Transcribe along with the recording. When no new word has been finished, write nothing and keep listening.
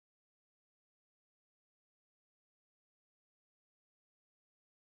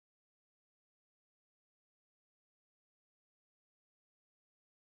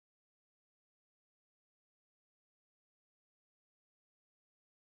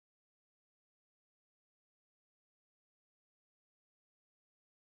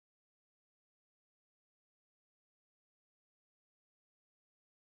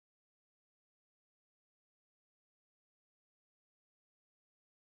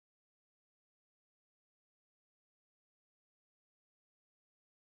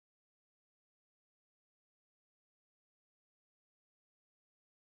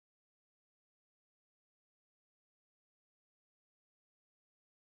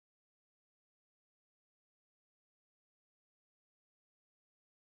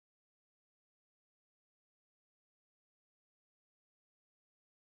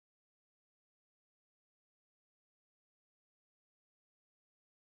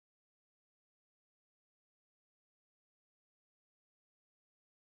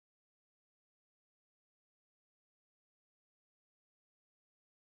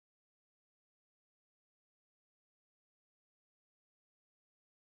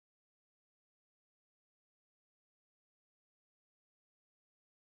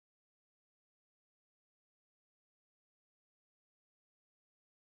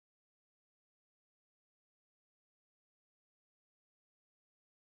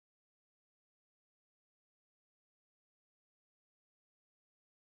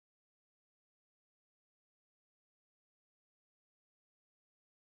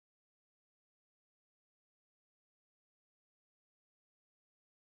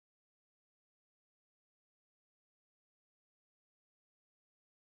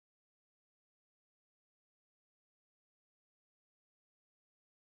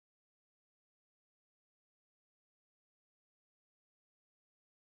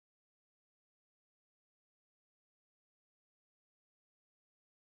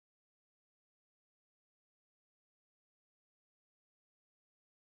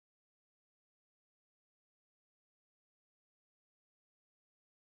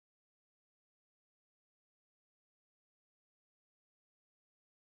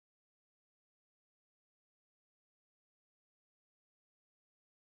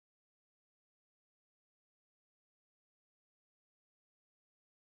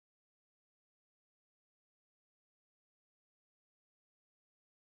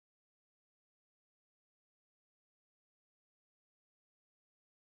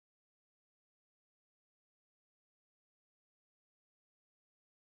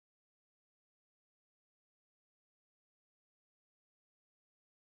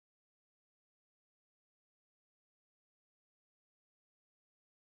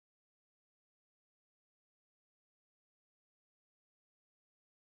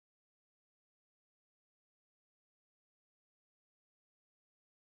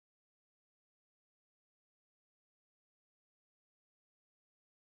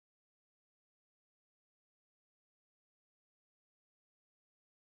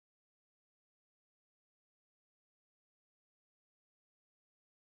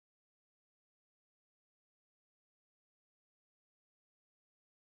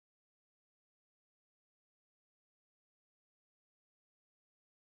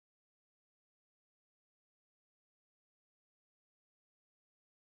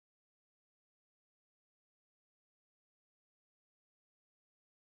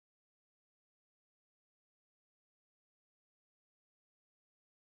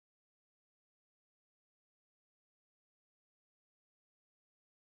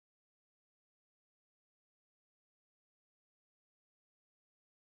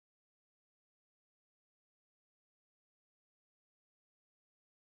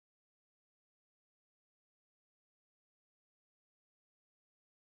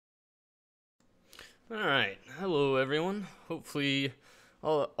Alright, hello everyone. Hopefully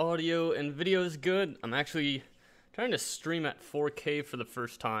all the audio and video is good. I'm actually trying to stream at 4K for the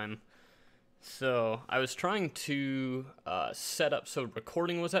first time. So I was trying to set up so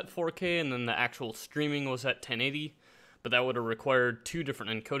recording was at 4K and then the actual streaming was at 1080, but that would have required two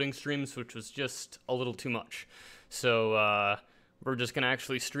different encoding streams, which was just a little too much. So we're just going to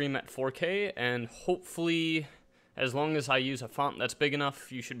actually stream at 4K, and hopefully, as long as I use a font that's big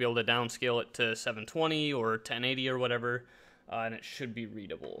enough, you should be able to downscale it to 720 or 1080 or whatever, and it should be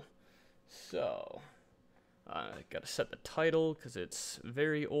readable. So, I gotta set the title because it's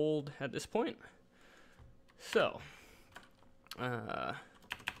very old at this point. So,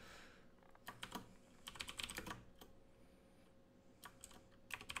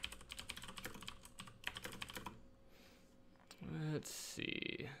 let's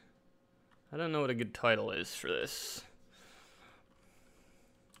see. I don't know what a good title is for this.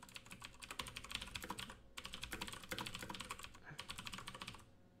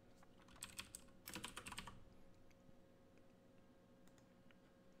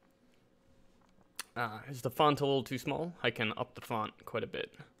 Is the font a little too small? I can up the font quite a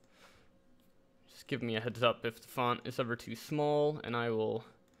bit. Just give me a heads up if the font is ever too small, and I will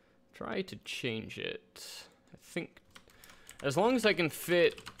try to change it. I think as long as I can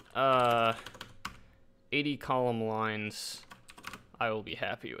fit 80 column lines, I will be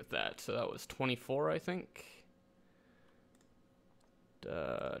happy with that. So that was 24, I think.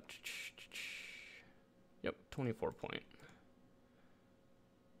 Yep, 24 point.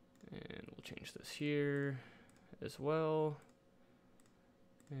 And we'll change this here as well.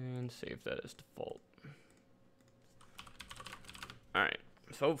 And save that as default. Alright,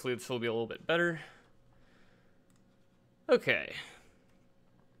 so hopefully this will be a little bit better. Okay.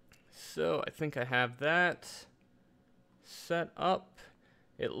 So I think I have that set up.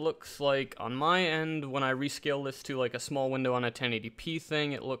 It looks like on my end, when I rescale this to like a small window on a 1080p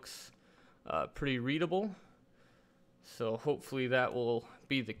thing, it looks pretty readable. So hopefully that will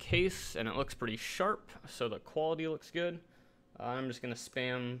be the case, and it looks pretty sharp, so the quality looks good. I'm just going to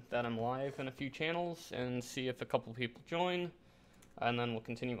spam that I'm live in a few channels and see if a couple people join, and then we'll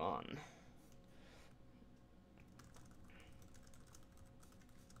continue on.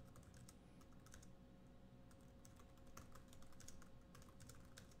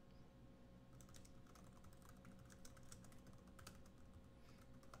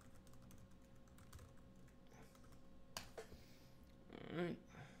 Alright.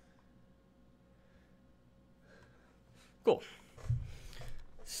 Cool.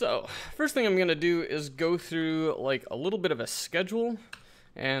 So, first thing I'm going to do is go through like a little bit of a schedule.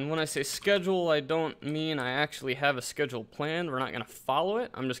 And when I say schedule, I don't mean I actually have a schedule planned. We're not going to follow it.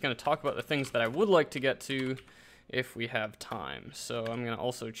 I'm just going to talk about the things that I would like to get to if we have time. So I'm going to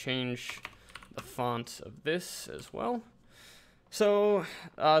also change the font of this as well. So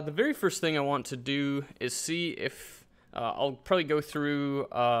the very first thing I want to do is see if I'll probably go through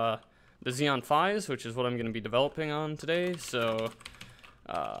the Xeon Phis, which is what I'm going to be developing on today. So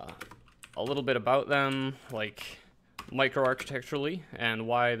a little bit about them, like microarchitecturally, and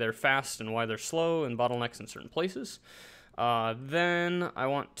why they're fast and why they're slow and bottlenecks in certain places. Then I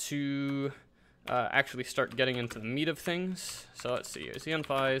want to actually start getting into the meat of things. So let's see, Xeon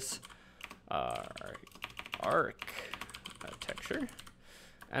Phis architecture,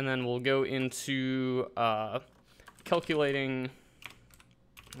 and then we'll go into calculating,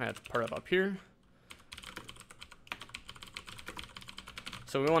 that's part of up here.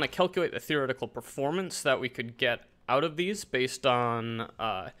 So we want to calculate the theoretical performance that we could get out of these based on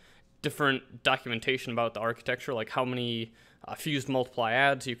different documentation about the architecture, like how many fused multiply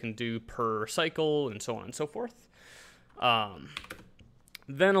adds you can do per cycle and so on and so forth.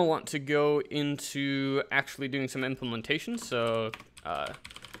 Then I'll want to go into actually doing some implementation. So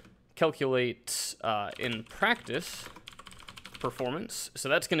calculate in practice performance. So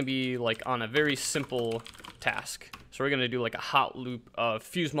that's going to be like on a very simple task. So we're going to do like a hot loop of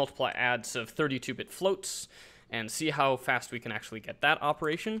fuse multiply adds of 32-bit floats and see how fast we can actually get that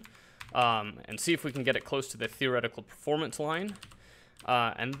operation, and see if we can get it close to the theoretical performance line.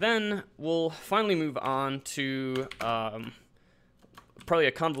 And then we'll finally move on to probably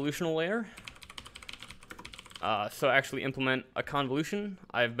a convolutional layer. So actually implement a convolution.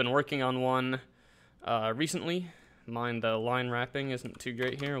 I've been working on one recently. Mind the line wrapping isn't too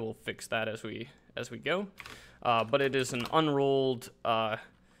great here. We'll fix that as we go. But it is an unrolled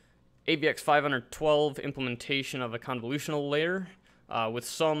AVX512 implementation of a convolutional layer with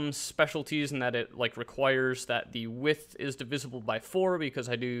some specialties in that it like requires that the width is divisible by 4 because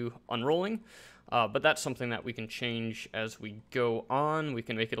I do unrolling. But that's something that we can change as we go on. We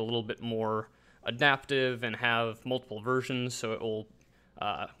can make it a little bit more adaptive and have multiple versions, so it will,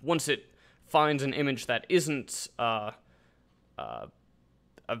 once it finds an image that isn't,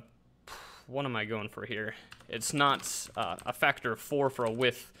 what am I going for here? It's not a factor of 4 for a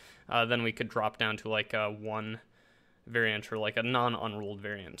width, then we could drop down to like a 1 variant or like a non-unruled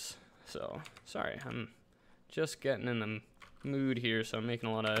variant. So, sorry, I'm just getting in the mood here, so I'm making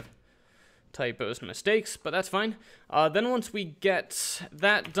a lot of typos and mistakes, but that's fine. Then once we get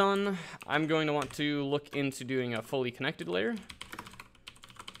that done, I'm going to want to look into doing a fully connected layer.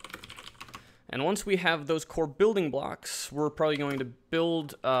 And once we have those core building blocks, we're probably going to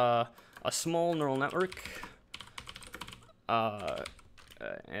build a small neural network.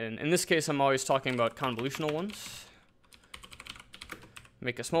 And in this case, I'm always talking about convolutional ones.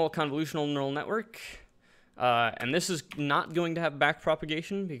 Make a small convolutional neural network. And this is not going to have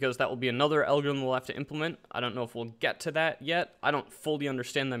backpropagation because that will be another algorithm we'll have to implement. I don't know if we'll get to that yet. I don't fully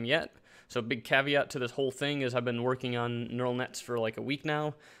understand them yet. So big caveat to this whole thing is I've been working on neural nets for like a week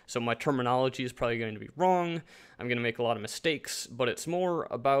now. So my terminology is probably going to be wrong. I'm going to make a lot of mistakes, but it's more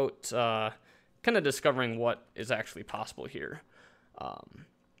about kind of discovering what is actually possible here.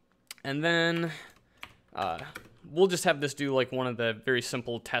 And then we'll just have this do like one of the very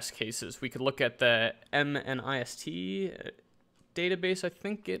simple test cases. We could look at the MNIST database, I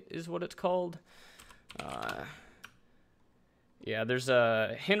think it is what it's called. Yeah, there's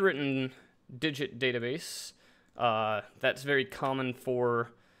a handwritten digit database that's very common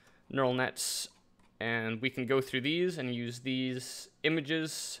for neural nets, and we can go through these and use these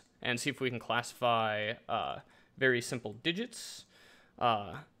images and see if we can classify very simple digits.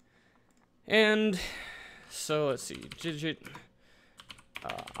 And so let's see, digit,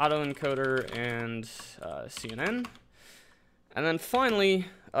 autoencoder, and CNN. And then finally,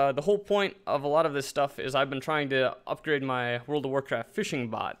 the whole point of a lot of this stuff is I've been trying to upgrade my World of Warcraft fishing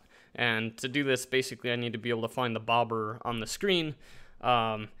bot. And to do this, basically, I need to be able to find the bobber on the screen.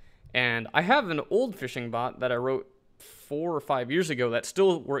 And I have an old fishing bot that I wrote 4 or 5 years ago that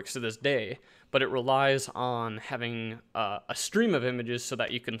still works to this day, but it relies on having a stream of images so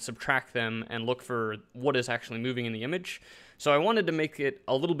that you can subtract them and look for what is actually moving in the image. So I wanted to make it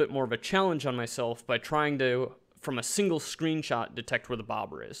a little bit more of a challenge on myself by trying to, from a single screenshot, detect where the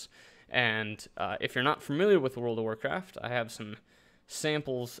bobber is. And if you're not familiar with World of Warcraft, I have some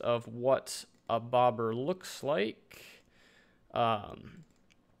samples of what a bobber looks like.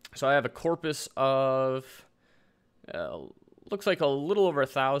 So I have a corpus of, looks like a little over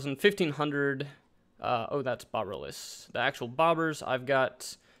 1,000, 1,500, oh, that's bobber lists. The actual bobbers, I've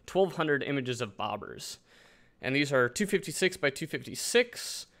got 1,200 images of bobbers. And these are 256 by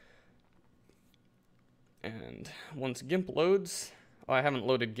 256. And once GIMP loads, oh, I haven't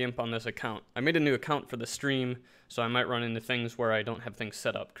loaded GIMP on this account. I made a new account for the stream, so I might run into things where I don't have things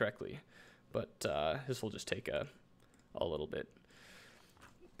set up correctly. But this will just take a little bit.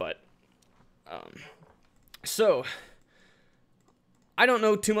 But, so, I don't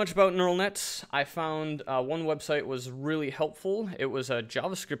know too much about neural nets. I found one website was really helpful. It was a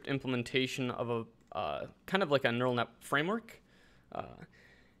JavaScript implementation of a kind of like a neural net framework.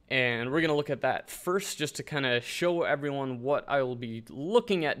 And we're going to look at that first just to kind of show everyone what I will be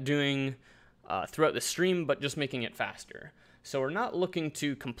looking at doing throughout the stream, but just making it faster. So we're not looking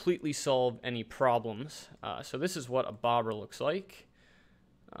to completely solve any problems. So this is what a bobber looks like.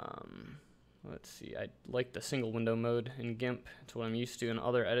 Let's see, I like the single window mode in GIMP. It's what I'm used to in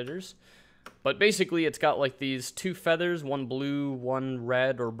other editors. But basically it's got like these 2 feathers, one blue, one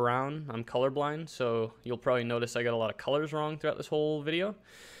red or brown. I'm colorblind, so you'll probably notice I got a lot of colors wrong throughout this whole video.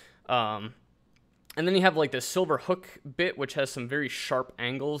 And then you have like this silver hook bit, which has some very sharp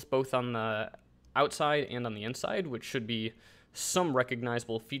angles, both on the outside and on the inside, which should be some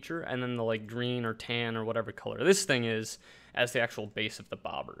recognizable feature. And then the like green or tan or whatever color this thing is as the actual base of the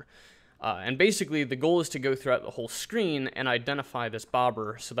bobber. And basically the goal is to go throughout the whole screen and identify this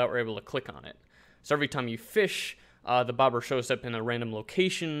bobber so that we're able to click on it. So every time you fish, the bobber shows up in a random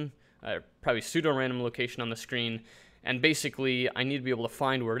location, probably pseudo-random location on the screen. And basically, I need to be able to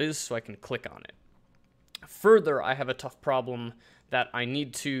find where it is so I can click on it. Further, I have a tough problem that I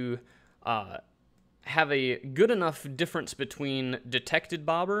need to have a good enough difference between detected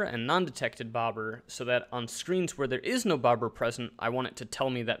bobber and non-detected bobber so that on screens where there is no bobber present, I want it to tell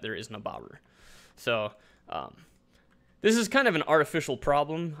me that there is no bobber. So this is kind of an artificial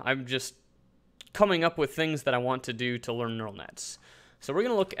problem. I'm just coming up with things that I want to do to learn neural nets. So we're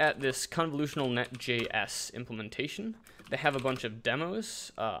going to look at this convolutional net.js implementation. They have a bunch of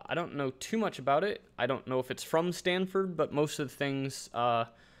demos. I don't know too much about it. I don't know if it's from Stanford, but most of the things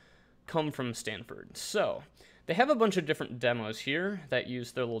come from Stanford. So they have a bunch of different demos here that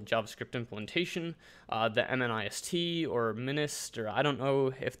use their little JavaScript implementation, the MNIST or MNIST, or I don't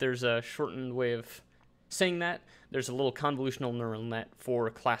know if there's a shortened way of saying that. There's a little convolutional neural net for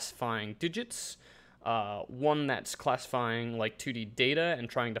classifying digits, one that's classifying like 2D data and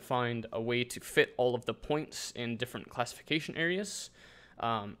trying to find a way to fit all of the points in different classification areas.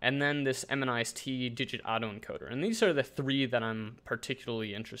 And then this MNIST digit autoencoder. And these are the three that I'm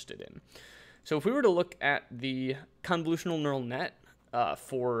particularly interested in. So if we were to look at the convolutional neural net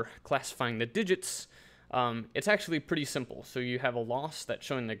for classifying the digits, it's actually pretty simple. So you have a loss that's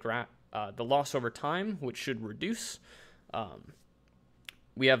showing the loss over time, which should reduce.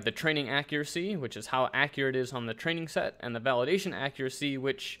 We have the training accuracy, which is how accurate it is on the training set, and the validation accuracy,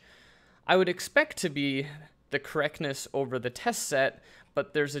 which I would expect to be the correctness over the test set,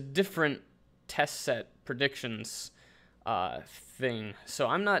 but there's a different test set predictions thing. So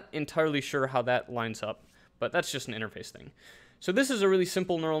I'm not entirely sure how that lines up, but that's just an interface thing. So this is a really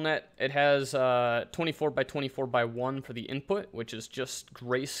simple neural net. It has 24 by 24 by 1 for the input, which is just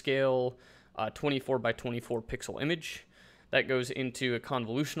grayscale 24 by 24 pixel image. That goes into a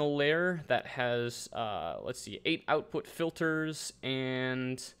convolutional layer that has, let's see, 8 output filters,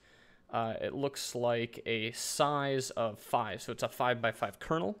 and it looks like a size of 5. So it's a 5 by 5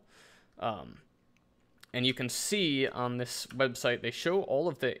 kernel. And you can see on this website, they show all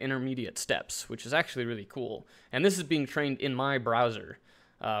of the intermediate steps, which is actually really cool. And this is being trained in my browser,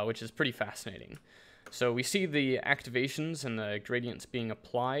 which is pretty fascinating. So we see the activations and the gradients being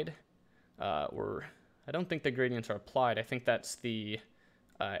applied. I don't think the gradients are applied. I think that's the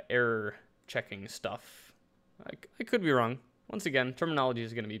error checking stuff. I could be wrong. Once again, terminology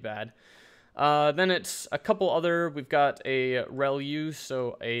is going to be bad. Then it's a couple other, we've got a ReLU,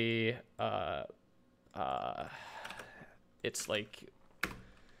 so a, it's like,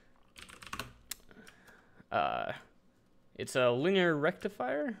 it's a linear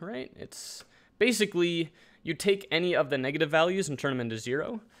rectifier, right? It's basically, you take any of the negative values and turn them into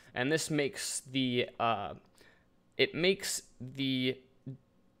 0, and this makes the, it makes the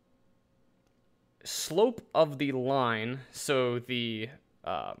slope of the line, so the,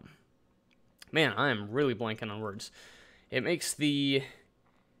 man, I am really blanking on words. It makes the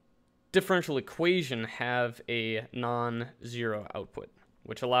differential equation have a non-zero output,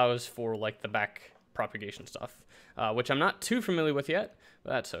 which allows for like the back propagation stuff, which I'm not too familiar with yet,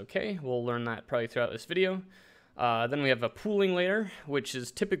 but that's okay. We'll learn that probably throughout this video. Then we have a pooling layer, which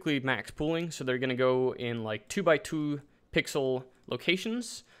is typically max pooling, so they're going to go in like 2 by 2 pixel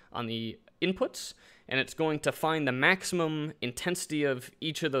locations on the inputs, and it's going to find the maximum intensity of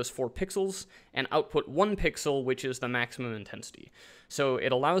each of those 4 pixels and output 1 pixel, which is the maximum intensity. So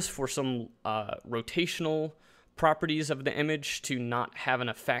it allows for some rotational properties of the image to not have an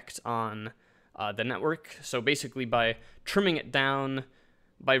effect on the network. So basically by trimming it down,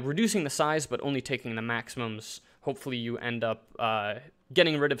 by reducing the size but only taking the maximums, hopefully you end up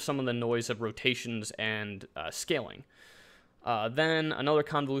getting rid of some of the noise of rotations and scaling. Then another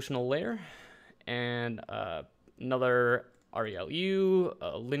convolutional layer, and another ReLU,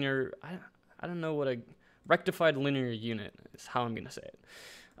 a linear, I don't know what a rectified linear unit is how I'm going to say it.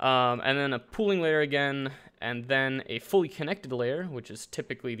 And then a pooling layer again, and then a fully connected layer, which is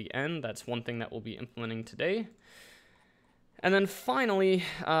typically the end. That's one thing that we'll be implementing today. And then finally,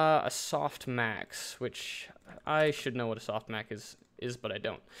 a softmax, which I should know what a softmax is, but I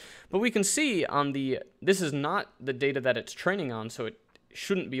don't. But we can see on the, this is not the data that it's training on, so it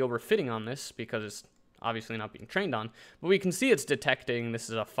shouldn't be overfitting on this because it's obviously not being trained on. But we can see it's detecting this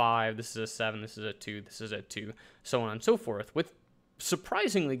is a 5, this is a 7, this is a 2, this is a 2, so on and so forth, with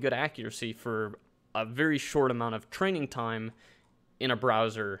surprisingly good accuracy for a very short amount of training time in a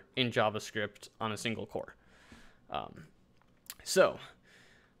browser in JavaScript on a single core. So,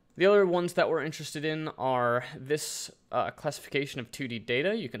 the other ones that we're interested in are this classification of 2D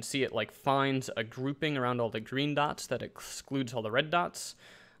data. You can see it like finds a grouping around all the green dots that excludes all the red dots.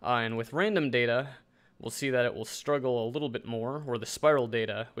 And with random data, we'll see that it will struggle a little bit more, or the spiral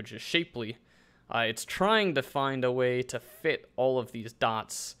data, which is shapely. It's trying to find a way to fit all of these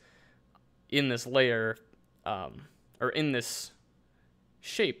dots in this layer, or in this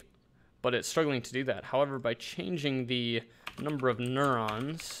shape, but it's struggling to do that. However, by changing the number of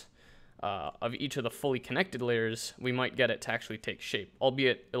neurons of each of the fully connected layers, we might get it to actually take shape,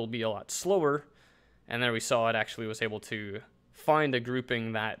 albeit it'll be a lot slower. And there we saw it actually was able to find a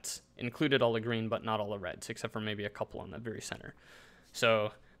grouping that included all the green but not all the reds, except for maybe a couple on the very center.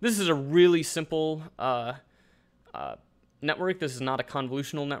 So this is a really simple network. This is not a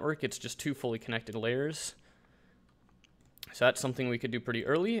convolutional network. It's just 2 fully connected layers. So that's something we could do pretty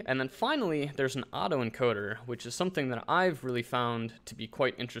early. And then finally, there's an autoencoder, which is something that I've really found to be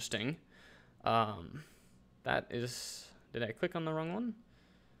quite interesting. That is, did I click on the wrong one?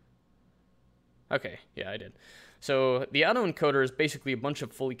 Okay, yeah, I did. So the autoencoder is basically a bunch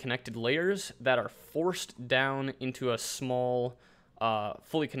of fully connected layers that are forced down into a small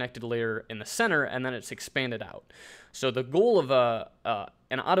fully connected layer in the center, and then it's expanded out. So the goal of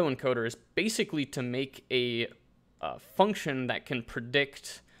an autoencoder is basically to make a function that can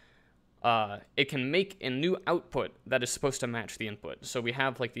predict, it can make a new output that is supposed to match the input. So we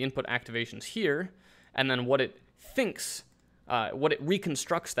have like the input activations here, and then what it thinks, what it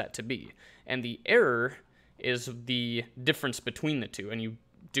reconstructs that to be. And the error is the difference between the two, and you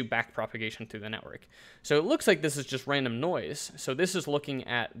do back propagation through the network. So it looks like this is just random noise. So this is looking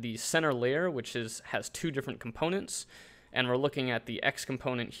at the center layer, which has two different components, and we're looking at the X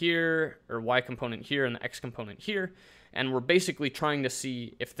component here, or Y component here, and the X component here, and we're basically trying to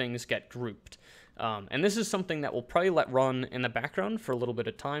see if things get grouped. And this is something that we'll probably let run in the background for a little bit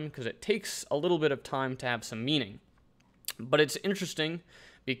of time, because it takes a little bit of time to have some meaning. But it's interesting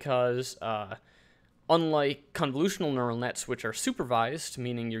because unlike convolutional neural nets, which are supervised,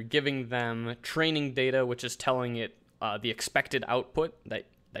 meaning you're giving them training data, which is telling it the expected output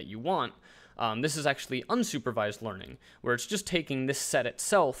that you want, this is actually unsupervised learning, where it's just taking this set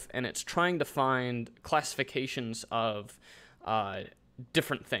itself and it's trying to find classifications of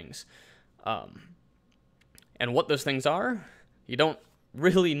different things. And what those things are, you don't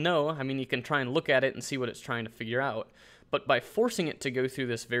really know. I mean, you can try and look at it and see what it's trying to figure out, but by forcing it to go through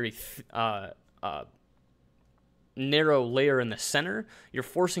this very narrow layer in the center, you're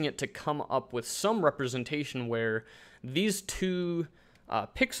forcing it to come up with some representation where these two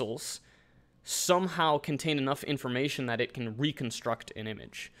pixels somehow contain enough information that it can reconstruct an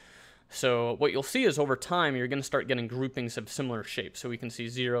image. So what you'll see is over time, you're going to start getting groupings of similar shapes. So we can see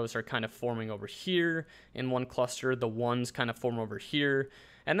zeros are kind of forming over here in one cluster, the ones kind of form over here,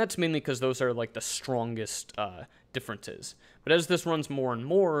 and that's mainly because those are like the strongest differences. But as this runs more and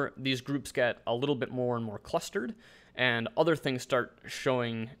more, these groups get a little bit more and more clustered, and other things start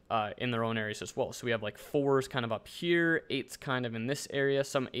showing in their own areas as well. So we have like 4s kind of up here, 8s kind of in this area.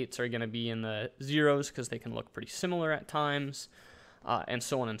 Some 8s are going to be in the zeros because they can look pretty similar at times, and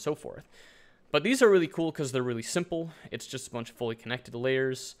so on and so forth. But these are really cool because they're really simple. It's just a bunch of fully connected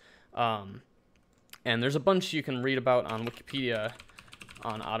layers. And there's a bunch you can read about on Wikipedia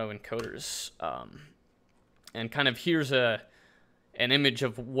on autoencoders. And kind of here's an image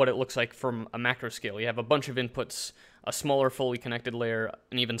of what it looks like from a macro scale. You have a bunch of inputs, a smaller fully connected layer,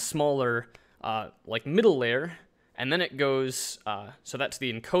 an even smaller like middle layer, and then it goes, so that's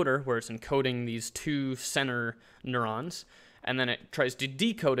the encoder where it's encoding these two center neurons, and then it tries to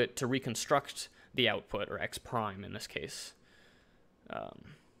decode it to reconstruct the output, or X prime in this case.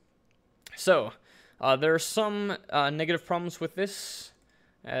 So there are some negative problems with this.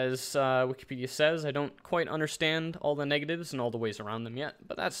 As Wikipedia says, I don't quite understand all the negatives and all the ways around them yet,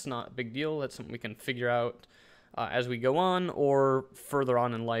 but that's not a big deal. That's something we can figure out as we go on or further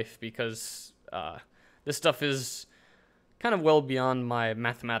on in life, because this stuff is kind of well beyond my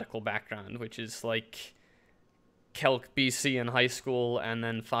mathematical background, which is like Calc BC in high school and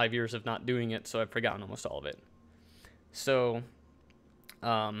then 5 years of not doing it, so I've forgotten almost all of it. So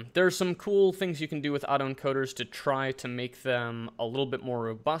there are some cool things you can do with autoencoders to try to make them a little bit more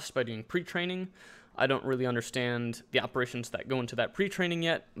robust by doing pre-training. I don't really understand the operations that go into that pre-training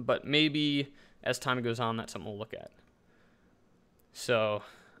yet, but maybe as time goes on, that's something we'll look at. So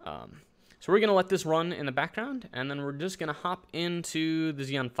we're going to let this run in the background, and then we're just going to hop into the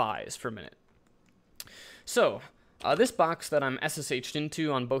Xeon Phis for a minute. So this box that I'm SSH'd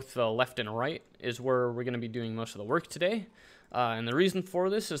into on both the left and right is where we're going to be doing most of the work today. And the reason for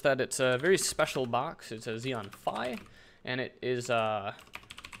this is that it's a very special box. It's a Xeon Phi, and it is, we're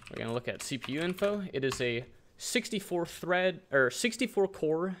going to look at CPU info. It is a 64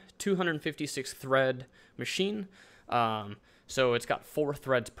 core, 256 thread machine. So it's got 4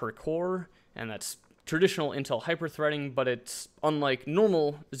 threads per core, and that's traditional Intel hyperthreading, but it's unlike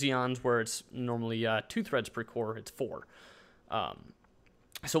normal Xeons where it's normally 2 threads per core, it's 4.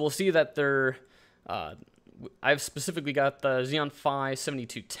 So we'll see that they're, I've specifically got the Xeon Phi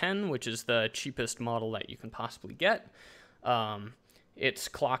 7210, which is the cheapest model that you can possibly get. It's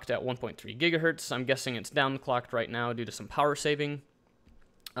clocked at 1.3 gigahertz. I'm guessing it's downclocked right now due to some power saving.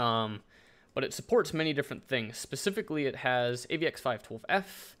 But it supports many different things. Specifically, it has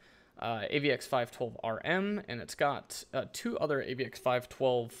AVX512F, AVX512RM, and it's got 2 other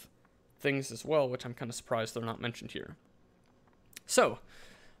AVX512 things as well, which I'm kind of surprised they're not mentioned here. So,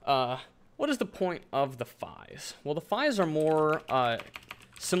 what is the point of the phi's? Well, the phi's are more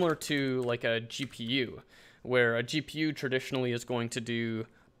similar to like a GPU, where a GPU traditionally is going to do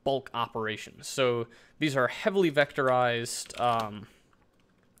bulk operations. So these are heavily vectorized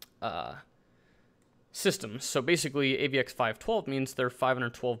systems. So basically, AVX512 means they're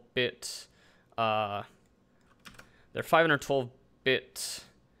 512-bit. They're 512-bit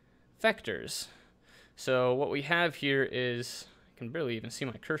vectors. So what we have here is, I can barely even see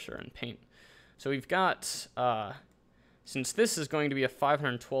my cursor in Paint. So we've got, since this is going to be a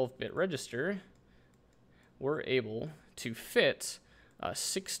 512-bit register, we're able to fit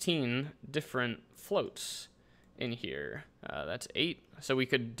 16 different floats in here. That's 8. So we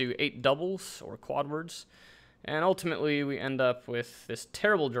could do 8 doubles or quad words. And ultimately, we end up with this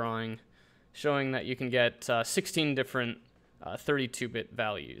terrible drawing showing that you can get 16 different 32-bit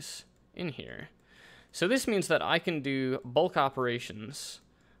values in here. So this means that I can do bulk operations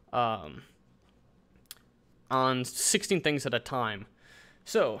on 16 things at a time.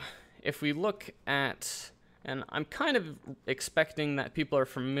 So if we look at, and I'm kind of expecting that people are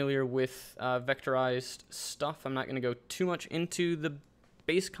familiar with vectorized stuff. I'm not going to go too much into the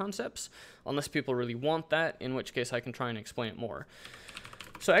base concepts unless people really want that, in which case I can try and explain it more.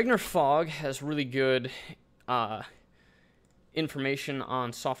 So Agner Fog has really good information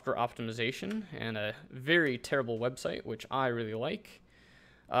on software optimization and a very terrible website, which I really like.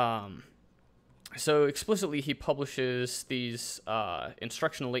 So explicitly, he publishes these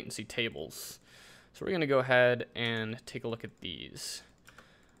instructional latency tables. So we're going to go ahead and take a look at these.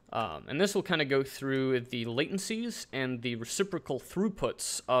 And this will kind of go through the latencies and the reciprocal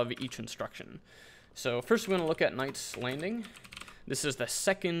throughputs of each instruction. So first we're going to look at Knight's Landing. This is the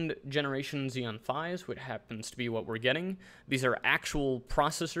 2nd generation Xeon Phis, which happens to be what we're getting. These are actual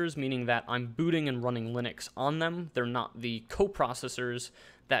processors, meaning that I'm booting and running Linux on them. They're not the coprocessors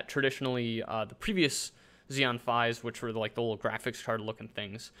that traditionally the previous Xeon Phis, which were like the little graphics card looking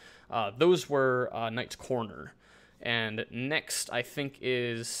things, those were Knight's Corner. And next, I think,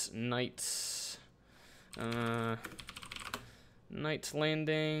 is Knight's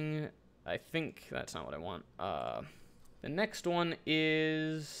Landing. I think that's not what I want. The next one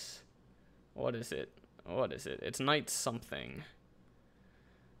is, what is it? It's Knight's something.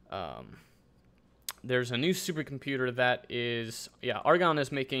 There's a new supercomputer that is, Argonne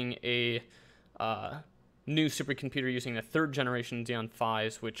is making a new supercomputer using the 3rd generation Xeon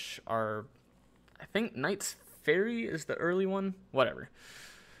Phis, which are, I think Knight's Fairy is the early one, whatever.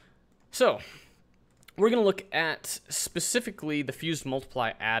 So we're going to look at specifically the fused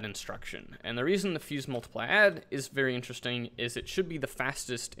multiply add instruction. And the reason the fused multiply add is very interesting is it should be the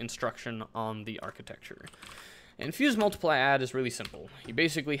fastest instruction on the architecture. And fused multiply add is really simple. You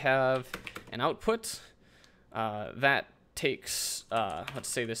basically have an output that takes, let's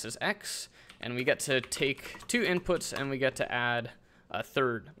say this is X, and we get to take 2 inputs and we get to add a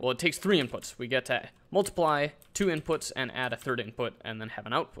third. Well, it takes 3 inputs. We get to multiply 2 inputs and add a 3rd input and then have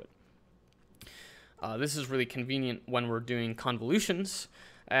an output. This is really convenient when we're doing convolutions,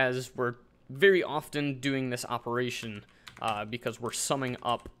 as we're very often doing this operation because we're summing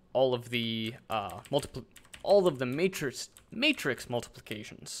up all of the matrix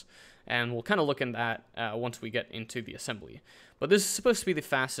multiplications, and we'll kind of look in that once we get into the assembly. But this is supposed to be the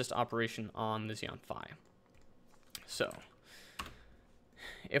fastest operation on the Xeon Phi. So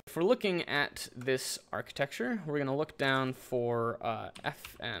if we're looking at this architecture, we're going to look down for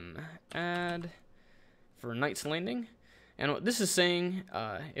FM add for Knight's Landing. And what this is saying,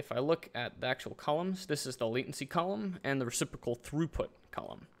 if I look at the actual columns, this is the latency column and the reciprocal throughput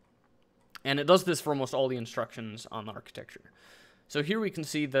column. And it does this for almost all the instructions on the architecture. So here we can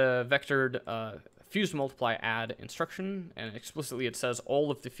see the vectored fused multiply add instruction, and explicitly it says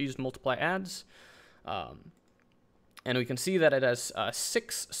all of the fused multiply adds. And we can see that it has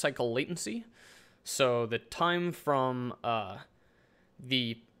 6 cycle latency. So the time from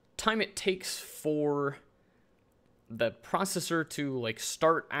the time it takes for the processor to like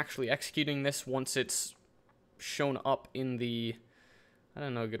start actually executing this once it's shown up in the, I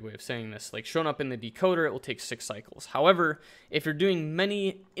don't know a good way of saying this, like shown up in the decoder, it will take 6 cycles. However, if you're doing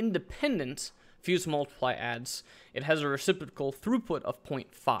many independent fused multiply adds, it has a reciprocal throughput of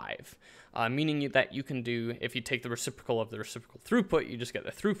 0.5, meaning that you can do, if you take the reciprocal of the reciprocal throughput, you just get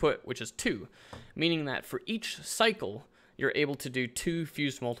the throughput, which is 2, meaning that for each cycle, you're able to do 2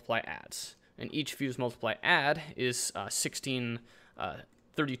 fused multiply adds. And each fused multiply add is 16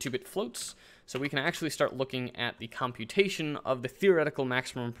 32-bit floats, so we can actually start looking at the computation of the theoretical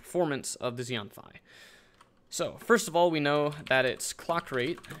maximum performance of the Xeon Phi. So first of all, we know that its clock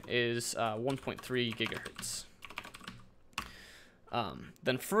rate is 1.3 gigahertz.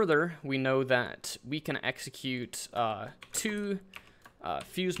 Then further, we know that we can execute 2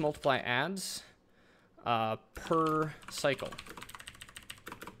 fuse multiply adds per cycle.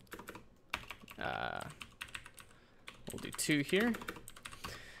 We'll do 2 here.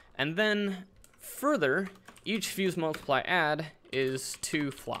 And then further, each fuse multiply add is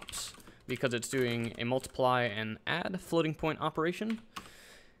 2 flops because it's doing a multiply and add floating point operation.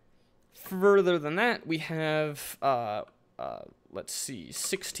 Further than that, we have, let's see,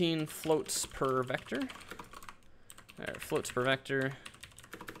 16 floats per vector. There, floats per vector.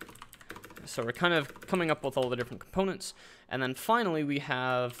 So we're kind of coming up with all the different components. And then finally, we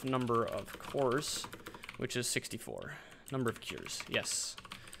have number of cores, which is 64. Number of cures, yes.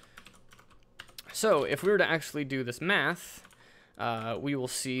 So if we were to actually do this math, we will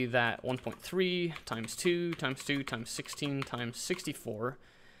see that 1.3 times 2 times 2 times 16 times 64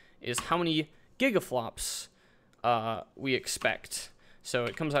 is how many gigaflops we expect. So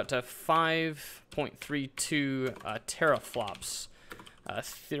it comes out to 5.32 teraflops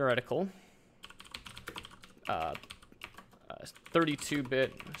theoretical.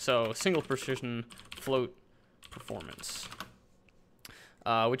 32-bit, so single precision float performance,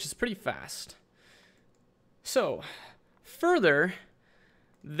 which is pretty fast. So, further,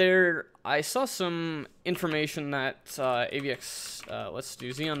 I saw some information that AVX, let's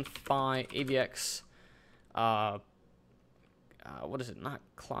do Xeon Phi AVX, what is it, not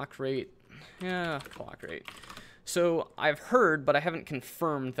clock rate? Yeah, clock rate. So, I've heard, but I haven't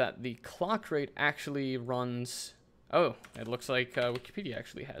confirmed that the clock rate actually runs, oh, it looks like Wikipedia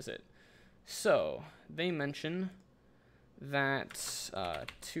actually has it. So, they mention that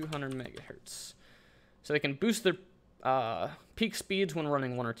 200 megahertz. So they can boost their peak speeds when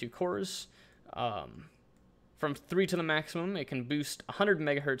running 1 or 2 cores. From 3 to the maximum, it can boost 100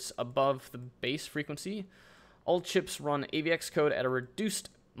 megahertz above the base frequency. All chips run AVX code at a reduced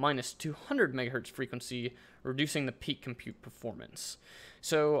minus 200 megahertz frequency, reducing the peak compute performance.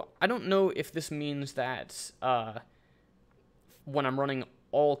 So I don't know if this means that when I'm running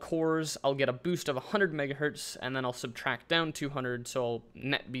all cores, I'll get a boost of 100 megahertz, and then I'll subtract down 200, so I'll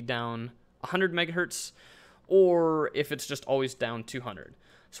net be down 100 megahertz, or if it's just always down 200.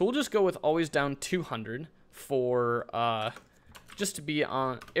 So we'll just go with always down 200 for just to be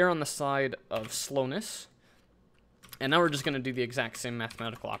err on the side of slowness. And now we're just going to do the exact same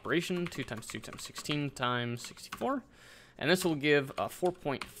mathematical operation, 2 times 2 times 16 times 64, and this will give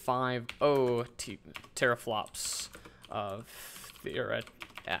 4.50 teraflops of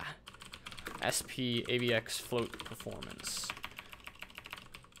SP AVX float performance.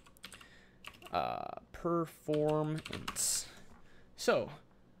 Performance. So,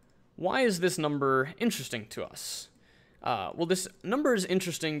 why is this number interesting to us? Well, this number is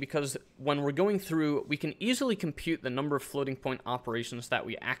interesting because when we're going through, we can easily compute the number of floating point operations that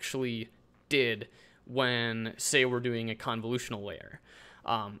we actually did when, say, we're doing a convolutional layer.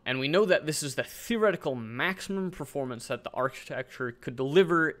 And we know that this is the theoretical maximum performance that the architecture could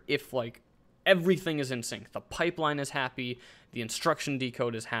deliver if, like, everything is in sync. The pipeline is happy, the instruction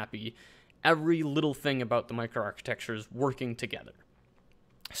decode is happy, every little thing about the microarchitecture is working together.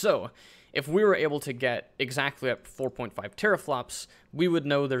 So, if we were able to get exactly at 4.5 teraflops, we would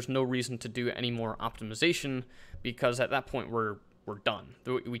know there's no reason to do any more optimization, because at that point we're done.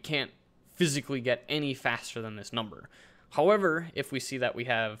 We can't physically get any faster than this number. However, if we see that we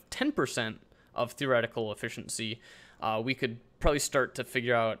have 10% of theoretical efficiency, we could probably start to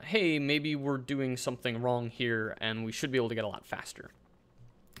figure out, hey, maybe we're doing something wrong here, and we should be able to get a lot faster.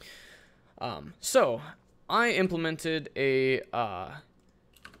 So, I implemented a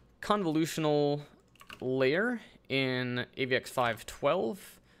convolutional layer in AVX512.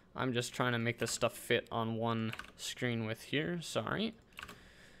 I'm just trying to make this stuff fit on one screen with here, sorry.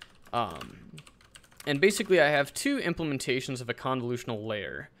 And basically I have 2 implementations of a convolutional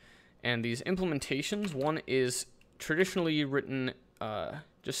layer. And these implementations, one is traditionally written,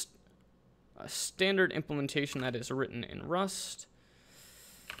 just a standard implementation that is written in Rust.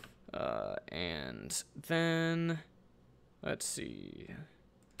 And then, let's see,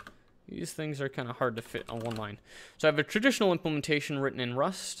 these things are kind of hard to fit on one line. So I have a traditional implementation written in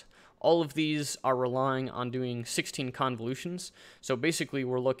Rust. All of these are relying on doing 16 convolutions. So basically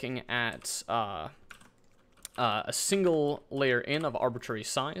we're looking at a single layer in of arbitrary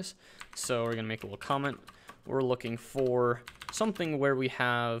size. So we're going to make a little comment. We're looking for something where we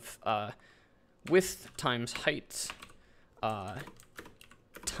have width times height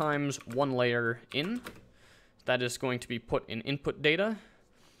times 1 layer in. That is going to be put in input data.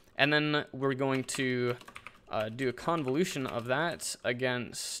 And then we're going to do a convolution of that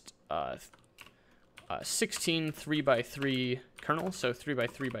against 16 3x3 kernel, so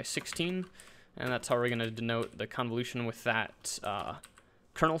 3x3x16, and that's how we're going to denote the convolution with that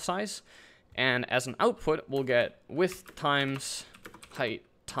kernel size. And as an output, we'll get width times height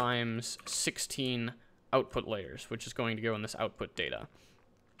times 16 output layers, which is going to go in this output data.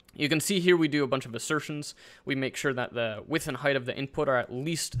 You can see here we do a bunch of assertions. We make sure that the width and height of the input are at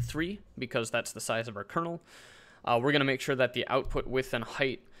least 3, because that's the size of our kernel. We're going to make sure that the output width and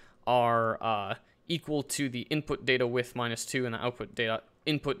height are equal to the input data width minus 2 and the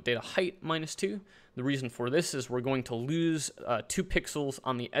input data height minus 2. The reason for this is we're going to lose 2 pixels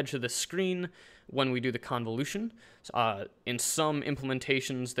on the edge of the screen when we do the convolution. In some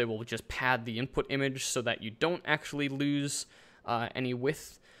implementations, they will just pad the input image so that you don't actually lose any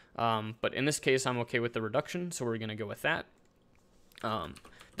width. But in this case, I'm okay with the reduction, so we're going to go with that.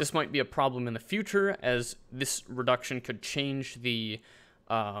 This might be a problem in the future, as this reduction could change the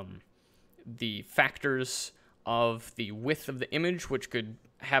factors of the width of the image, which could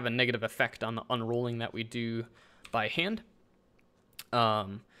have a negative effect on the unrolling that we do by hand.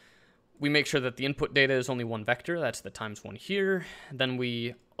 We make sure that the input data is only one vector, that's the times 1 here. Then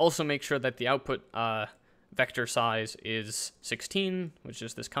we also make sure that the output vector size is 16, which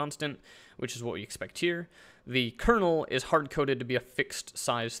is this constant, which is what we expect here. The kernel is hard-coded to be a fixed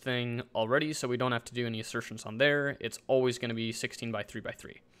size thing already, so we don't have to do any assertions on there. It's always going to be 16 by 3 by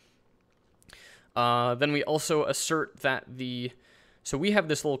 3. Then we also assert that so we have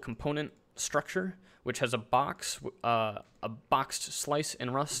this little component structure, which has a boxed slice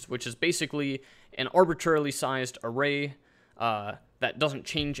in Rust, which is basically an arbitrarily sized array that doesn't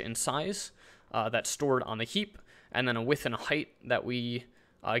change in size, that's stored on the heap, and then a width and a height that we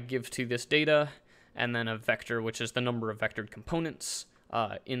give to this data, and then a vector, which is the number of vectored components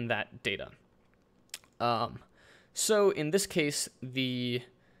in that data. So in this case, the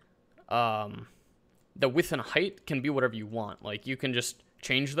width and height can be whatever you want. Like, you can just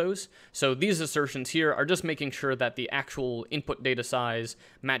change those. So these assertions here are just making sure that the actual input data size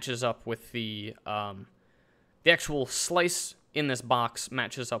matches up with the actual slice in this box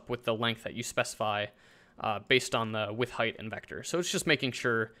matches up with the length that you specify based on the width, height, and vector. So it's just making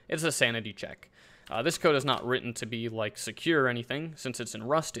sure it's a sanity check. This code is not written to be like secure or anything. Since it's in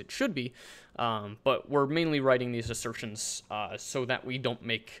Rust, it should be, but we're mainly writing these assertions so that we don't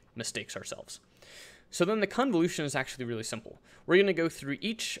make mistakes ourselves. So then the convolution is actually really simple. We're going to go through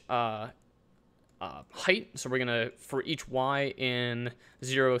each height. So we're going to, for each y in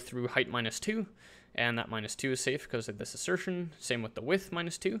 0 through height minus 2, and that minus 2 is safe because of this assertion. Same with the width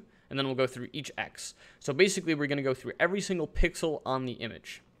minus 2. And then we'll go through each x. So basically, we're going to go through every single pixel on the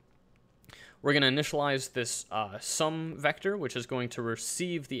image. We're going to initialize this sum vector, which is going to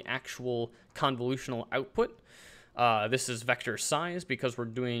receive the actual convolutional output. This is vector size because we're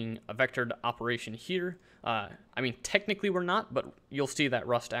doing a vectored operation here. I mean, technically we're not, but you'll see that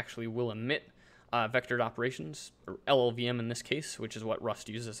Rust actually will emit vectored operations, or LLVM in this case, which is what Rust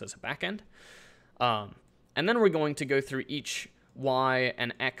uses as a backend. And then we're going to go through each y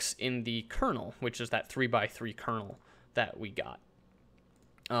and x in the kernel, which is that 3 by 3 kernel that we got.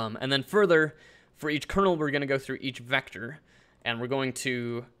 And then further, for each kernel, we're going to go through each vector, and we're going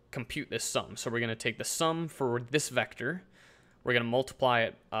to compute this sum. So we're going to take the sum for this vector, we're going to multiply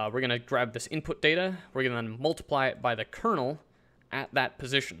it, we're going to grab this input data, we're going to then multiply it by the kernel at that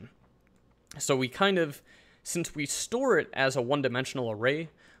position. So we kind of, since we store it as a one-dimensional array,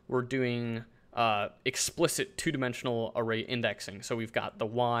 we're doing explicit two-dimensional array indexing. So we've got the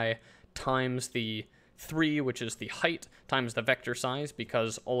y times the 3, which is the height, times the vector size,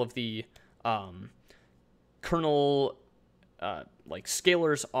 because all of the kernel like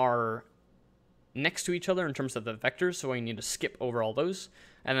scalars are next to each other in terms of the vectors, so I need to skip over all those,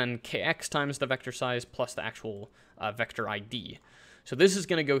 and then kx times the vector size plus the actual vector ID. So this is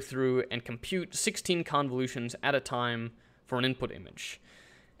going to go through and compute 16 convolutions at a time for an input image.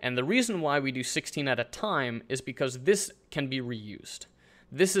 And the reason why we do 16 at a time is because this can be reused.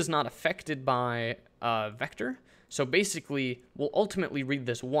 This is not affected by vector, so basically we'll ultimately read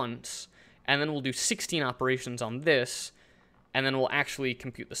this once, and then we'll do 16 operations on this, and then we'll actually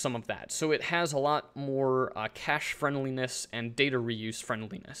compute the sum of that. So it has a lot more cache friendliness and data reuse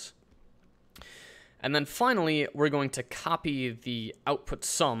friendliness. And then finally, we're going to copy the output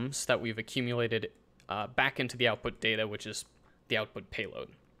sums that we've accumulated back into the output data, which is the output payload.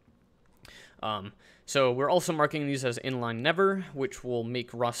 So we're also marking these as inline never, which will make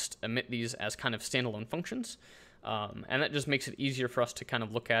Rust emit these as kind of standalone functions. And that just makes it easier for us to kind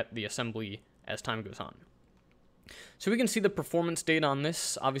of look at the assembly as time goes on. So we can see the performance data on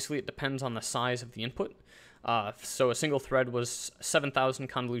this. Obviously, it depends on the size of the input. So a single thread was 7,000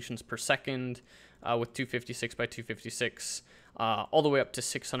 convolutions per second. with 256 by 256, all the way up to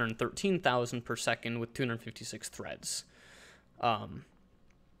 613,000 per second with 256 threads.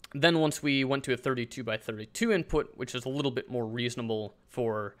 Then once we went to a 32 by 32 input, which is a little bit more reasonable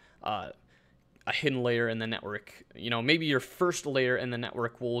for a hidden layer in the network. You know, maybe your first layer in the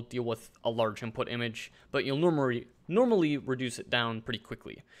network will deal with a large input image, but you'll normally reduce it down pretty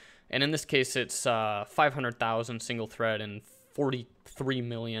quickly. And in this case, it's 500,000 single thread and 43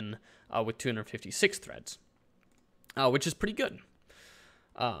 million with 256 threads, which is pretty good.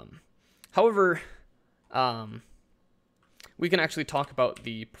 However, we can actually talk about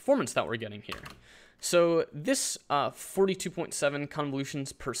the performance that we're getting here. So this 42.7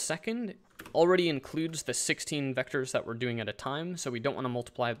 convolutions per second already includes the 16 vectors that we're doing at a time, so we don't want to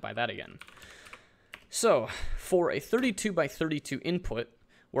multiply it by that again. So for a 32 by 32 input,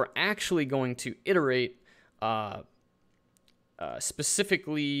 we're actually going to iterate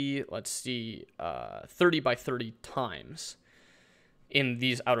specifically, let's see, 30 by 30 times in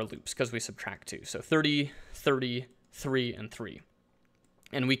these outer loops because we subtract 2. So 30, 30, 3, and 3.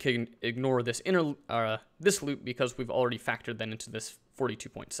 And we can ignore this this loop because we've already factored that into this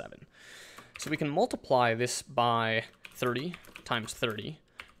 42.7. So we can multiply this by 30 times 30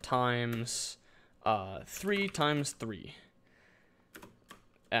 times 3 times 3.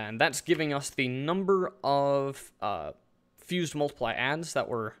 And that's giving us the number of fused multiply adds that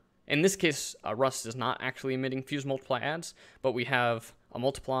were, in this case, Rust is not actually emitting fused multiply adds, but we have a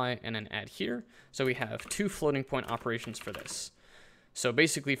multiply and an add here. So we have 2 floating point operations for this. So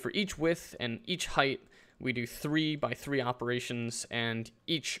basically for each width and each height, we do 3 by 3 operations, and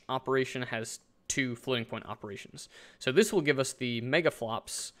each operation has 2 floating point operations. So this will give us the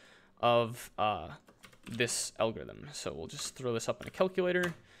megaflops of this algorithm. So we'll just throw this up in a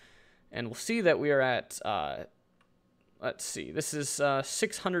calculator, and we'll see that we are at, let's see, this is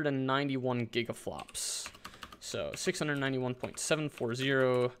 691 gigaflops. So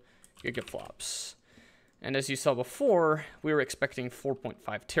 691.740 gigaflops. And as you saw before, we were expecting 4.5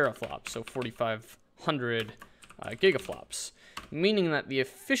 teraflops, so 4,500 gigaflops, meaning that the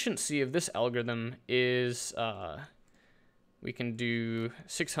efficiency of this algorithm is, we can do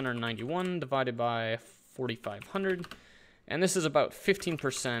 691 divided by 4,500, and this is about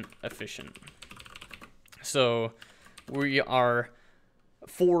 15% efficient. So we are,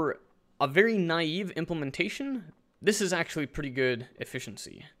 for a very naive implementation, this is actually pretty good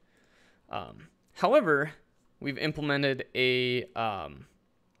efficiency. However, we've implemented a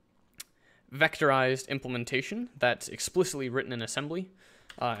vectorized implementation that's explicitly written in assembly,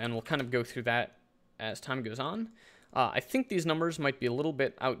 and we'll kind of go through that as time goes on. I think these numbers might be a little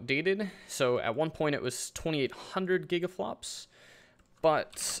bit outdated. So at one point it was 2,800 gigaflops,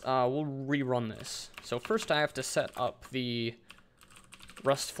 but we'll rerun this. So first I have to set up the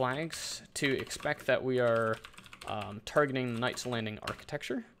Rust flags to expect that we are targeting the Knights Landing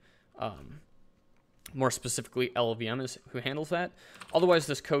architecture. More specifically, LLVM is who handles that. Otherwise,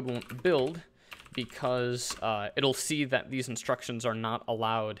 this code won't build because it'll see that these instructions are not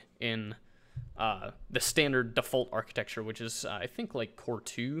allowed in the standard default architecture, which is, I think, like Core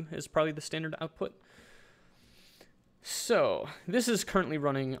 2 is probably the standard output. So this is currently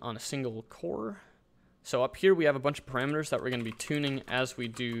running on a single core. So up here, we have a bunch of parameters that we're going to be tuning as we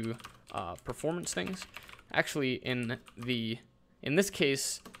do performance things. Actually, in this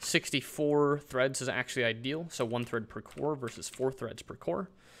case, 64 threads is actually ideal, so 1 thread per core versus 4 threads per core.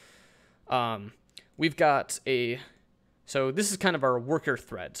 We've got so this is kind of our worker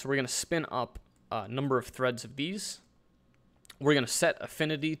thread, so we're going to spin up a number of threads of these. We're going to set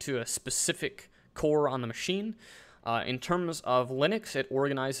affinity to a specific core on the machine. In terms of Linux, it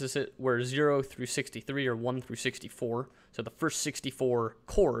organizes it where 0 through 63 or 1 through 64, so the first 64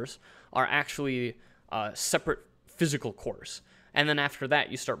 cores are actually separate physical cores. And then after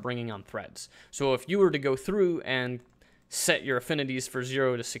that, you start bringing on threads. So if you were to go through and set your affinities for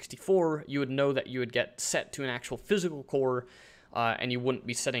 0 to 64, you would know that you would get set to an actual physical core, and you wouldn't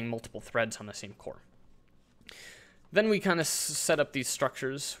be setting multiple threads on the same core. Then we kind of set up these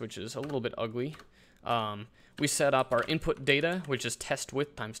structures, which is a little bit ugly. We set up our input data, which is test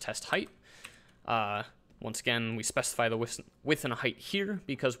width times test height. Once again, we specify the width and height here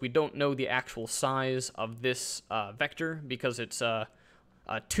because we don't know the actual size of this vector because it's a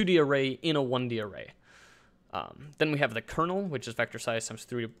 2D array in a 1D array. Then we have the kernel, which is vector size times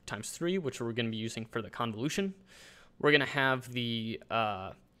 3 times 3, which we're going to be using for the convolution. We're going to have the,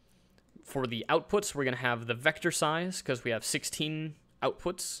 for the outputs, we're going to have the vector size because we have 16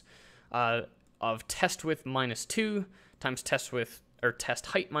 outputs of test width minus 2 times test width, or test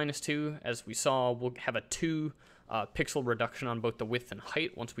height minus 2. As we saw, we'll have a 2 pixel reduction on both the width and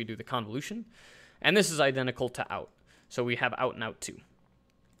height once we do the convolution. And this is identical to out. So we have out and out 2.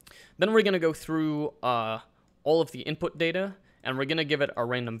 Then we're going to go through all of the input data, and we're going to give it a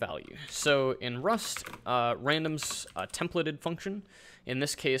random value. So in Rust, random's a templated function. In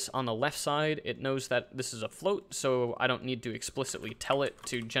this case, on the left side, it knows that this is a float, so I don't need to explicitly tell it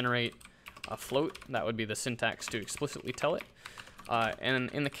to generate a float. That would be the syntax to explicitly tell it. And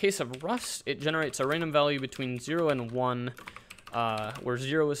in the case of Rust, it generates a random value between 0 and 1, where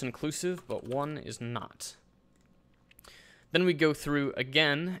 0 is inclusive, but 1 is not. Then we go through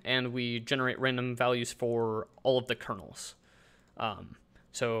again, and we generate random values for all of the kernels.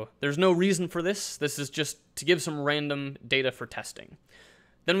 So there's no reason for this. This is just to give some random data for testing.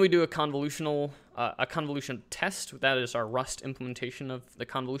 Then we do a convolution test. That is our Rust implementation of the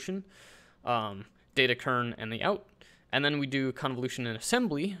convolution, data kern, and the out. And then we do convolution in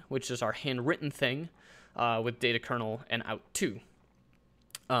assembly, which is our handwritten thing with data kernel and out 2.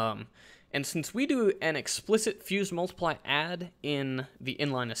 And since we do an explicit fuse multiply add in the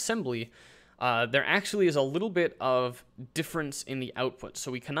inline assembly, there actually is a little bit of difference in the output.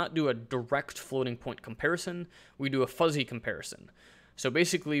 So we cannot do a direct floating point comparison. We do a fuzzy comparison. So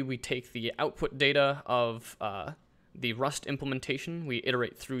basically, we take the output data of the Rust implementation. We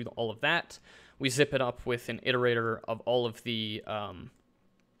iterate through all of that. We zip it up with an iterator of all of the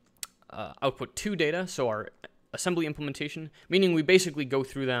output 2 data, so our assembly implementation, meaning we basically go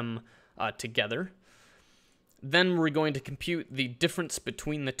through them together. Then we're going to compute the difference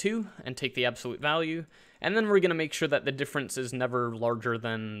between the two and take the absolute value, and then we're going to make sure that the difference is never larger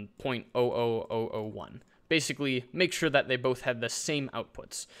than 0.00001. Basically, make sure that they both have the same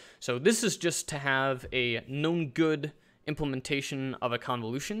outputs. So this is just to have a known good implementation of a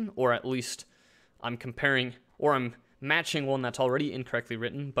convolution, or at least I'm comparing, or I'm matching one that's already incorrectly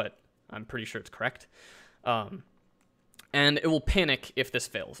written, but I'm pretty sure it's correct. And it will panic if this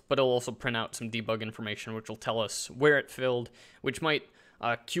fails, but it'll also print out some debug information, which will tell us where it failed, which might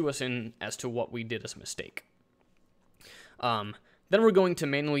cue us in as to what we did as a mistake. Then we're going to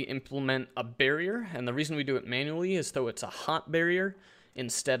manually implement a barrier, and the reason we do it manually is though it's a hot barrier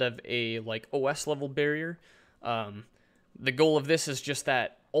instead of a like OS level barrier. The goal of this is just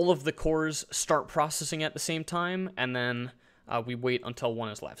that all of the cores start processing at the same time, and then we wait until one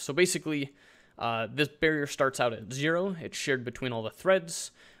is left. So basically, this barrier starts out at 0. It's shared between all the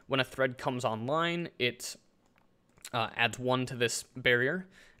threads. When a thread comes online, it adds 1 to this barrier,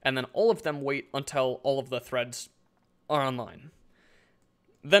 and then all of them wait until all of the threads are online.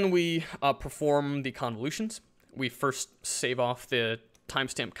 Then we perform the convolutions. We first save off the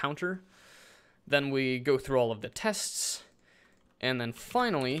timestamp counter. Then we go through all of the tests. And then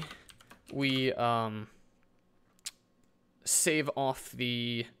finally, we save off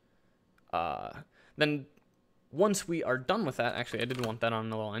the... then once we are done with that, actually I didn't want that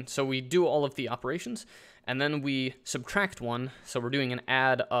on the line. So we do all of the operations, and then we subtract 1. So we're doing an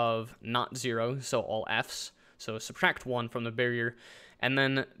add of not 0, so all Fs. So subtract 1 from the barrier. And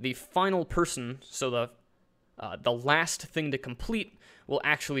then the final person, so the last thing to complete, will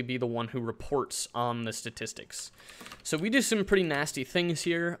actually be the one who reports on the statistics. So we do some pretty nasty things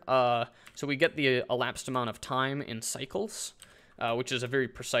here. So we get the elapsed amount of time in cycles, which is a very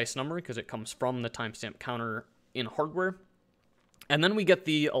precise number because it comes from the timestamp counter in hardware. And then we get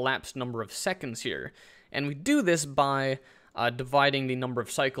the elapsed number of seconds here. And we do this by dividing the number of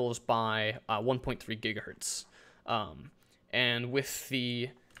cycles by 1.3 gigahertz. And with the,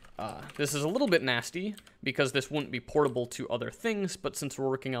 this is a little bit nasty because this wouldn't be portable to other things, but since we're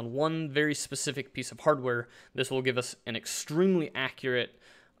working on one very specific piece of hardware, this will give us an extremely accurate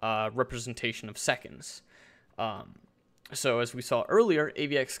representation of seconds. So as we saw earlier,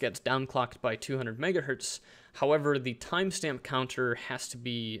 AVX gets downclocked by 200 megahertz. However, the timestamp counter has to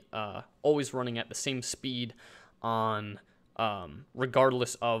be always running at the same speed on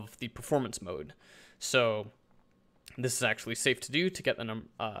regardless of the performance mode. So this is actually safe to do to get the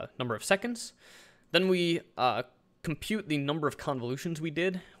number of seconds. Then we compute the number of convolutions we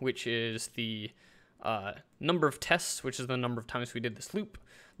did, which is the number of tests, which is the number of times we did this loop,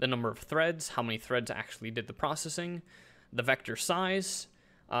 the number of threads, how many threads actually did the processing, the vector size,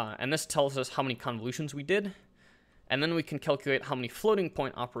 and this tells us how many convolutions we did. And then we can calculate how many floating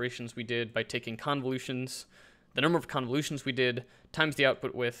point operations we did by taking convolutions, the number of convolutions we did, times the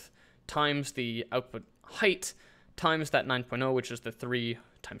output width, times the output height, times that 9.0, which is the 3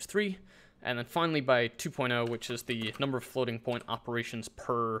 times 3, and then finally by 2.0, which is the number of floating point operations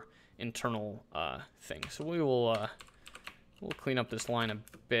per internal thing. So we will we'll clean up this line a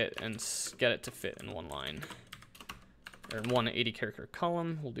bit and get it to fit in one line, or in one 80 character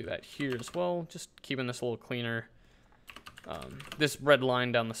column. We'll do that here as well, just keeping this a little cleaner. This red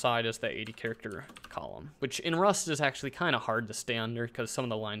line down the side is the 80 character column, which in Rust is actually kind of hard to stay under because some of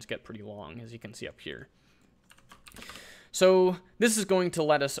the lines get pretty long, as you can see up here. So this is going to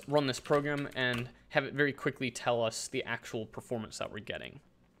let us run this program and have it very quickly tell us the actual performance that we're getting.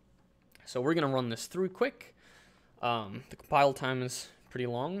 So we're going to run this through quick. The compile time is pretty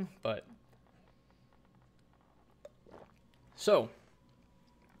long, but... So,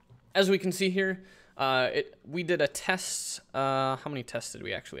 as we can see here, we did a test. How many tests did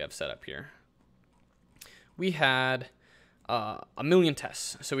we actually have set up here? We had 1,000,000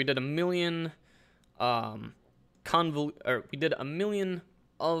 tests. So we did 1,000,000 we did 1,000,000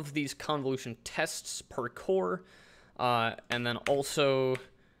 of these convolution tests per core, and then also,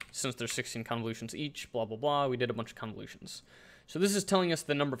 since there's 16 convolutions each, blah blah blah, we did a bunch of convolutions. So this is telling us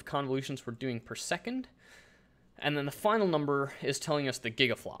the number of convolutions we're doing per second. And then the final number is telling us the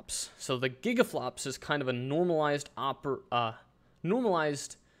gigaflops. So the gigaflops is kind of a normalized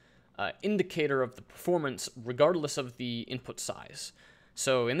indicator of the performance regardless of the input size.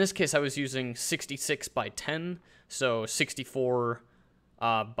 So in this case, I was using 66 by 10, so 64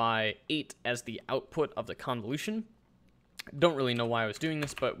 by 8 as the output of the convolution. Don't really know why I was doing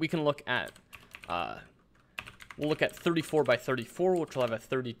this, but we can look at, we'll look at 34 by 34, which will have a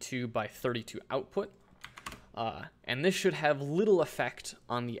 32 by 32 output. And this should have little effect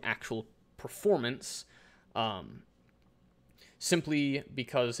on the actual performance, simply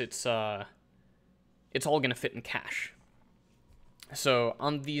because it's all going to fit in cache. So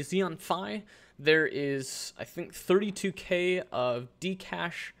on the Xeon Phi, there is, I think, 32K of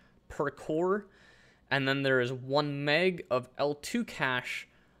D-cache per core, and then there is 1 meg of L2 cache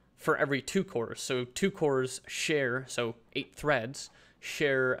for every 2 cores. So 2 cores share, so 8 threads,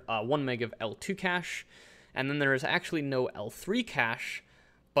 share 1 meg of L2 cache. And then there is actually no L3 cache,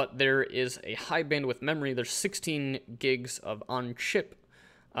 but there is a high bandwidth memory. There's 16 gigs of on-chip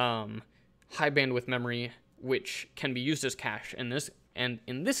high bandwidth memory, which can be used as cache. And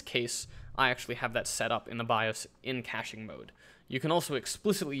in this case, I actually have that set up in the BIOS in caching mode. You can also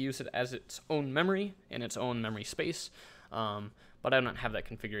explicitly use it as its own memory in its own memory space, but I don't have that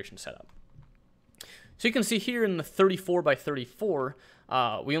configuration set up. So you can see here in the 34 by 34,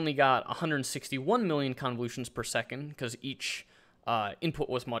 we only got 161 million convolutions per second because each input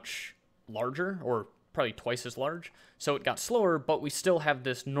was much larger, or probably twice as large. So it got slower, but we still have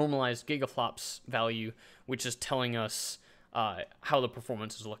this normalized gigaflops value, which is telling us how the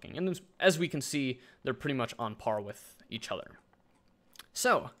performance is looking. And as we can see, they're pretty much on par with each other.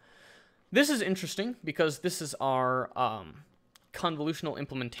 So this is interesting because this is our convolutional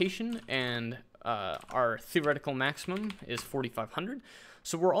implementation, and our theoretical maximum is 4,500.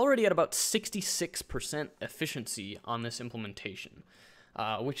 So we're already at about 66% efficiency on this implementation,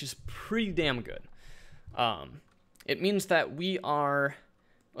 which is pretty damn good. It means that we are,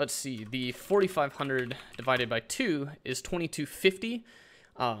 let's see, the 4,500 divided by 2 is 2,250.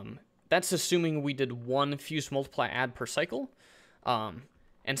 That's assuming we did 1 fuse multiply add per cycle.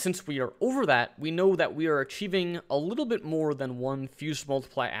 And since we are over that, we know that we are achieving a little bit more than 1 fuse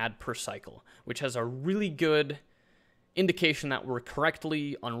multiply add per cycle, which has a really good indication that we're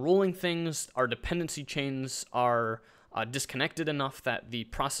correctly unrolling things. Our dependency chains are disconnected enough that the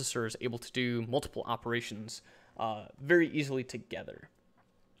processor is able to do multiple operations very easily together.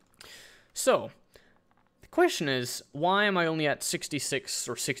 So the question is, why am I only at 66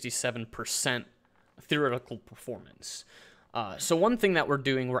 or 67% theoretical performance? So one thing that we're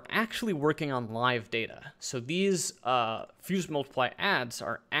doing, we're actually working on live data. So these fuse multiply adds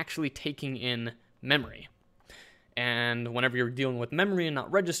are actually taking in memory. And whenever you're dealing with memory and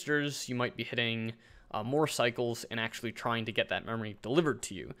not registers, you might be hitting more cycles and actually trying to get that memory delivered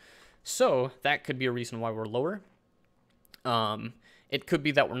to you. So that could be a reason why we're lower. It could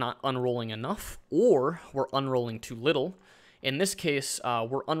be that we're not unrolling enough, or we're unrolling too little. In this case,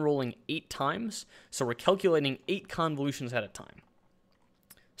 we're unrolling 8 times, so we're calculating 8 convolutions at a time.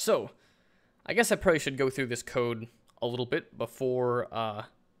 So I guess I probably should go through this code a little bit before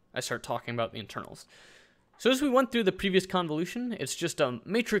I start talking about the internals. So as we went through the previous convolution, it's just a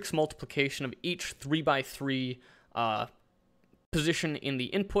matrix multiplication of each 3 by 3 position in the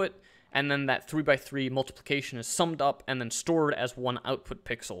input, and then that 3 by 3 multiplication is summed up and then stored as 1 output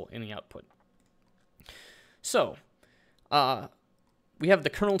pixel in the output. So we have the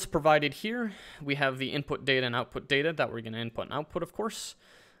kernels provided here. We have the input data and output data that we're going to input and output, of course.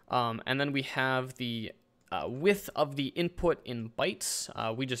 And then we have the width of the input in bytes.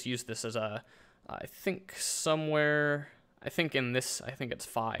 We just use this as a, I think somewhere, I think in this, I think it's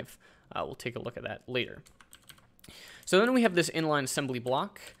 5. We'll take a look at that later. So then we have this inline assembly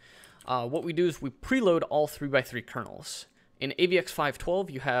block. What we do is we preload all 3 by 3 kernels. in AVX512,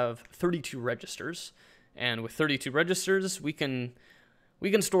 you have 32 registers, and with 32 registers, we can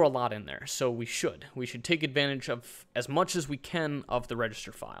store a lot in there, so we should take advantage of as much as we can of the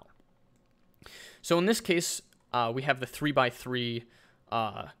register file. So in this case, we have the 3x3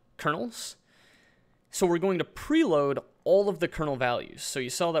 kernels. So we're going to preload all of the kernel values. So you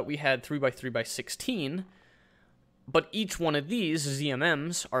saw that we had 3x3x16, but each one of these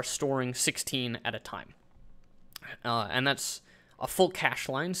ZMMs are storing 16 at a time. And that's a full cache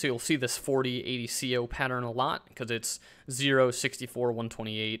line, so you'll see this 4080 CO pattern a lot, because it's 0, 64,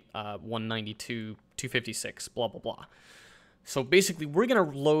 128, 192, 256, blah, blah, blah. So basically, we're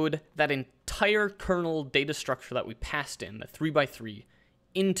going to load that entire kernel data structure that we passed in, the 3x3,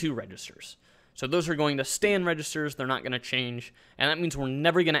 into registers. So those are going to stay in registers, they're not going to change, and that means we're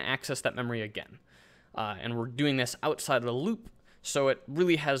never going to access that memory again. And we're doing this outside of the loop, so it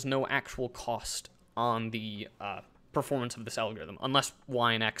really has no actual cost on the performance of this algorithm, unless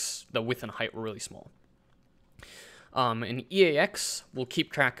y and x, the width and height, were really small. In EAX, we'll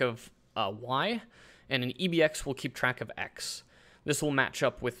keep track of y, and in EBX, we'll keep track of x. This will match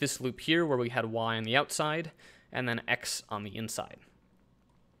up with this loop here, where we had y on the outside, and then x on the inside.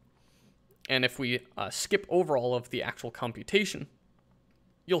 And if we skip over all of the actual computation,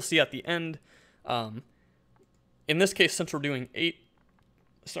 you'll see at the end, in this case, since we're doing 8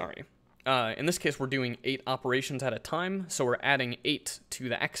 operations at a time, so we're adding 8 to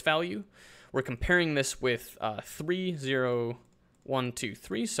the x value. We're comparing this with 3, 0, 1, 2,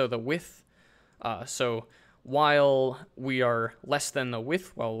 3, so the width. So while we are less than the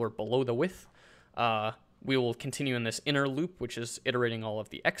width, while we're below the width, we will continue in this inner loop, which is iterating all of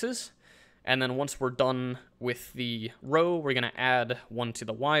the x's. And then once we're done with the row, we're going to add 1 to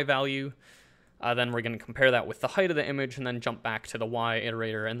the y value. Then we're going to compare that with the height of the image, and then jump back to the y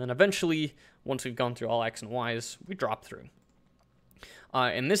iterator. And then eventually, once we've gone through all x and y's, we drop through.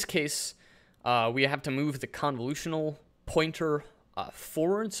 In this case, we have to move the convolutional pointer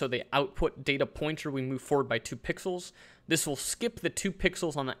forward. So the output data pointer, we move forward by 2 pixels. This will skip the 2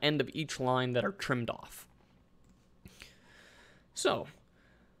 pixels on the end of each line that are trimmed off. So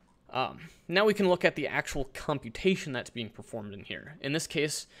now we can look at the actual computation that's being performed in here. In this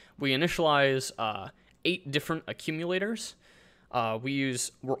case, we initialize 8 different accumulators.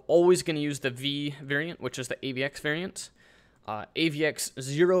 We're always going to use the V variant, which is the AVX variant.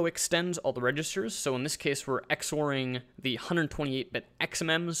 AVX0 extends all the registers, so in this case we're XORing the 128-bit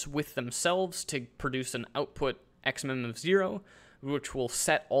XMMs with themselves to produce an output XMM of 0, which will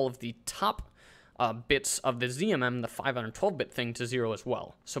set all of the top bits of the ZMM, the 512-bit thing, to 0 as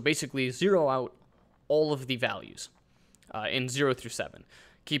well. So basically 0 out all of the values in 0 through 7.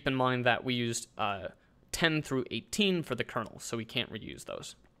 Keep in mind that we used 10 through 18 for the kernel, so we can't reuse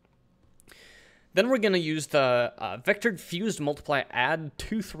those. Then we're going to use the vectored fused multiply add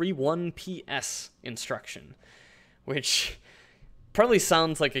 231PS instruction, which probably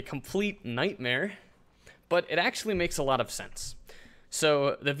sounds like a complete nightmare, but it actually makes a lot of sense.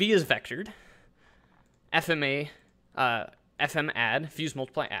 So the V is vectored, FM add, fused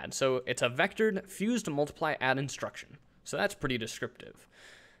multiply add. So it's a vectored fused multiply add instruction. So that's pretty descriptive.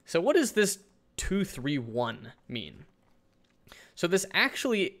 So what does this 231 mean? So this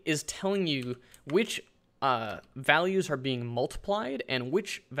actually is telling you which values are being multiplied and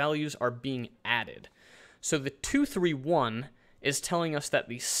which values are being added. So the 231 is telling us that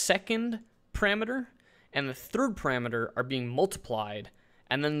the second parameter and the third parameter are being multiplied,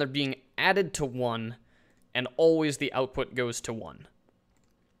 and then they're being added to 1, and always the output goes to 1.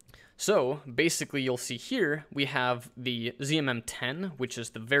 So basically you'll see here we have the ZMM10, which is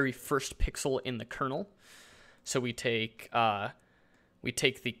the very first pixel in the kernel. So we take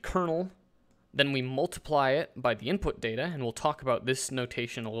the kernel, then we multiply it by the input data, and we'll talk about this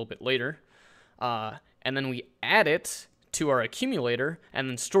notation a little bit later. And then we add it to our accumulator and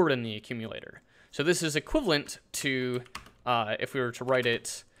then store it in the accumulator. So this is equivalent to, if we were to write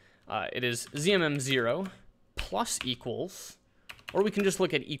it, it is ZMM0 plus equals, or we can just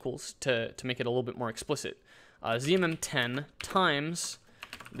look at equals to make it a little bit more explicit. ZMM10 times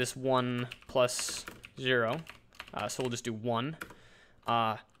this 1 plus 0, so we'll just do 1,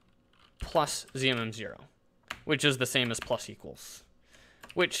 plus ZMM0, which is the same as plus equals,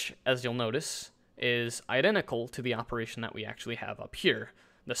 which, as you'll notice, is identical to the operation that we actually have up here,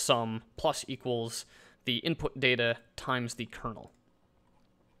 the sum plus equals the input data times the kernel.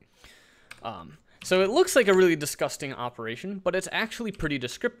 So it looks like a really disgusting operation, but it's actually pretty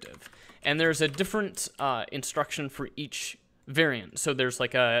descriptive. And there's a different instruction for each variant. So there's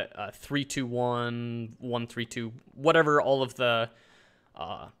like a 321, 132, whatever all of the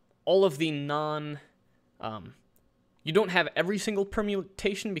You don't have every single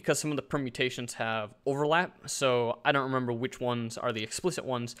permutation because some of the permutations have overlap, so I don't remember which ones are the explicit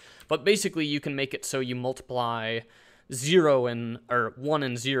ones, but basically you can make it so you multiply 1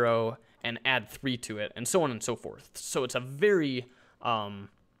 and 0 and add 3 to it, and so on and so forth. So it's a very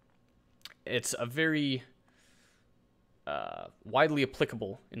widely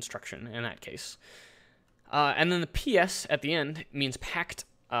applicable instruction in that case. And then the PS at the end means packed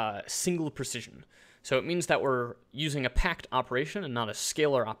single precision. So it means that we're using a packed operation and not a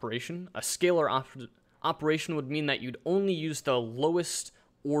scalar operation. A scalar operation would mean that you'd only use the lowest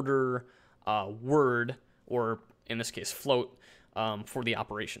order word, or in this case float, for the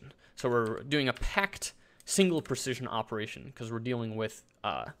operation. So we're doing a packed single precision operation because we're dealing with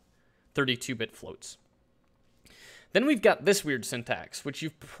 32-bit floats. Then we've got this weird syntax, which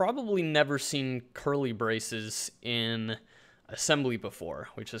you've probably never seen curly braces in assembly before,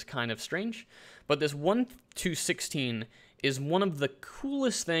 which is kind of strange. But this 1 to 16 is one of the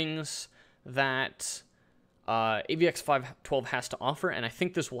coolest things that AVX512 has to offer, and I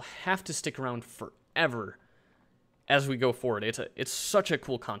think this will have to stick around forever as we go forward. It's such a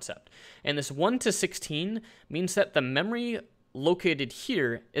cool concept. And this 1 to 16 means that the memory located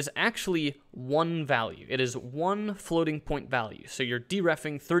here is actually one value. It is one floating point value. So you're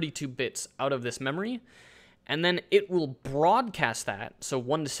dereffing 32 bits out of this memory, and then it will broadcast that, so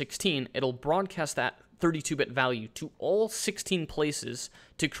 1 to 16, it'll broadcast that 32-bit value to all 16 places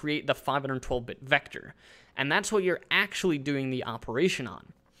to create the 512-bit vector. And that's what you're actually doing the operation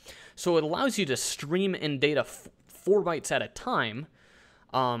on. So it allows you to stream in data 4 bytes at a time,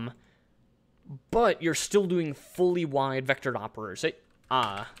 but you're still doing fully wide vectored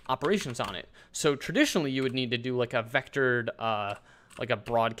operations on it. So traditionally, you would need to do like a vectored, like a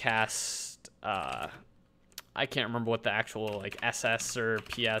broadcast, I can't remember what the actual like SS or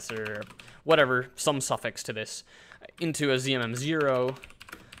PS or whatever, some suffix to this, into a ZMM0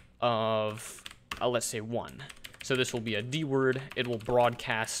 of, let's say 1. So this will be a D word. It will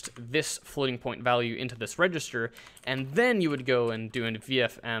broadcast this floating point value into this register, and then you would go and do a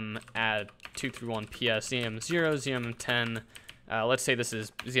VFM add 231 PS ZM0, ZM10. Let's say this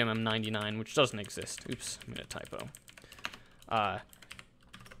is ZMM99, which doesn't exist. Oops, I made a typo.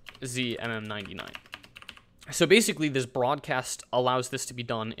 ZMM99. So basically, this broadcast allows this to be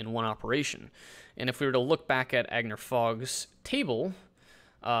done in one operation. And if we were to look back at Agner-Fogg's table,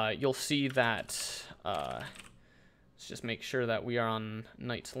 you'll see that, let's just make sure that we are on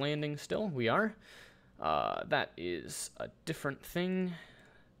Knight's Landing still. We are. That is a different thing.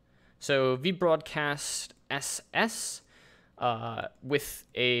 So vBroadcast SS with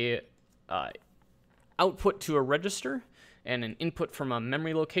a output to a register and an input from a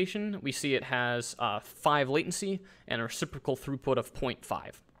memory location, we see it has 5 latency and a reciprocal throughput of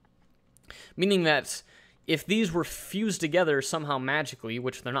 0.5. Meaning that if these were fused together somehow magically,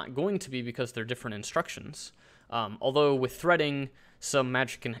 which they're not going to be because they're different instructions, although with threading, some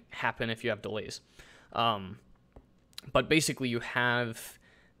magic can happen if you have delays. But basically you have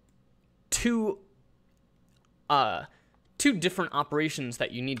two different operations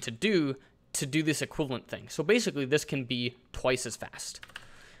that you need to do this equivalent thing. So basically this can be twice as fast.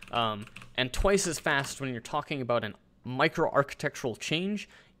 And twice as fast when you're talking about a microarchitectural change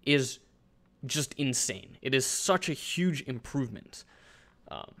is just insane. It is such a huge improvement.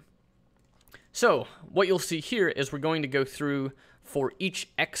 So what you'll see here is we're going to go through for each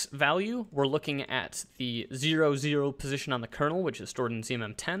X value. We're looking at the 0, 0 position on the kernel, which is stored in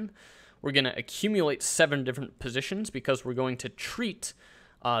ZMM10. We're going to accumulate 7 different positions because we're going to treat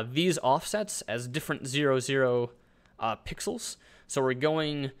these offsets as different 0, 0 pixels. So we're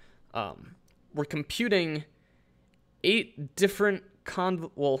going, we're computing 8 different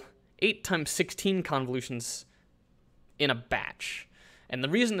 8 times 16 convolutions in a batch. And the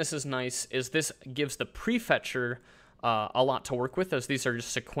reason this is nice is this gives the prefetcher a lot to work with, as these are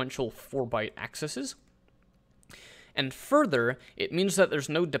just sequential 4-byte accesses. And further, it means that there's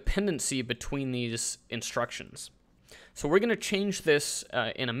no dependency between these instructions. So we're going to change this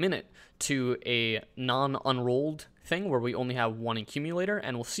in a minute to a non-unrolled thing where we only have one accumulator,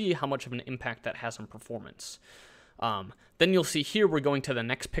 and we'll see how much of an impact that has on performance. Then you'll see here we're going to the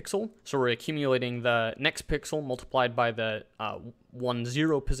next pixel, so we're accumulating the next pixel multiplied by the 1,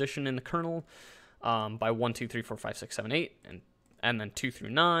 0 position in the kernel by 1, 2, 3, 4, 5, 6, 7, 8, and then 2 through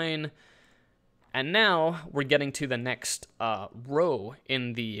 9. And now we're getting to the next row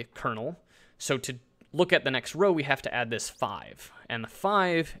in the kernel. So to look at the next row, we have to add this 5. And the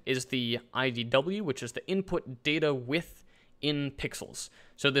 5 is the IDW, which is the input data width in pixels.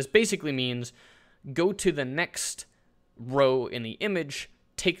 So this basically means go to the next row in the image,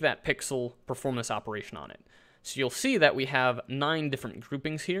 take that pixel, perform this operation on it. So you'll see that we have 9 different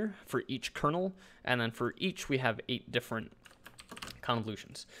groupings here for each kernel, and then for each we have 8 different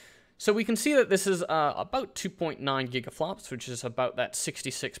convolutions. So we can see that this is about 2.9 gigaflops, which is about that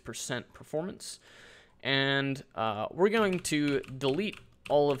 66% performance. And we're going to delete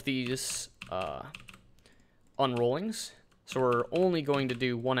all of these unrollings. So we're only going to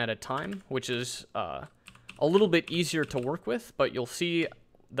do one at a time, which is a little bit easier to work with, but you'll see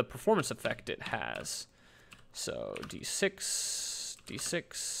the performance effect it has. So D6,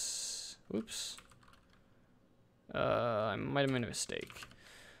 D6, oops. I might have made a mistake.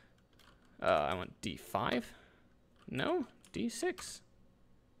 I want D5. No, D6.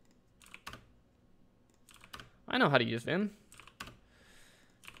 I know how to use Vim.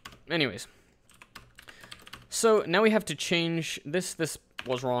 Anyways. So now we have to change this. This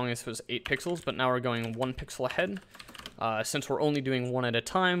was wrong. This was 8 pixels, but now we're going 1 pixel ahead. Since we're only doing one at a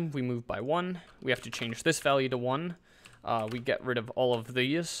time, we move by 1. We have to change this value to 1. We get rid of all of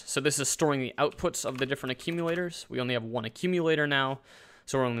these. So this is storing the outputs of the different accumulators. We only have 1 accumulator now,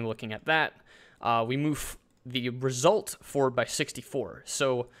 so we're only looking at that. We move the result forward by 64.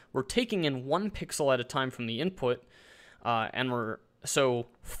 So we're taking in 1 pixel at a time from the input, and we're so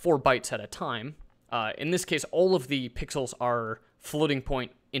 4 bytes at a time. In this case, all of the pixels are floating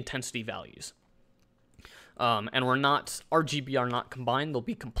point intensity values. And we're not, RGB are not combined. They'll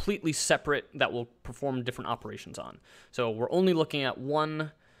be completely separate that will perform different operations on. So we're only looking at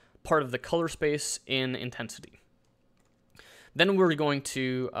one part of the color space in intensity. Then we're going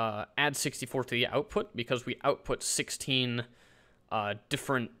to add 64 to the output because we output 16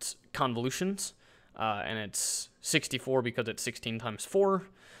 different convolutions. And it's 64 because it's 16 times 4.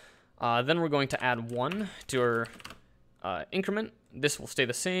 Then we're going to add 1 to our increment. This will stay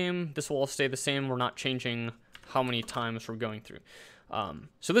the same. This will all stay the same. We're not changing how many times we're going through.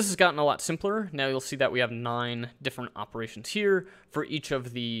 So this has gotten a lot simpler. Now you'll see that we have 9 different operations here for each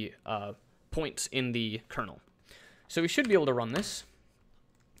of the points in the kernel. So we should be able to run this.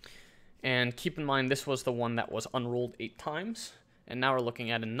 And keep in mind, this was the one that was unrolled 8 times. And now we're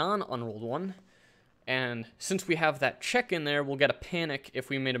looking at a non-unrolled one. And since we have that check in there, we'll get a panic if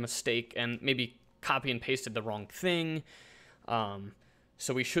we made a mistake and maybe copy and pasted the wrong thing.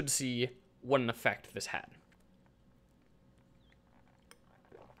 So we should see what an effect this had.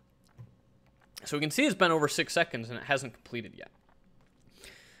 So we can see it's been over 6 seconds and it hasn't completed yet.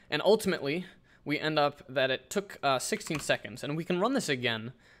 And ultimately, we end up that it took 16 seconds. And we can run this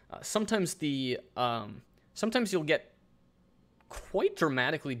again. Sometimes you'll get quite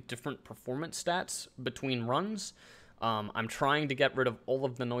dramatically different performance stats between runs. I'm trying to get rid of all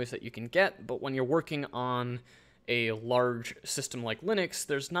of the noise that you can get, but when you're working on a large system like Linux,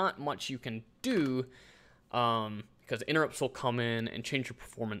 there's not much you can do because interrupts will come in and change your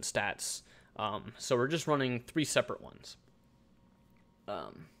performance stats. So we're just running 3 separate ones.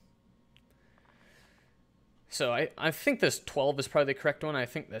 So I think this 12 is probably the correct one. I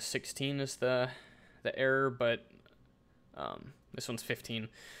think the 16 is the error, but this one's 15.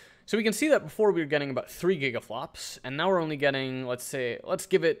 So we can see that before we were getting about 3 gigaflops, and now we're only getting, let's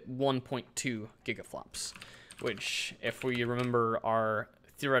give it 1.2 gigaflops, which, if we remember, our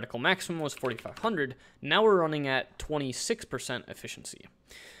theoretical maximum was 4,500. Now we're running at 26% efficiency.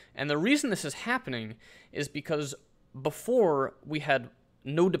 And the reason this is happening is because before we had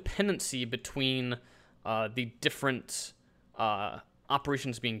no dependency between the different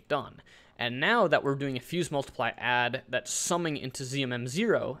operations being done. And now that we're doing a fuse multiply add that's summing into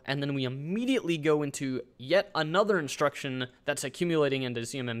ZMM0, and then we immediately go into yet another instruction that's accumulating into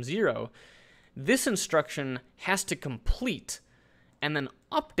ZMM0, this instruction has to complete and then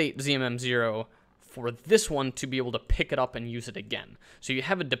update ZMM0 for this one to be able to pick it up and use it again. So you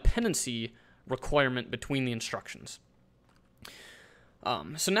have a dependency requirement between the instructions.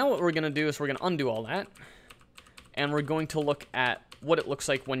 So now what we're going to do is we're going to undo all that, and we're going to look at what it looks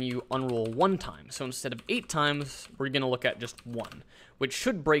like when you unroll 1 time. So instead of 8 times, we're going to look at just 1, which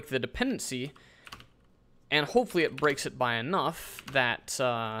should break the dependency, and hopefully it breaks it by enough that,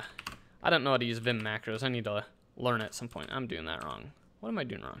 I don't know how to use Vim macros. I need to learn at some point. I'm doing that wrong. What am I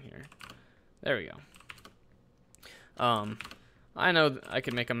doing wrong here? There we go. I know I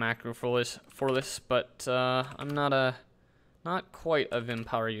could make a macro for this, but I'm not quite a Vim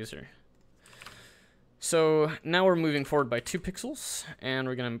power user. So now we're moving forward by 2 pixels, and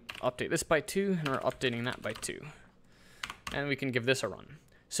we're going to update this by 2, and we're updating that by 2. And we can give this a run.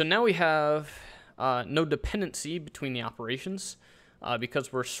 So now we have no dependency between the operations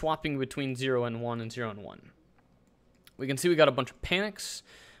because we're swapping between 0 and 1 and 0 and 1. We can see we got a bunch of panics,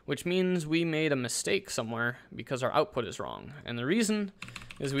 which means we made a mistake somewhere because our output is wrong. And the reason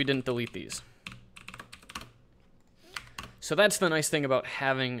is we didn't delete these. So that's the nice thing about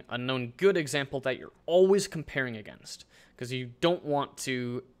having a known good example that you're always comparing against, because you don't want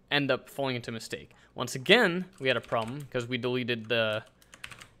to end up falling into a mistake. Once again, we had a problem because we deleted the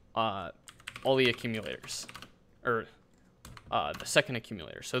all the accumulators, or the second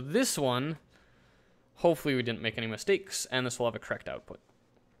accumulator. So this one, hopefully we didn't make any mistakes, and this will have a correct output.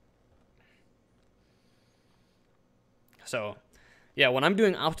 So yeah, when I'm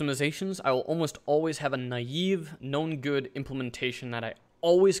doing optimizations, I will almost always have a naive, known good implementation that I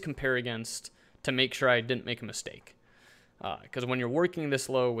always compare against to make sure I didn't make a mistake. Because when you're working this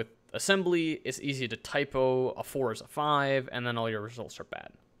low with assembly, it's easy to typo, a 4 is a 5, and then all your results are bad.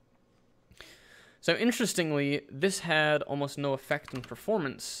 So interestingly, this had almost no effect in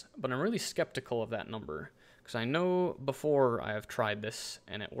performance, but I'm really skeptical of that number, because I know before I have tried this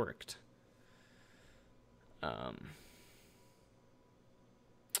and it worked.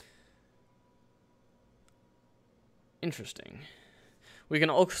 Interesting. We can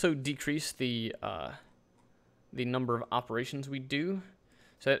also decrease the number of operations we do.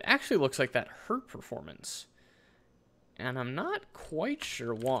 So it actually looks like that hurt performance. And I'm not quite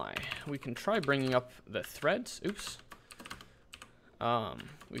sure why. We can try bringing up the threads. Oops.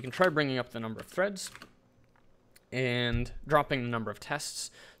 We can try bringing up the number of threads and dropping the number of tests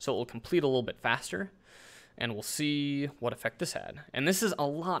so it will complete a little bit faster. And we'll see what effect this had. And this is a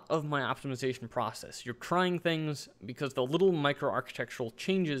lot of my optimization process. You're trying things because the little microarchitectural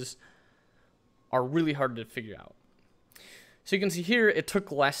changes are really hard to figure out. So you can see here it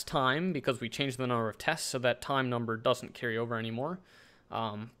took less time because we changed the number of tests, so that time number doesn't carry over anymore.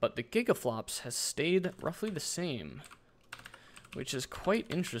 But the gigaflops has stayed roughly the same, which is quite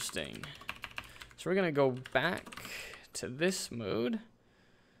interesting. So we're going to go back to this mode.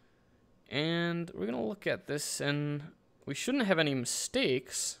 And we're going to look at this, and we shouldn't have any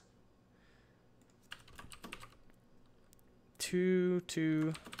mistakes. 2,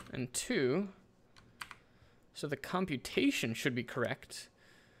 2, and 2. So the computation should be correct.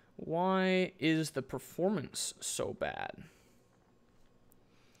 Why is the performance so bad?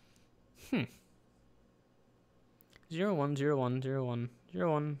 0, 1, 0, 1, 0, 1,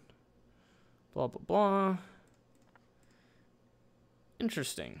 0, 1. Blah, blah, blah.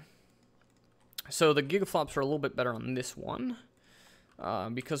 Interesting. So the gigaflops are a little bit better on this one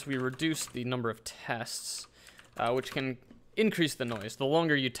because we reduced the number of tests, which can increase the noise. The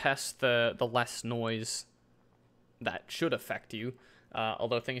longer you test, the less noise that should affect you,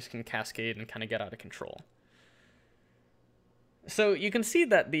 although things can cascade and kind of get out of control. So you can see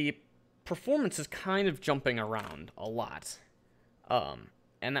that the performance is kind of jumping around a lot,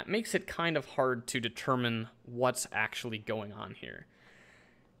 and that makes it kind of hard to determine what's actually going on here.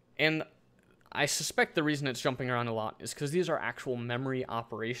 And I suspect the reason it's jumping around a lot is because these are actual memory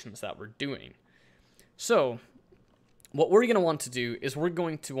operations that we're doing. So what we're going to want to do is we're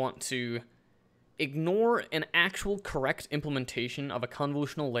going to want to ignore an actual correct implementation of a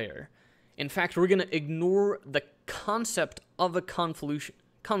convolutional layer. In fact, we're going to ignore the concept of a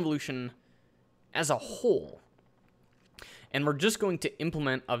convolution as a whole. And we're just going to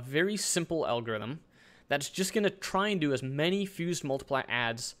implement a very simple algorithm that's just going to try and do as many fused multiply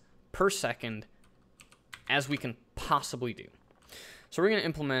adds per second as we can possibly do. So we're going to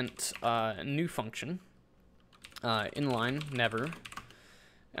implement a new function, inline never,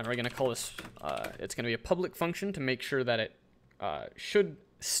 and we're going to call this, it's going to be a public function to make sure that it should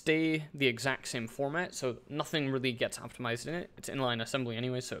stay the exact same format, so nothing really gets optimized in it. It's inline assembly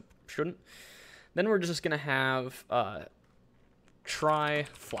anyway, so it shouldn't. Then we're just going to have try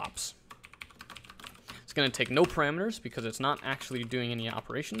flops. It's going to take no parameters because it's not actually doing any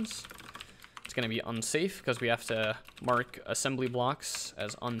operations. It's going to be unsafe because we have to mark assembly blocks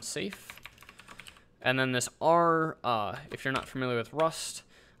as unsafe. And then this R, if you're not familiar with Rust,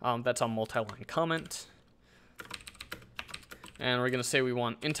 that's a multi-line comment. And we're going to say we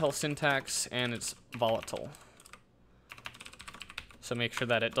want Intel syntax and it's volatile. So make sure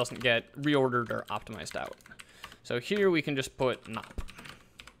that it doesn't get reordered or optimized out. So here we can just put not.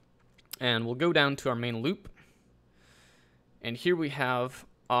 And we'll go down to our main loop. And here we have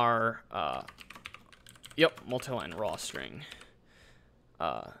our, multi-line raw string.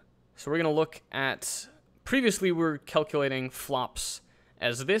 So we're going to look at, previously we were calculating flops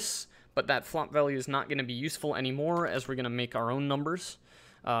as this, but that flop value is not going to be useful anymore as we're going to make our own numbers.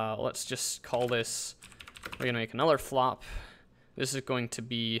 Let's just call this, we're going to make another flop. This is going to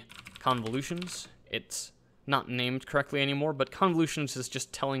be convolutions. It's not named correctly anymore, but convolutions is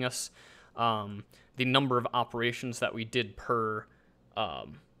just telling us the number of operations that we did per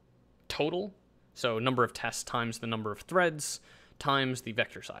total. So number of tests times the number of threads times the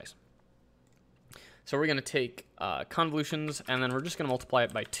vector size. So we're going to take convolutions, and then we're just going to multiply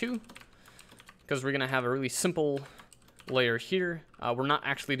it by 2, because we're going to have a really simple layer here. We're not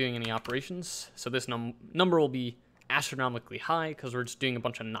actually doing any operations, so this number will be astronomically high because we're just doing a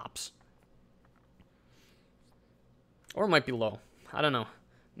bunch of NOPs. Or it might be low. I don't know.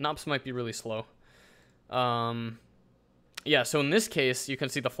 NOPs might be really slow. Yeah, so in this case, you can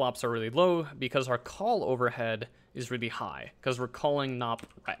see the flops are really low because our call overhead is really high because we're calling NOP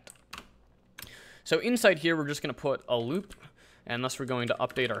ret. So inside here, we're just going to put a loop, and thus we're going to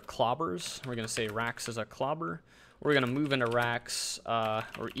update our clobbers. We're going to say racks is a clobber. We're going to move into racks,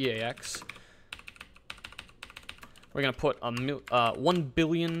 or EAX. We're going to put 1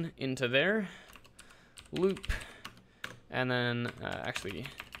 billion into there, loop, and then actually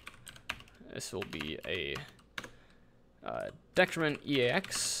this will be a decrement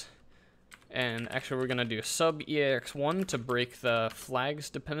EAX, and actually we're going to do sub EAX1 to break the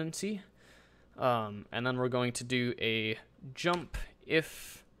flags dependency, and then we're going to do a jump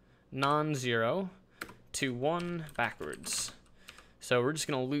if non-zero to 1 backwards. So we're just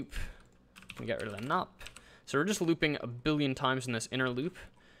going to loop and get rid of the NOP. So we're just looping 1 billion times in this inner loop,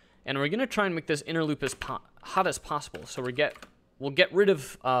 and we're going to try and make this inner loop as hot as possible. So we'll get rid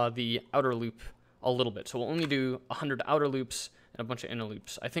of the outer loop a little bit. So we'll only do 100 outer loops and a bunch of inner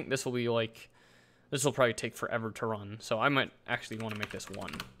loops. I think this will be like, this will probably take forever to run. So I might actually want to make this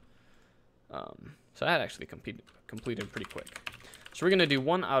 1. So that actually completed pretty quick. So we're going to do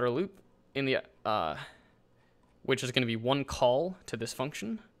 1 outer loop in the which is going to be 1 call to this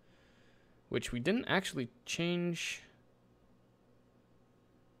function, which we didn't actually change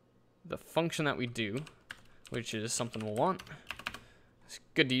the function that we do, which is something we'll want. It's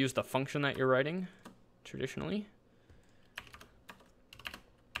good to use the function that you're writing traditionally.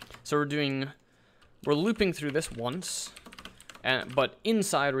 So we're looping through this once, but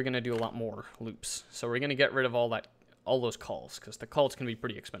inside we're going to do a lot more loops. So we're going to get rid of all those calls, because the calls can be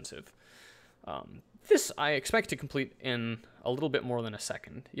pretty expensive. This I expect to complete in a little bit more than a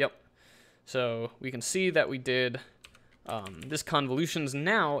second. Yep. So we can see that we did this convolutions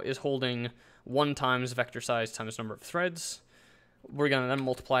now is holding 1 times vector size times number of threads. We're going to then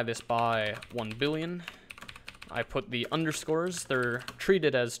multiply this by 1 billion. I put the underscores. They're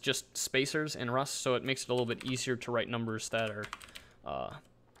treated as just spacers in Rust, so it makes it a little bit easier to write numbers that are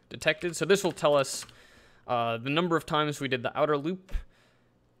detected. So this will tell us the number of times we did the outer loop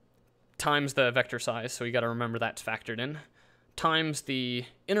times the vector size, so you got to remember that's factored in, times the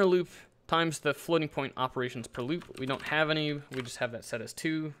inner loop, times the floating point operations per loop. We don't have any, we just have that set as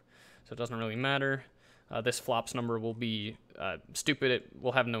 2, so it doesn't really matter. This flops number will be stupid, it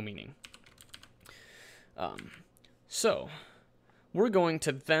will have no meaning. So we're going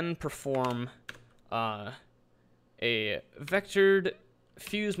to then perform a vectored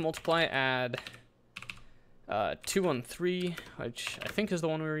fuse multiply add 213, which I think is the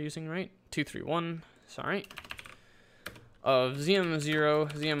one we were using, right? 231, sorry, of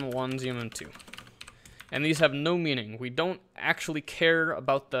ZM0, ZM1, ZM2. And these have no meaning. We don't actually care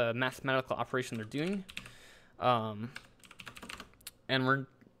about the mathematical operation they're doing. And we're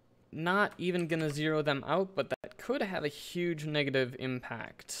not even going to zero them out, but that could have a huge negative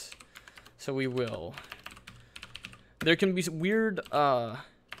impact. So we will. There can be weird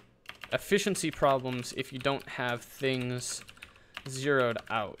efficiency problems if you don't have things zeroed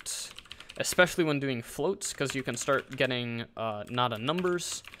out, especially when doing floats, because you can start getting not a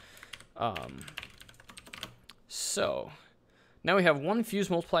numbers. So now we have 1 fuse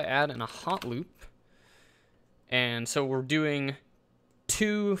multiply add and a hot loop, and so we're doing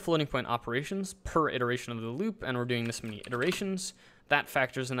 2 floating point operations per iteration of the loop, and we're doing this many iterations. That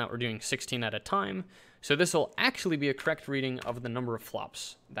factors in that we're doing 16 at a time. So this will actually be a correct reading of the number of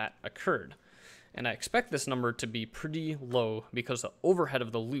flops that occurred. And I expect this number to be pretty low because the overhead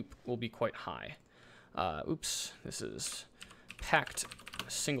of the loop will be quite high. Oops, this is packed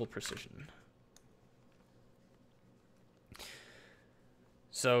single precision.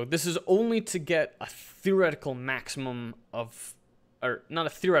 So this is only to get a theoretical maximum of, or not a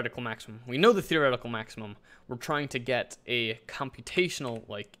theoretical maximum. We know the theoretical maximum. We're trying to get a computational,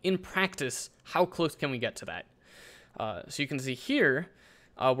 like in practice, how close can we get to that? So you can see here,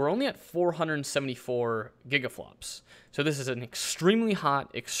 we're only at 474 gigaflops. So this is an extremely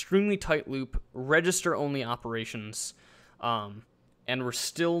hot, extremely tight loop, register-only operations, and we're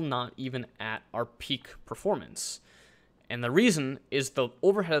still not even at our peak performance. And the reason is the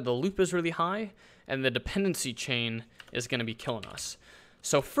overhead of the loop is really high, and the dependency chain is going to be killing us.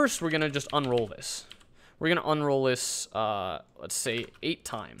 So first, we're going to just unroll this. We're going to unroll this, let's say, 8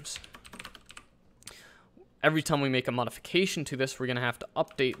 times. every time we make a modification to this, we're going to have to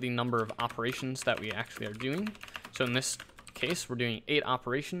update the number of operations that we actually are doing. So in this case, we're doing 8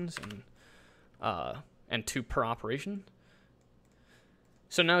 operations and 2 per operation.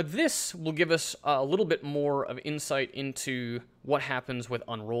 So now this will give us a little bit more of insight into what happens with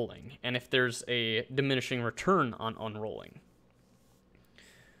unrolling and if there's a diminishing return on unrolling.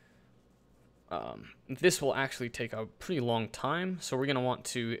 This will actually take a pretty long time, so we're going to want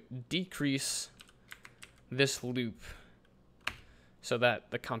to decrease this loop so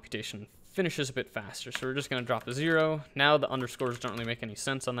that the computation finishes a bit faster. So we're just going to drop a 0. Now the underscores don't really make any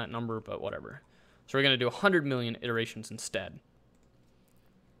sense on that number, but whatever. So we're going to do 100 million iterations instead.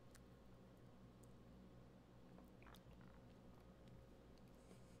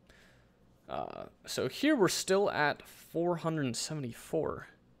 So here we're still at 474,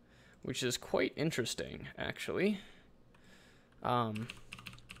 which is quite interesting, actually.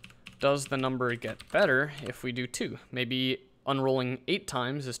 Does the number get better if we do 2? Maybe unrolling 8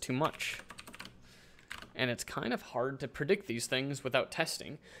 times is too much. And it's kind of hard to predict these things without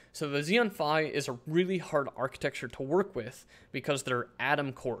testing. So the Xeon Phi is a really hard architecture to work with because they're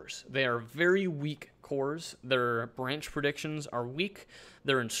atom cores. They are very weak cores. Their branch predictions are weak.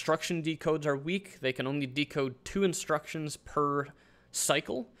 Their instruction decodes are weak. They can only decode 2 instructions per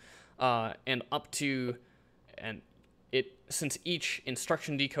cycle, since each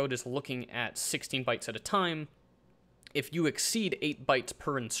instruction decode is looking at 16 bytes at a time, if you exceed 8 bytes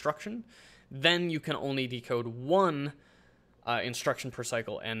per instruction, then you can only decode 1 instruction per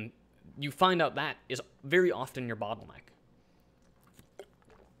cycle, and you find out that is very often your bottleneck.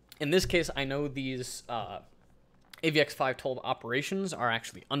 In this case, I know these AVX512 operations are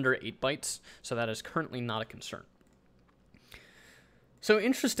actually under 8 bytes, so that is currently not a concern. So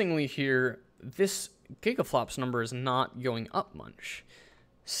interestingly here, this gigaflops number is not going up much.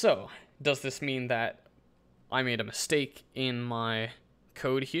 So does this mean that I made a mistake in my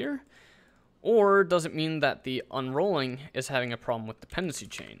code here? Or does it mean that the unrolling is having a problem with dependency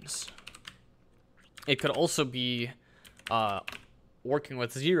chains? It could also be working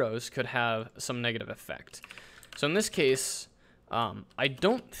with zeros could have some negative effect. So in this case, I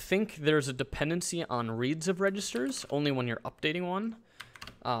don't think there's a dependency on reads of registers, only when you're updating one.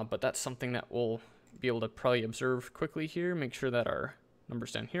 But that's something that we'll be able to probably observe quickly here, make sure that our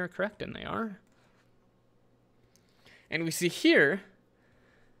numbers down here are correct, and they are. And we see here,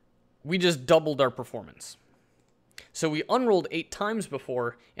 we just doubled our performance. So we unrolled 8 times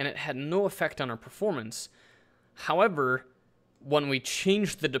before, and it had no effect on our performance. However, when we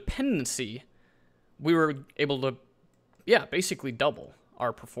changed the dependency, we were able to, basically double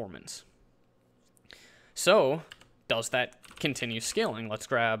our performance. So, does that continue scaling? Let's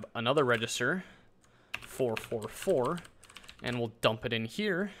grab another register, 444, and we'll dump it in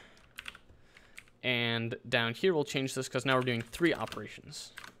here. And down here, we'll change this because now we're doing 3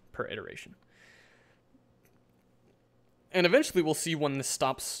 operations per iteration. And eventually we'll see when this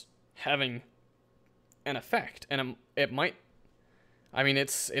stops having an effect. And it might,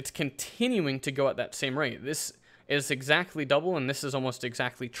 it's continuing to go at that same rate. This is exactly double, and this is almost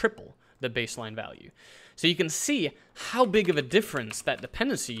exactly triple the baseline value. So you can see how big of a difference that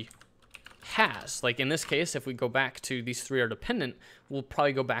dependency has. Like in this case, if we go back to these 3 are dependent, we'll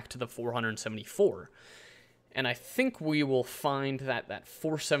probably go back to the 474. And I think we will find that that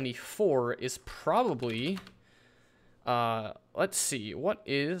 474 is probably, let's see, what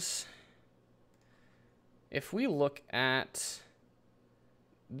is, if we look at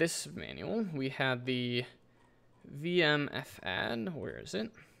this manual, we have the VMFAD, where is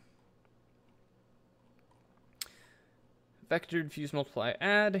it? Vector diffuse multiply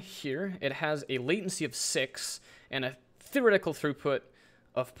add here. It has a latency of 6 and a theoretical throughput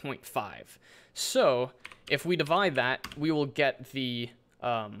of 0.5. So if we divide that, we will get the,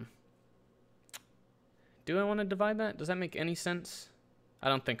 do I want to divide that? Does that make any sense? I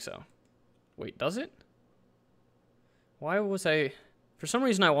don't think so. Wait, does it? Why was for some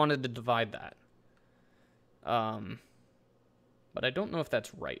reason I wanted to divide that. But I don't know if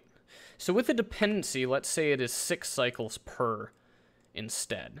that's right. So with a dependency, let's say it is 6 cycles per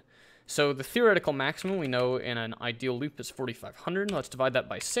instead. So the theoretical maximum we know in an ideal loop is 4,500. Let's divide that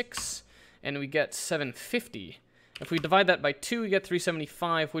by 6, and we get 750. If we divide that by 2, we get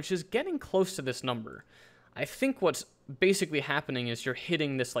 375, which is getting close to this number. I think what's basically happening is you're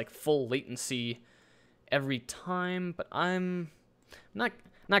hitting this like full latency every time, but I'm not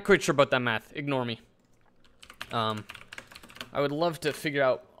quite sure about that math. Ignore me. I would love to figure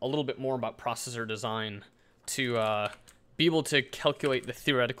out a little bit more about processor design to be able to calculate the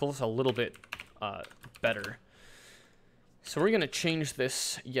theoreticals a little bit better. So we're going to change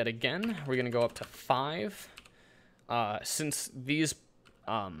this yet again. We're going to go up to 5. since these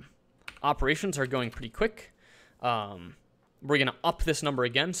operations are going pretty quick, we're going to up this number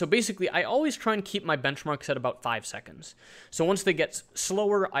again. So basically, I always try and keep my benchmarks at about 5 seconds. So once they get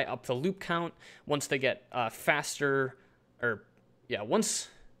slower, I up the loop count. Once they get faster, or yeah, once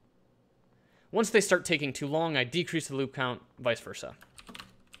they start taking too long, I decrease the loop count, vice versa.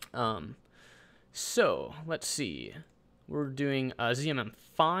 So let's see. We're doing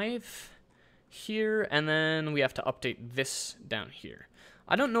ZMM5 here, and then we have to update this down here.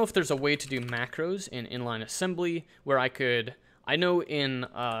 I don't know if there's a way to do macros in inline assembly where I know in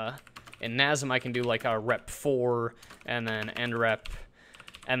NASM I can do like a rep 4 and then end rep,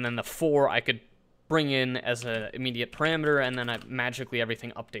 and then the 4 I could bring in as an immediate parameter, and then magically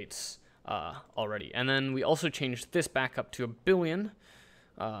everything updates already. And then we also changed this back up to a billion,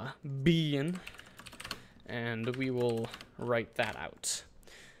 and we will write that out.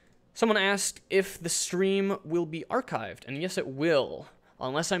 Someone asked if the stream will be archived, and yes, it will.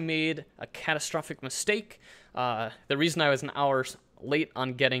 Unless I made a catastrophic mistake. The reason I was an hour late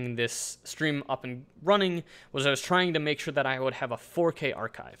on getting this stream up and running was I was trying to make sure that I would have a 4K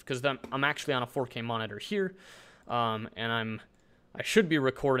archive, because I'm actually on a 4K monitor here, and I should be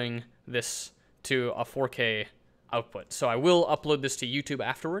recording this to a 4K output. So I will upload this to YouTube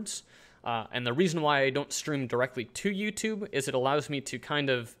afterwards, and the reason why I don't stream directly to YouTube is it allows me to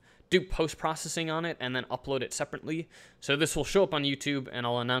kind of do post-processing on it and then upload it separately. So this will show up on YouTube, and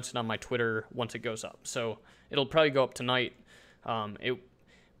I'll announce it on my Twitter once it goes up. So it'll probably go up tonight.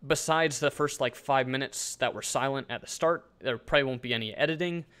 Besides the first like 5 minutes that were silent at the start, there probably won't be any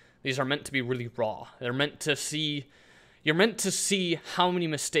editing. These are meant to be really raw. They're meant to see, you're meant to see how many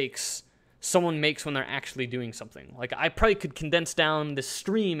mistakes someone makes when they're actually doing something. Like, I probably could condense down this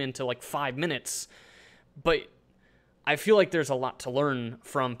stream into like 5 minutes, but I feel like there's a lot to learn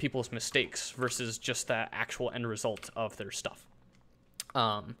from people's mistakes versus just the actual end result of their stuff.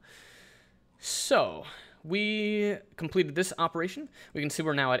 So we completed this operation. We can see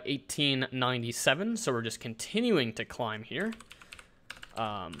we're now at 1897, so we're just continuing to climb here.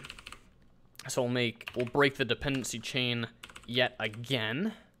 So we'll break the dependency chain yet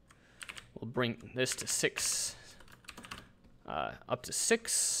again. We'll bring this to 6, up to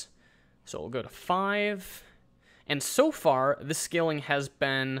 6. So we'll go to 5. And so far, this scaling has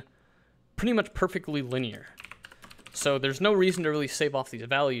been pretty much perfectly linear. So there's no reason to really save off these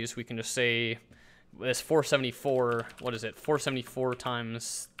values. We can just say this 474, what is it? 474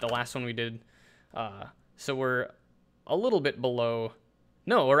 times the last one we did. So we're a little bit below.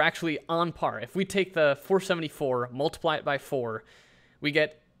 No, we're actually on par. If we take the 474, multiply it by 4, we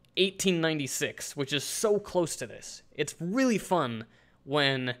get 1896, which is so close to this. It's really fun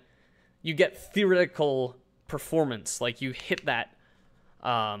when you get theoretical performance, like you hit that,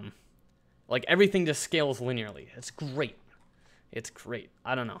 like everything just scales linearly. It's great. It's great.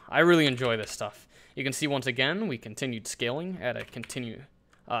 I don't know. I really enjoy this stuff. You can see once again, we continued scaling at at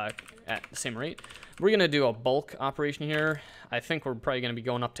the same rate. We're going to do a bulk operation here. I think we're probably going to be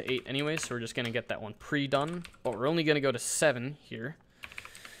going up to 8 anyway, so we're just going to get that one pre-done. But we're only going to go to 7 here.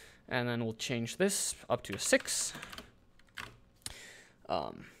 And then we'll change this up to a 6.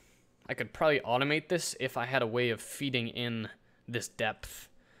 I could probably automate this if I had a way of feeding in this depth.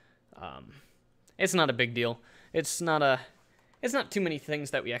 It's not a big deal. It's not too many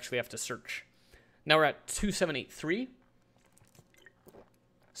things that we actually have to search. Now we're at 2783.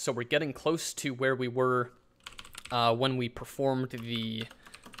 So we're getting close to where we were when we performed the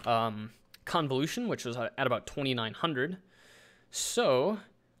convolution, which was at about 2900. So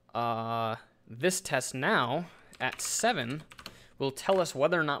this test now at 7 will tell us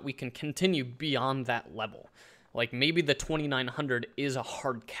whether or not we can continue beyond that level. Like maybe the 2900 is a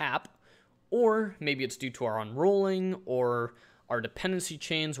hard cap, or maybe it's due to our unrolling or our dependency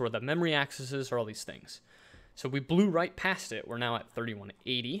chains or the memory accesses or all these things. So we blew right past it. We're now at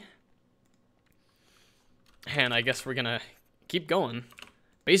 3180. And I guess we're going to keep going.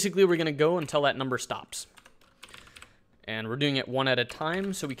 Basically, we're going to go until that number stops. And we're doing it one at a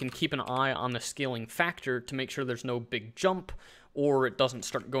time so we can keep an eye on the scaling factor to make sure there's no big jump or it doesn't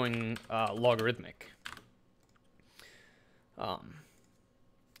start going logarithmic.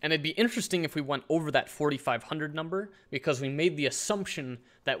 And it'd be interesting if we went over that 4500 number, because we made the assumption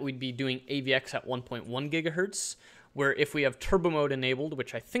that we'd be doing AVX at 1.1 gigahertz, where if we have turbo mode enabled,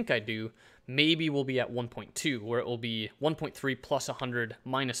 which I think I do, maybe we'll be at 1.2, where it will be 1.3 plus 100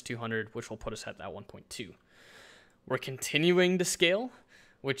 minus 200, which will put us at that 1.2. We're continuing to scale,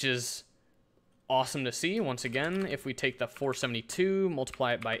 which is awesome to see. Once again, if we take the 472,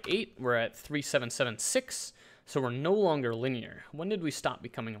 multiply it by 8, we're at 3776. So we're no longer linear. When did we stop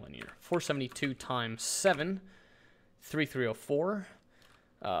becoming linear? 472 times 7 3304,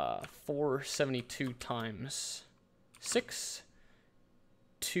 472 times 6,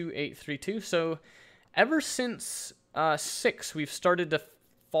 2832. So ever since 6, we've started to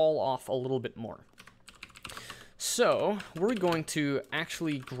fall off a little bit more. So we're going to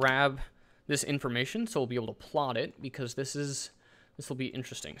actually grab this information, so we'll be able to plot it, because this will be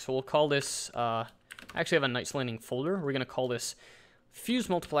interesting. So we'll call this, I actually have a Knights Landing folder. We're going to call this fuse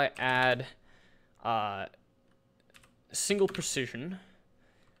multiply add single precision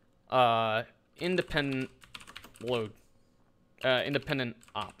independent load, independent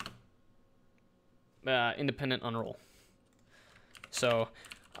op, independent unroll. So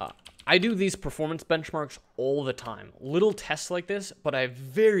I do these performance benchmarks all the time. Little tests like this, but I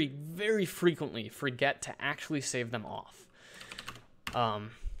very, very frequently forget to actually save them off.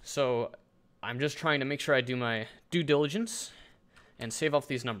 So I'm just trying to make sure I do my due diligence and save off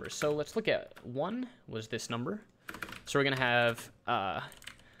these numbers. So let's look at 1 was this number. So we're going to have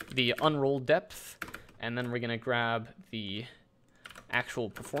the unroll depth, and then we're going to grab the actual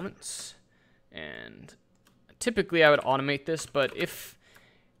performance. And typically I would automate this, but if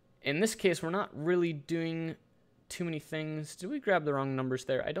in this case we're not really doing too many things. Did we grab the wrong numbers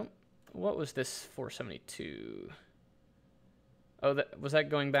there? I don't, what was this 472? Oh, was that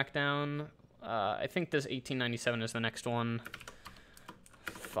going back down? I think this 1897 is the next one.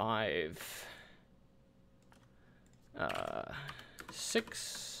 5,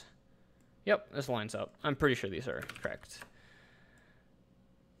 6. Yep, this lines up. I'm pretty sure these are correct.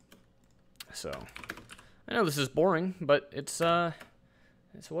 So I know this is boring, but it's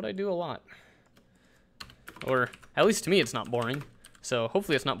what I do a lot. Or at least to me, it's not boring. So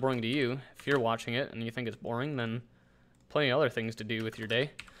hopefully it's not boring to you. If you're watching it and you think it's boring, then plenty of other things to do with your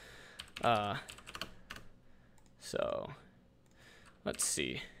day. So let's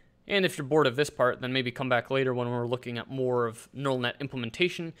see. And if you're bored of this part, then maybe come back later when we're looking at more of neural net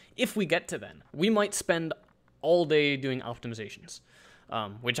implementation. If we get to then, we might spend all day doing optimizations,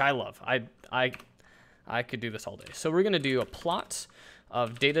 which I love. I could do this all day. So we're going to do a plot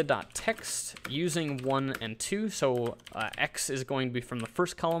of data.text using 1 and 2. So X is going to be from the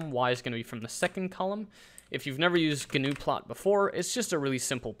first column, Y is going to be from the second column. If you've never used GNU plot before, it's just a really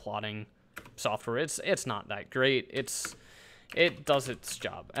simple plotting software. It's not that great. It does its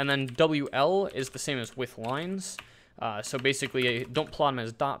job. And then WL is the same as with lines. So basically, don't plot them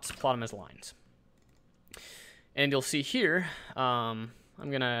as dots, plot them as lines. And you'll see here, I'm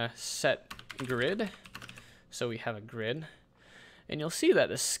going to set grid. So we have a grid. And you'll see that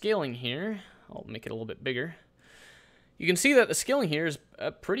the scaling here, I'll make it a little bit bigger. You can see that the scaling here is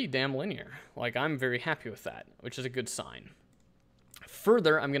pretty damn linear. Like, I'm very happy with that, which is a good sign.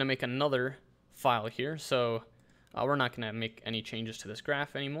 Further, I'm going to make another file here. So we're not going to make any changes to this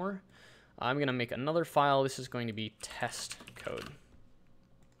graph anymore. I'm going to make another file. This is going to be test code.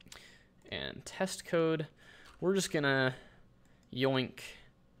 And test code, we're just going to yoink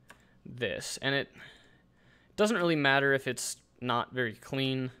this. And it doesn't really matter if it's not very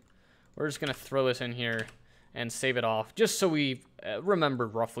clean. We're just going to throw this in here and save it off, just so we remember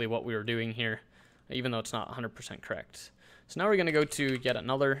roughly what we were doing here, even though it's not 100% correct. So now we're going to go to yet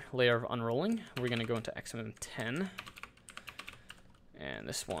another layer of unrolling. We're going to go into XMM10. And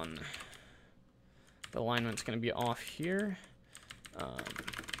this one, the alignment's going to be off here.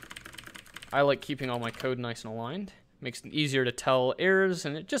 I like keeping all my code nice and aligned. Makes it easier to tell errors,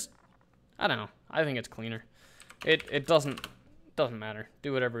 and it just, I don't know, I think it's cleaner. It doesn't matter.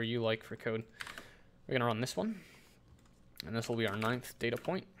 Do whatever you like for code. We're going to run this one, and this will be our 9th data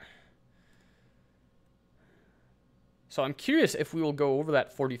point. So I'm curious if we will go over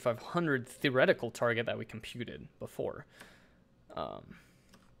that 4,500 theoretical target that we computed before.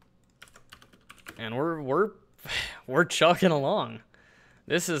 And we're chugging along.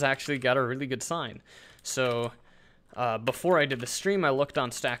 This has actually got a really good sign. So before I did the stream, I looked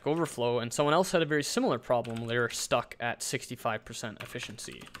on Stack Overflow, and someone else had a very similar problem. They were stuck at 65%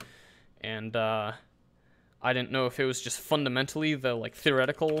 efficiency. And I didn't know if it was just fundamentally the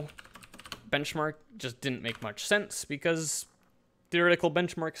theoretical benchmark just didn't make much sense, because theoretical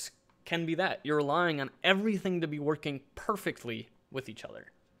benchmarks can be that. You're relying on everything to be working perfectly with each other.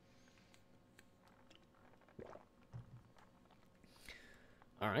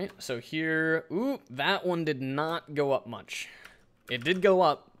 All right, so here, ooh, that one did not go up much. It did go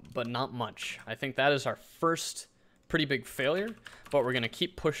up, but not much. I think that is our first pretty big failure, but we're going to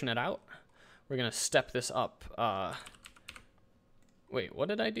keep pushing it out. We're going to step this up. Wait, what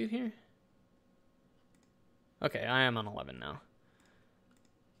did I do here? Okay, I am on 11 now.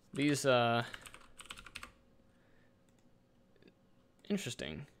 These,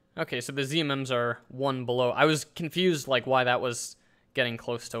 interesting. Okay, so the ZMMs are 1 below. I was confused, like, why that was getting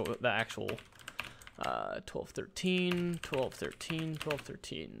close to the actual 12, 13, 12, 13, 12,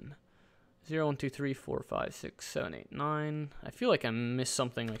 13. 0, 1, 2, 3, 4, 5, 6, 7, 8, 9. I feel like I missed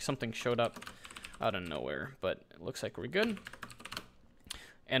something, like something showed up out of nowhere, but it looks like we're good.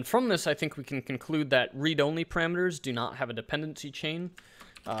 And from this, I think we can conclude that read-only parameters do not have a dependency chain,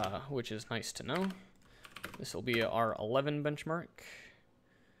 which is nice to know. This will be our 11 benchmark.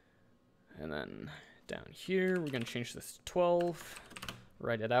 And then down here, we're going to change this to 12.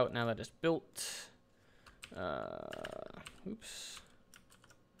 Write it out now that it's built. Oops.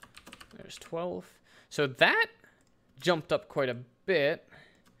 There's 12. So that jumped up quite a bit.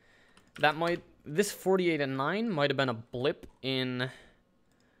 That this 48 and 9 might have been a blip in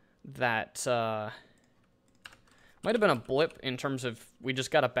that, might have been a blip in terms of we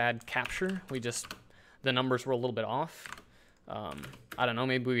just got a bad capture. The numbers were a little bit off. I don't know,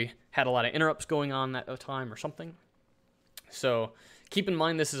 maybe we had a lot of interrupts going on at a time or something. So keep in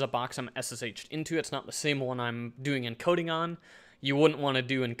mind this is a box I'm SSH'd into. It's not the same one I'm doing encoding on. You wouldn't want to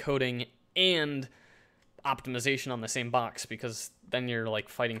do encoding and optimization on the same box because then you're like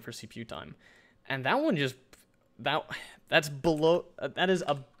fighting for CPU time. And that one just, that's below, that is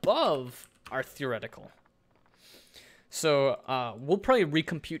above our theoretical. So we'll probably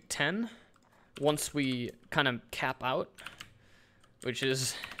recompute 10 once we kind of cap out, which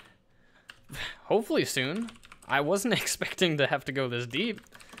is hopefully soon. I wasn't expecting to have to go this deep,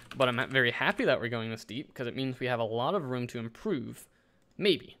 but I'm very happy that we're going this deep because it means we have a lot of room to improve,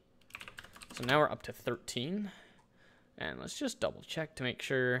 maybe. So now we're up to 13, and let's just double check to make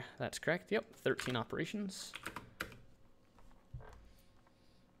sure that's correct. Yep, 13 operations.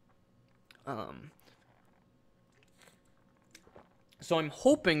 So I'm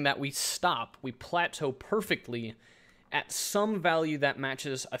hoping that we plateau perfectly at some value that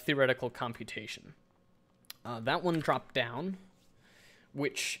matches a theoretical computation. That one dropped down,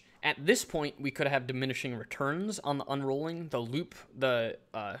 which at this point we could have diminishing returns on the unrolling. The loop, the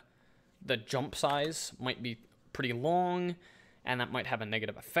jump size might be pretty long, and that might have a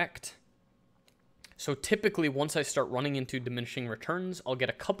negative effect. So typically, once I start running into diminishing returns, I'll get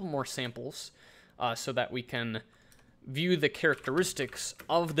a couple more samples so that we can view the characteristics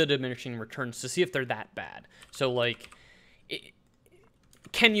of the diminishing returns to see if they're that bad. So, like,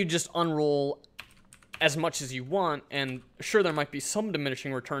 can you just unroll as much as you want? And sure, there might be some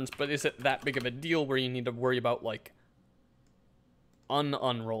diminishing returns, but is it that big of a deal where you need to worry about, like,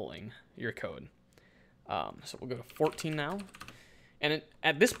 unrolling your code? So we'll go to 14 now. And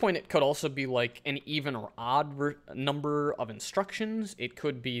at this point, it could also be like an even or odd number of instructions. It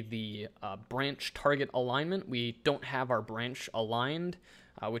could be the branch target alignment. We don't have our branch aligned,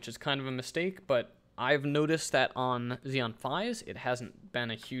 which is kind of a mistake, but I've noticed that on Xeon Phis, it hasn't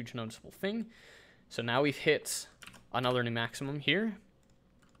been a huge noticeable thing. So now we've hit another new maximum here.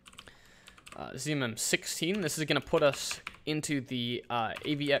 ZMM 16, this is going to put us into the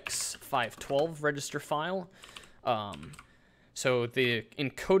AVX512 register file. So the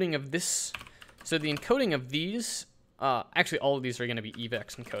encoding of this, actually all of these are going to be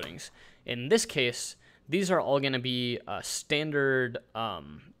EVEX encodings. In this case, these are all going to be standard,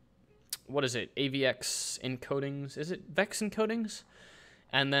 what is it, AVX encodings? Is it VEX encodings?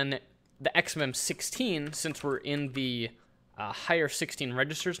 And then the XMM 16, since we're in the higher 16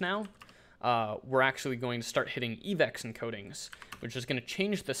 registers now, we're actually going to start hitting EVEX encodings, which is going to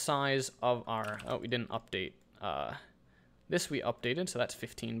change the size of our, oh, we didn't update, this we updated, so that's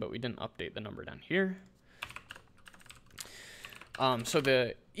 15, but we didn't update the number down here. So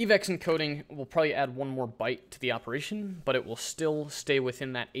the EVEX encoding will probably add one more byte to the operation, but it will still stay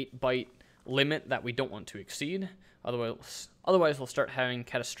within that 8-byte limit that we don't want to exceed. Otherwise we'll start having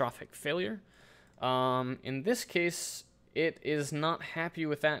catastrophic failure. In this case, it is not happy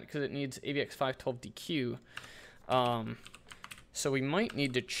with that because it needs AVX512 DQ. So we might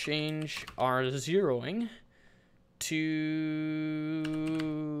need to change our zeroing to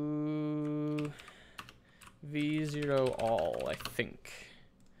V0 all, I think.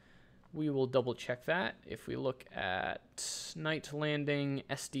 We will double check that. If we look at night landing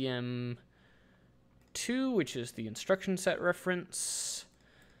SDM2, which is the instruction set reference,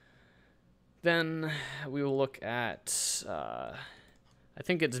 then we will look at, I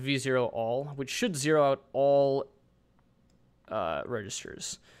think it's V0 all, which should zero out all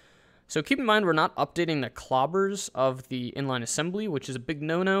registers. So keep in mind we're not updating the clobbers of the inline assembly, which is a big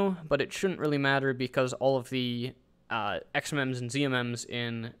no-no, but it shouldn't really matter because all of the XMMs and ZMMs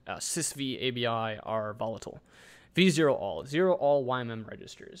in sysv ABI are volatile. V0 all, 0 all YMM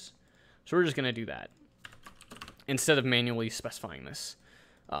registers. So we're just going to do that instead of manually specifying this.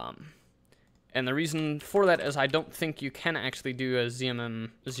 And the reason for that is I don't think you can actually do a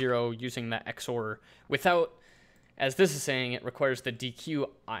ZMM0 using that XOR without, as this is saying, it requires the DQ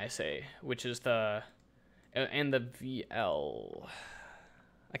ISA, which is the, and the VL.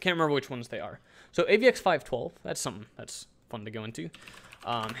 I can't remember which ones they are. So AVX512, that's something that's fun to go into,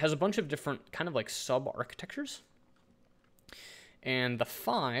 has a bunch of different kind of like sub-architectures. And the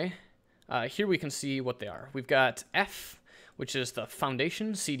phi, here we can see what they are. We've got F, which is the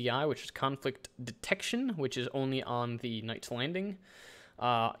foundation, CDI, which is conflict detection, which is only on the Knight's Landing.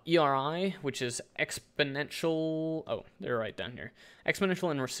 ERI, which is exponential, oh, they're right down here.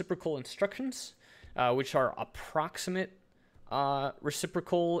 Exponential and reciprocal instructions, which are approximate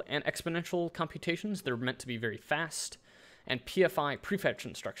reciprocal and exponential computations. They're meant to be very fast. And PFI, prefetch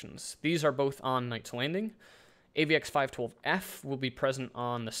instructions. These are both on Knight's Landing. AVX512F will be present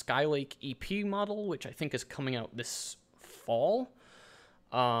on the Skylake EP model, which I think is coming out this fall.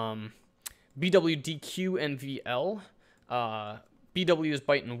 BWDQ and VL. BW is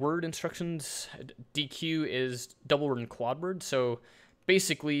byte and word instructions. DQ is double word and quad word. So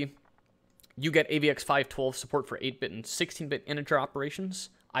basically, you get AVX512 support for 8-bit and 16-bit integer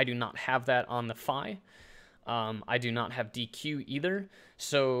operations. I do not have that on the phi. I do not have DQ either.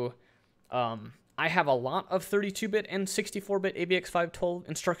 So I have a lot of 32-bit and 64-bit AVX512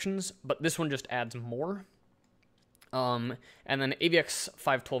 instructions, but this one just adds more. And then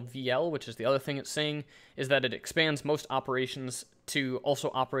AVX512VL, which is the other thing it's saying, is that it expands most operations to also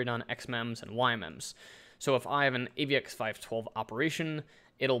operate on XMEMs and YMEMs. So if I have an AVX512 operation,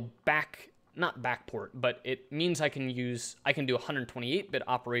 it'll not backport, but it means I can do 128-bit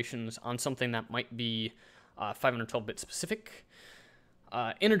operations on something that might be 512-bit specific.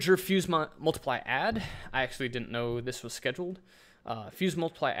 Integer fuse multiply add. I actually didn't know this was scheduled. Fuse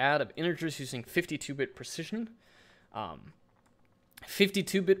multiply add of integers using 52-bit precision.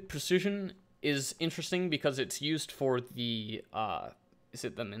 52-bit precision is interesting because it's used for the is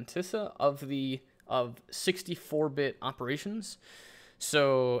it the mantissa of 64-bit operations.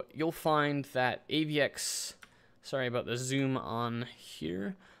 So you'll find that AVX, sorry about the zoom on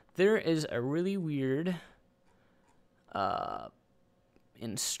here, there is a really weird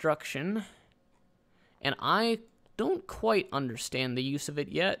instruction, and I don't quite understand the use of it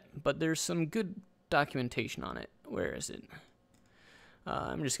yet, but there's some good documentation on it. Where is it?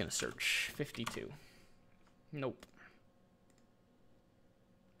 I'm just gonna search 52. Nope.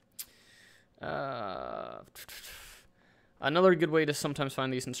 Another good way to sometimes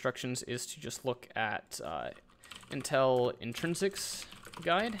find these instructions is to just look at Intel Intrinsics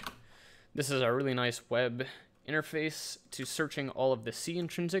guide. This is a really nice web interface to searching all of the C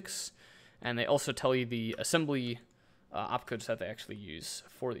intrinsics, and they also tell you the assembly opcodes that they actually use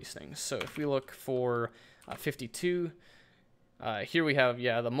for these things. So if we look for 52, here we have,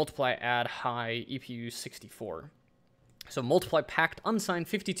 the multiply add high EPU 64. So multiply packed unsigned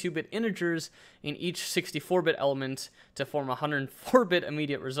 52-bit integers in each 64-bit element to form a 104-bit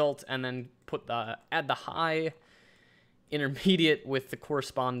immediate result, and then add the high intermediate with the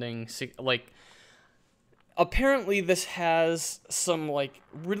corresponding, apparently this has some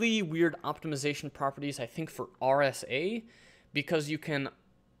really weird optimization properties, I think, for RSA, because you can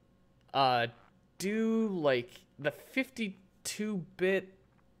do the 52-bit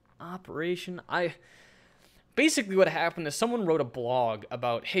operation. Basically what happened is someone wrote a blog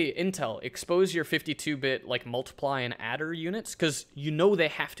about, hey, Intel, expose your 52-bit multiply and adder units, because they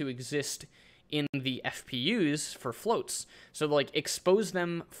have to exist in the FPUs for floats. So expose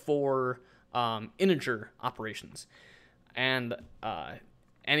them for integer operations. And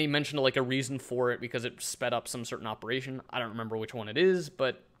he mentioned a reason for it because it sped up some certain operation. I don't remember which one it is,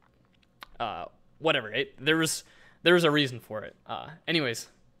 but whatever. There's a reason for it. Anyways,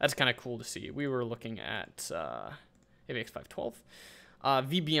 that's kind of cool to see. We were looking at AVX512.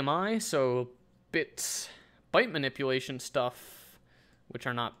 VBMI, so byte manipulation stuff, which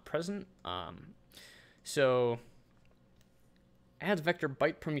are not present. So adds vector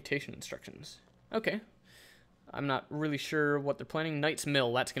byte permutation instructions. Okay. I'm not really sure what they're planning. Knight's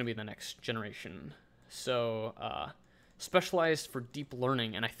Mill, that's going to be the next generation. So specialized for deep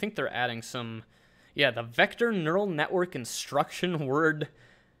learning, and I think they're adding some, the vector neural network instruction word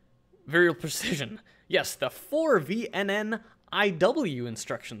variable precision. Yes, the 4VNN-IW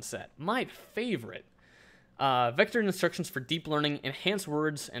instruction set, my favorite. Vector instructions for deep learning, enhanced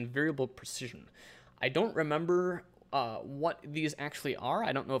words, and variable precision. I don't remember what these actually are.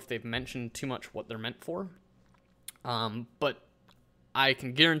 I don't know if they've mentioned too much what they're meant for. But I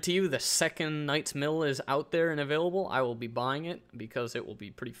can guarantee you the second Knight's Mill is out there and available, I will be buying it because it will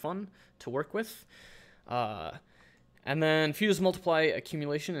be pretty fun to work with. And then fuse, multiply,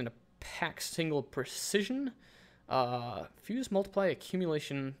 accumulation, and a packed single precision. Fuse, multiply,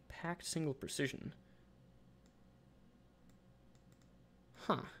 accumulation, packed single precision.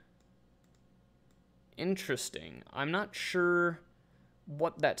 Huh. Interesting. I'm not sure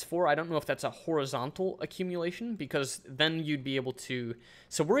what that's for. I don't know if that's a horizontal accumulation, because then you'd be able to...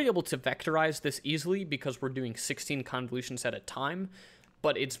 So we're able to vectorize this easily because we're doing 16 convolutions at a time,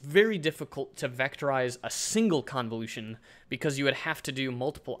 but it's very difficult to vectorize a single convolution because you would have to do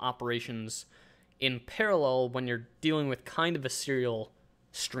multiple operations in parallel when you're dealing with kind of a serial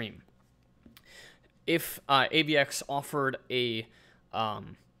stream. If AVX offered a...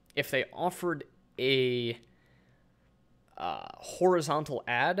 if they offered a horizontal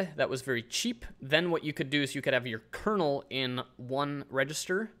add that was very cheap, then what you could do is you could have your kernel in one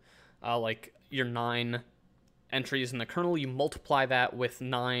register, like your 9 entries in the kernel. You multiply that with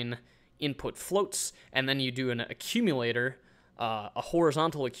 9 input floats, and then you do an accumulator, a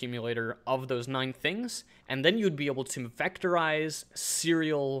horizontal accumulator of those 9 things, and then you'd be able to vectorize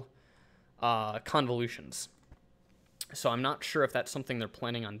serial convolutions. So I'm not sure if that's something they're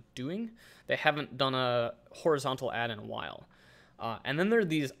planning on doing. They haven't done a horizontal add in a while. And then there are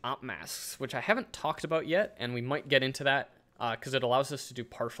these op masks, which I haven't talked about yet, and we might get into that because it allows us to do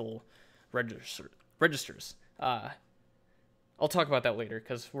partial registers. I'll talk about that later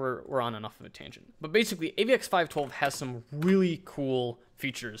because we're on enough of a tangent. But basically, AVX512 has some really cool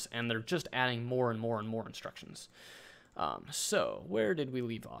features, and they're just adding more and more and more instructions. So where did we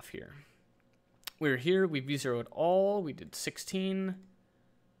leave off here? We're here, we V0'd all, we did 16.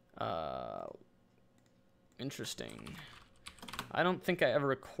 Interesting. I don't think I ever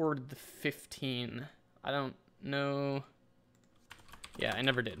recorded the 15. I don't know. Yeah, I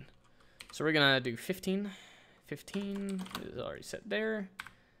never did. So we're gonna do 15. 15 is already set there.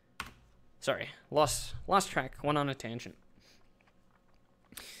 Sorry, lost track, went on a tangent.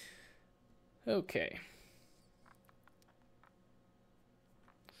 Okay.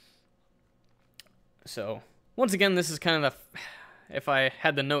 So, once again, this is kind of the, if I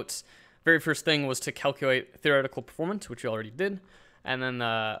had the notes, very first thing was to calculate theoretical performance, which we already did, and then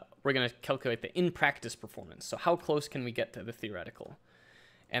we're going to calculate the in-practice performance. So how close can we get to the theoretical?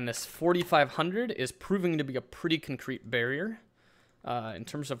 And this 4500 is proving to be a pretty concrete barrier. In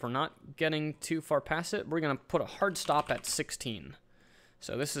terms of we're not getting too far past it, we're going to put a hard stop at 16.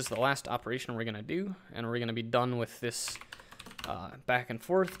 So this is the last operation we're going to do, and we're going to be done with this back and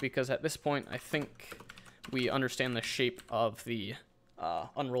forth, because at this point I think we understand the shape of the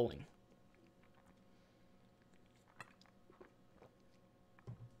unrolling.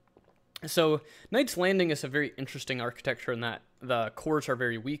 So Knight's Landing is a very interesting architecture in that the cores are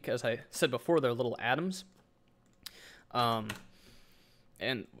very weak. As I said before, they're little atoms. And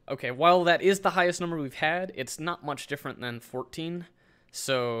okay, while that is the highest number we've had, it's not much different than 14.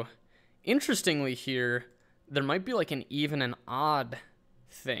 So interestingly here, there might be like an even and odd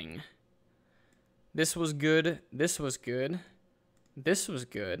thing. This was good, this was good, this was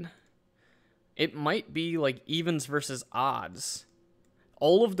good. It might be like evens versus odds.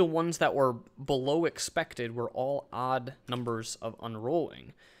 All of the ones that were below expected were all odd numbers of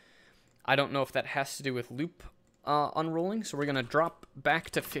unrolling. I don't know if that has to do with loop unrolling, so we're going to drop back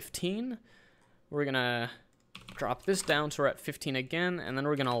to 15. We're going to drop this down so we're at 15 again, and then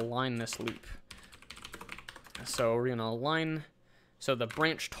we're going to align this loop. So we're going to align, so the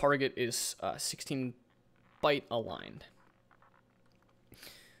branch target is 16 byte aligned.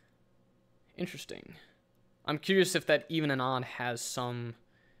 Interesting. I'm curious if that even and odd has some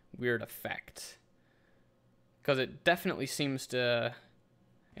weird effect, because it definitely seems to,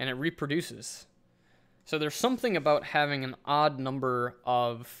 and it reproduces. So there's something about having an odd number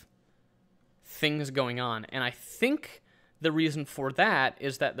of things going on, and I think the reason for that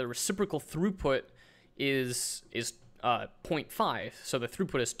is that the reciprocal throughput is 0.5, so the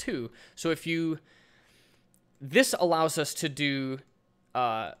throughput is 2. So if you, this allows us to do,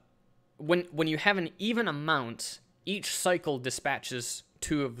 when you have an even amount, each cycle dispatches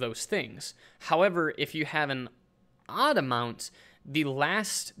 2 of those things. However, if you have an odd amount, the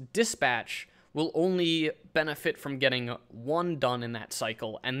last dispatch will only benefit from getting 1 done in that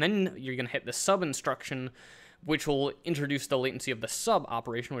cycle, and then you're going to hit the sub instruction, which will introduce the latency of the sub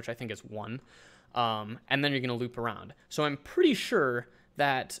operation, which I think is 1, and then you're going to loop around. So I'm pretty sure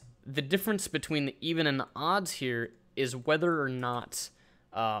that the difference between the even and the odds here is whether or not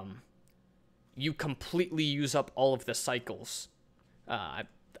you completely use up all of the cycles. I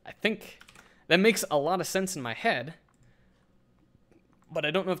think that makes a lot of sense in my head, but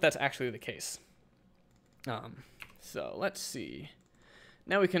I don't know if that's actually the case. So let's see.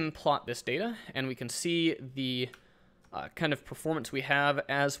 Now we can plot this data, and we can see the kind of performance we have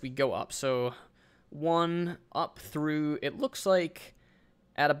as we go up. So 1 up through, it looks like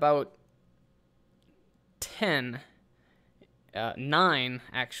at about 10, 9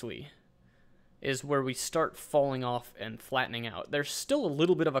 actually, is where we start falling off and flattening out. There's still a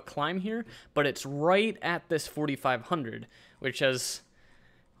little bit of a climb here, but it's right at this 4,500, which, as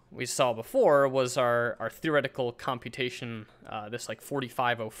we saw before, was our theoretical computation, this like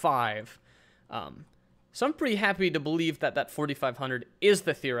 4,505. So I'm pretty happy to believe that that 4,500 is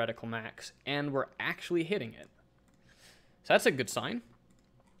the theoretical max, and we're actually hitting it. So that's a good sign.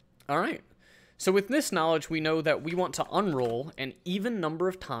 All right. So with this knowledge, we know that we want to unroll an even number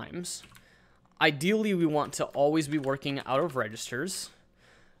of times. Ideally, we want to always be working out of registers,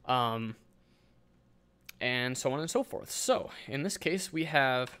 and so on and so forth. So in this case, we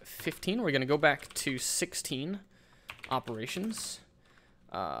have 15. We're going to go back to 16 operations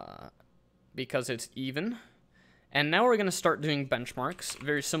because it's even. And now we're going to start doing benchmarks,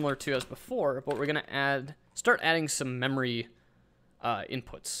 very similar to as before, but we're going to start adding some memory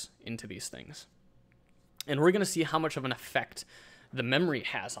inputs into these things. And we're going to see how much of an effect the memory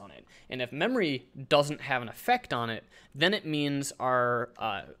has on it. And if memory doesn't have an effect on it, then it means our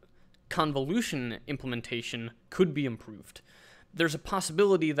convolution implementation could be improved. There's a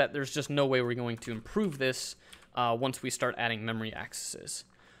possibility that there's just no way we're going to improve this once we start adding memory accesses.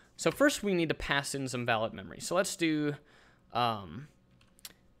 So first we need to pass in some valid memory. So let's do, we're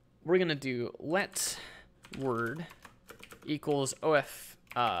going to do let word equals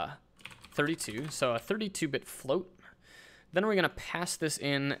OF32, so a 32-bit float. Then we're going to pass this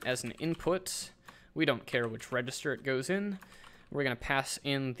in as an input. We don't care which register it goes in. We're going to pass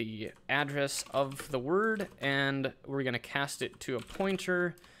in the address of the word, and we're going to cast it to a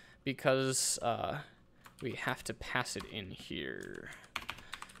pointer because we have to pass it in here.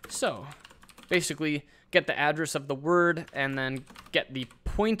 So basically, get the address of the word and then get the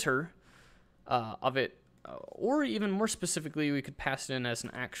pointer of it, or even more specifically, we could pass it in as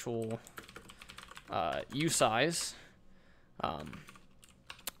an actual usize.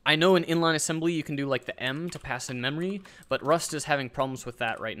 I know in inline assembly you can do like the M to pass in memory, but Rust is having problems with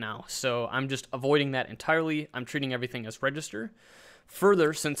that right now, so I'm just avoiding that entirely. I'm treating everything as register.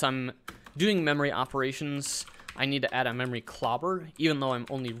 Further, since I'm doing memory operations, I need to add a memory clobber. Even though I'm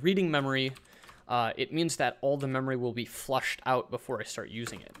only reading memory, it means that all the memory will be flushed out before I start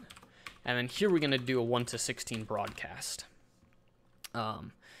using it. And then here we're going to do a 1 to 16 broadcast.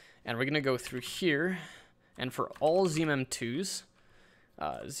 And we're going to go through here, and for all ZMM2s,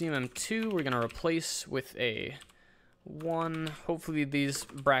 ZMM2 we're going to replace with a 1. Hopefully these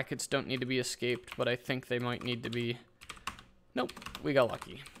brackets don't need to be escaped, but I think they might need to be. Nope, we got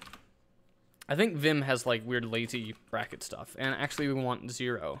lucky. I think Vim has like weird lazy bracket stuff, and actually we want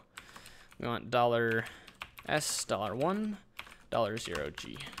 0. We want $S, $1,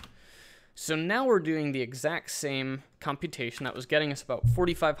 $0G. So now we're doing the exact same computation that was getting us about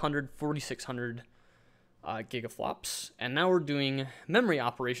 4,500, 4,600 gigaflops, and now we're doing memory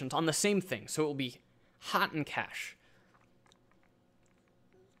operations on the same thing, so it will be hot in cache.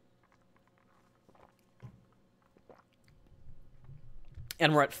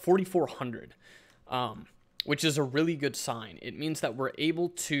 And we're at 4,400, which is a really good sign. It means that we're able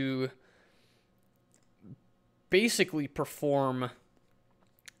to basically perform.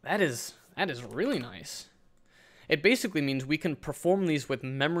 That is really nice. It basically means we can perform these with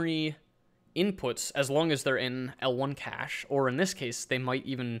memory inputs as long as they're in L1 cache, or in this case, they might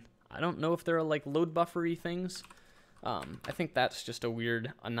even, I don't know if they're like load buffery things. I think that's just a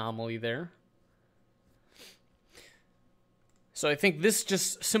weird anomaly there. So I think this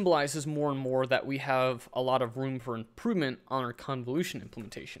just symbolizes more and more that we have a lot of room for improvement on our convolution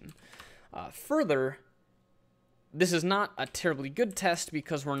implementation. Further, this is not a terribly good test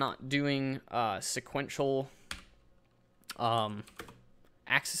because we're not doing sequential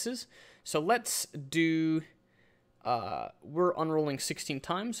accesses. So let's do, we're unrolling 16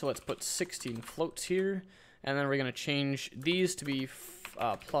 times, so let's put 16 floats here, and then we're going to change these to be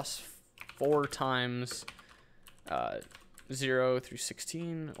plus 4 times 0 through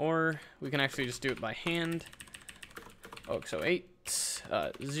 16, or we can actually just do it by hand. Oh, so 8,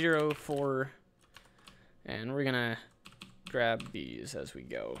 0, 4, and we're gonna grab these as we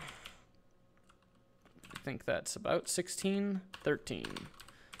go. I think that's about 16, 13,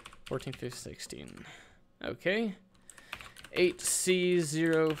 14 through 16. Okay.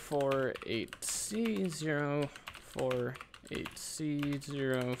 8C, 4, 8C, 4,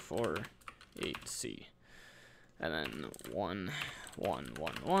 8C, 4, 8C. And then 1, 1,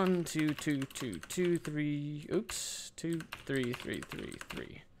 1, 1, 2, 2, 2, 2, 3, oops, 2, 3, 3, 3,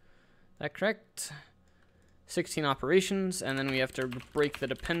 3. That correct? 16 operations, and then we have to break the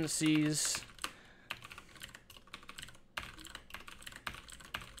dependencies.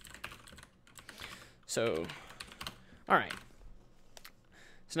 So, all right.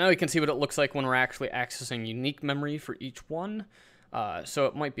 So now we can see what it looks like when we're actually accessing unique memory for each one. So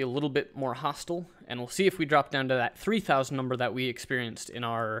it might be a little bit more hostile, and we'll see if we drop down to that 3,000 number that we experienced in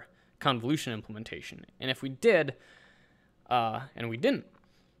our convolution implementation. And if we did, and we didn't,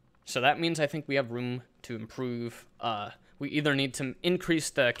 so that means I think we have room to improve. We either need to increase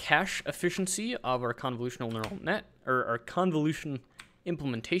the cache efficiency of our convolutional neural net, or our convolution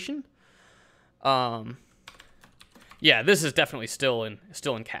implementation. Yeah, this is definitely still in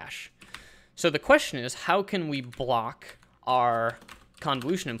cache. So the question is, how can we block our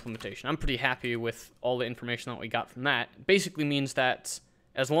convolution implementation? I'm pretty happy with all the information that we got from that. It basically means that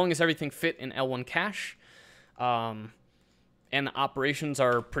as long as everything fit in L1 cache, and the operations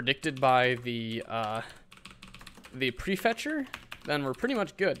are predicted by the prefetcher, then we're pretty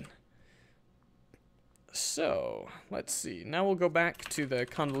much good. So let's see. Now we'll go back to the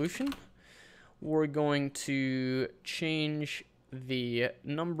convolution. We're going to change the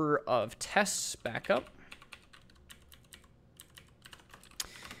number of tests back up.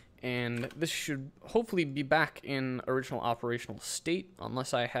 And this should hopefully be back in original operational state,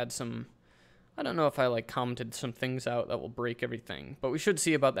 unless I had some, I don't know if I like commented some things out that will break everything, but we should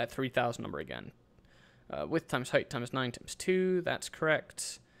see about that 3,000 number again. Width times height times 9 times 2, that's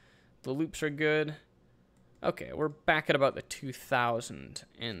correct. The loops are good. Okay, we're back at about the 2,000,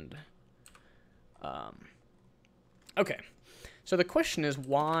 and okay, so the question is,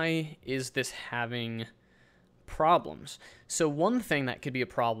 why is this having problems? So one thing that could be a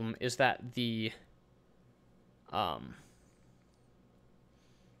problem is that the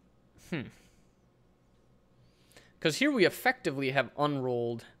because here we effectively have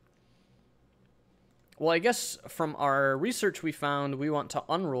unrolled. Well, I guess from our research we found we want to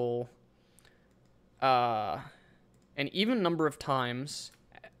unroll an even number of times.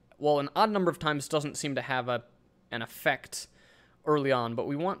 Well, an odd number of times doesn't seem to have an effect early on, but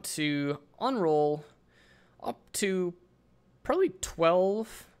we want to unroll up to probably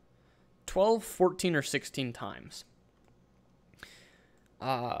 12, 14, or 16 times.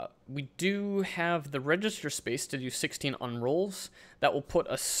 We do have the register space to do 16 unrolls. That will put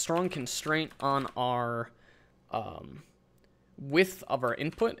a strong constraint on our width of our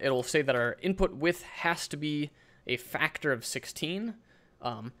input. It'll say that our input width has to be a factor of 16.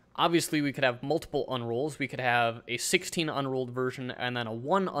 Obviously, we could have multiple unrolls. We could have a 16 unrolled version and then a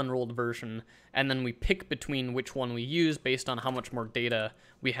 1 unrolled version, and then we pick between which one we use based on how much more data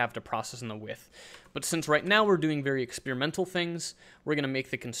we have to process in the width. But since right now we're doing very experimental things, we're going to make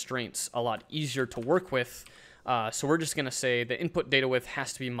the constraints a lot easier to work with. So we're just going to say the input data width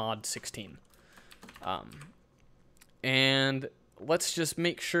has to be mod 16. And let's just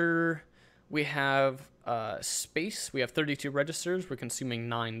make sure we have space. We have 32 registers. We're consuming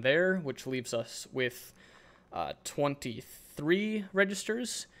 9 there, which leaves us with 23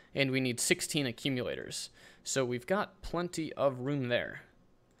 registers, and we need 16 accumulators. So we've got plenty of room there.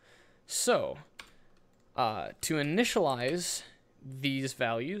 So to initialize these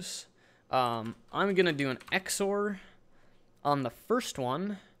values, I'm going to do an XOR on the first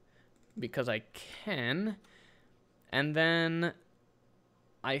one because I can, and then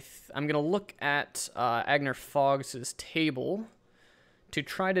I'm going to look at Agner Foggs's table to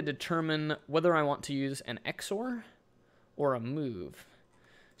try to determine whether I want to use an XOR or a move.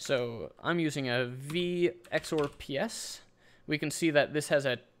 So I'm using a V XOR PS. We can see that this has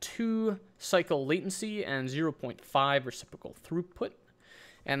a 2-cycle latency and 0.5 reciprocal throughput.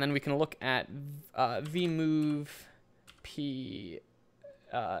 And then we can look at vmove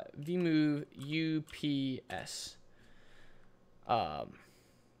UPS.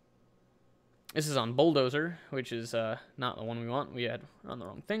 This is on Bulldozer, which is not the one we want. We had on the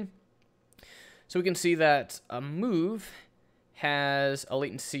wrong thing. So we can see that a move has a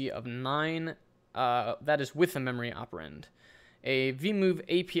latency of 9. That is with a memory operand. A vmove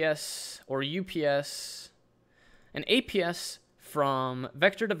APS or UPS, an APS from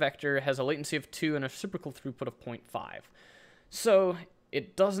vector to vector has a latency of 2 and a reciprocal throughput of 0.5. So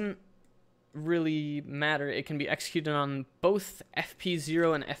it doesn't really matter. It can be executed on both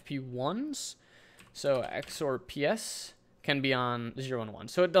FP0 and FP1s. So XOR PS can be on 0 and 1.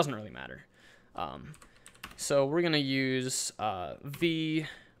 So it doesn't really matter. So we're going to use vmove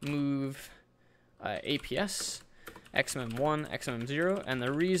APS, XMM1, XMM0. And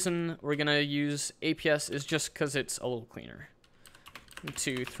the reason we're going to use APS is just because it's a little cleaner.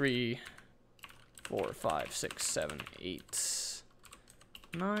 2, 3, 4, 5, 6, 7, 8,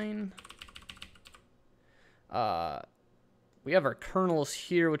 9. We have our kernels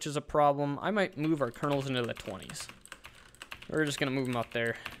here, which is a problem. I might move our kernels into the 20s. We're just going to move them up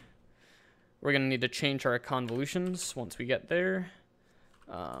there. We're going to need to change our convolutions once we get there.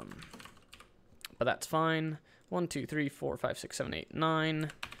 But that's fine. 1, 2, 3, 4, 5, 6, 7, 8,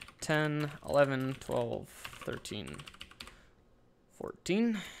 9, 10, 11, 12, 13,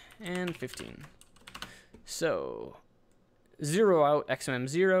 14, and 15. So 0 out XMM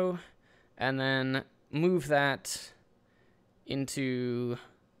 0, and then move that into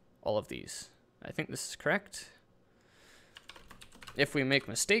all of these. I think this is correct. If we make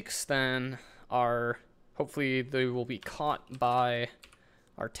mistakes, then hopefully they will be caught by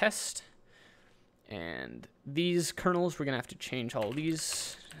our test. And these kernels, we're gonna have to change all of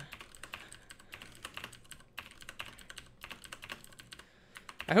these.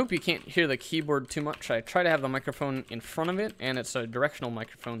 I hope you can't hear the keyboard too much. I try to have the microphone in front of it, and it's a directional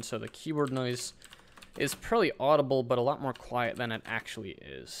microphone, so the keyboard noise is probably audible, but a lot more quiet than it actually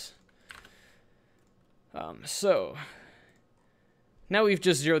is. So now we've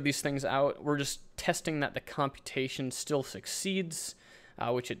just zeroed these things out. We're just testing that the computation still succeeds,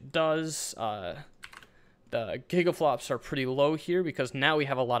 which it does. The gigaflops are pretty low here because now we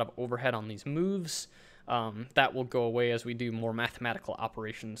have a lot of overhead on these moves. That will go away as we do more mathematical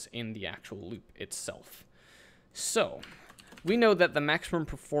operations in the actual loop itself. So we know that the maximum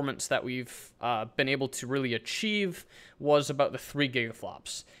performance that we've been able to really achieve was about the 3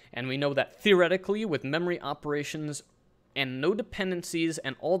 gigaflops. And we know that theoretically, with memory operations and no dependencies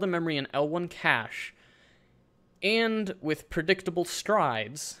and all the memory in L1 cache, and with predictable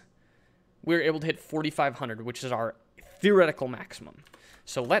strides, we're able to hit 4,500, which is our theoretical maximum.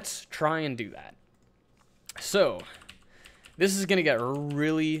 So let's try and do that. So this is going to get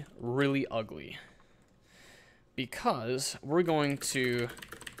really, really ugly, because we're going to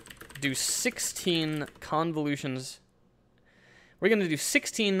do 16 convolutions. We're going to do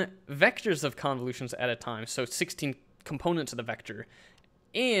 16 vectors of convolutions at a time, so 16 components of the vector.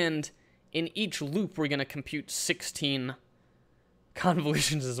 And in each loop, we're going to compute 16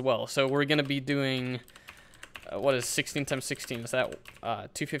 convolutions as well. So we're going to be doing, what is 16 times 16? Is that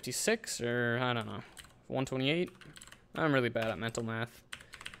 256 or I don't know, 128? I'm really bad at mental math.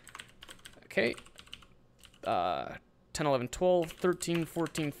 Okay. 10, 11, 12, 13,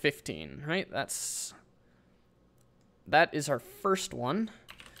 14, 15, right? That is our first one.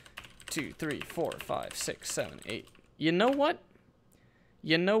 2, 3, 4, 5, 6, 7, 8. You know what?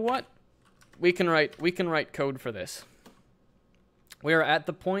 You know what? We can write code for this. We are at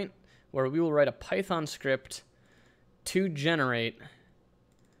the point where we will write a Python script to generate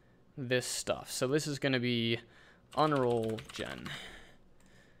this stuff. So this is going to be unroll gen,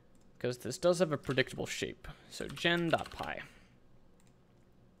 because this does have a predictable shape. So gen.py.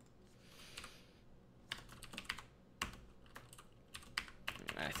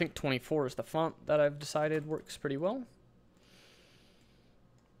 I think 24 is the font that I've decided works pretty well.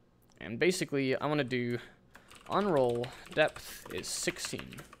 And basically, I want to do unroll depth is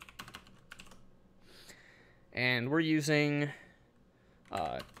 16. And we're using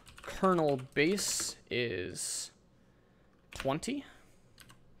kernel base is 20.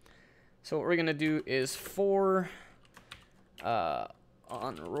 So what we're going to do is for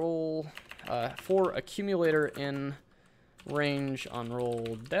unroll, for accumulator in range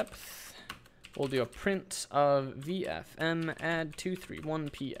unroll depth, we'll do a print of VFM add 231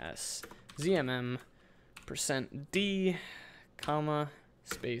 PS ZMM %D, comma,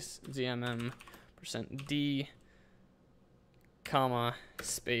 space, ZMM %D, comma,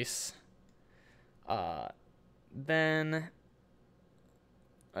 space. Then,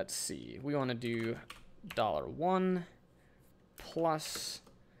 let's see, we want to do $1 plus,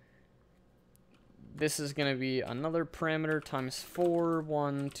 this is going to be another parameter times 4,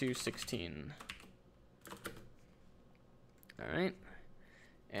 1 to 16. All right.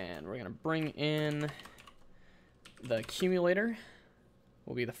 And we're going to bring in the accumulator,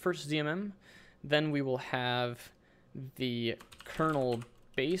 will be the first ZMM. Then we will have the kernel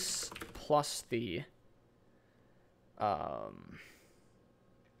base plus the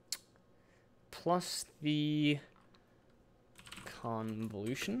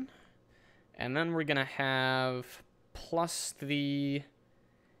convolution. And then we're going to have plus the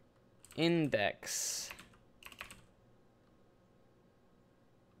index,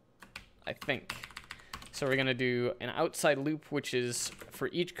 I think. So we're going to do an outside loop, which is for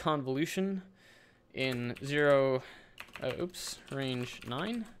each convolution in range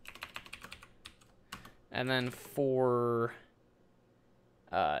 9. And then for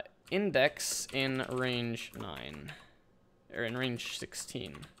index in range 9, or in range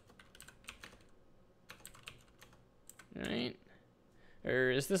 16. right?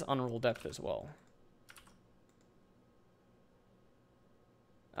 Or is this unroll depth as well?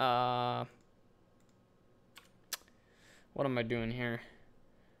 What am I doing here?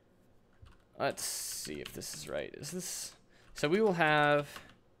 Let's see if this is right. Is this... So we will have...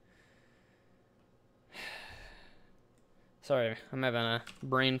 Sorry, I'm having a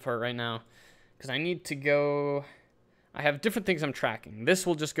brain fart right now. Because I need to go... I have different things I'm tracking. This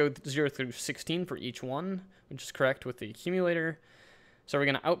will just go 0 through 16 for each one, which is correct with the accumulator. So we're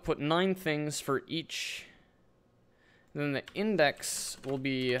going to output 9 things for each. Then the index will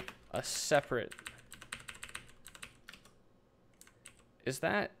be a separate... Is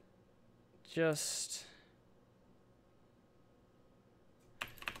that just...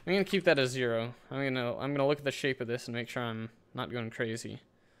 I'm going to keep that as 0. I'm gonna look at the shape of this and make sure I'm not going crazy.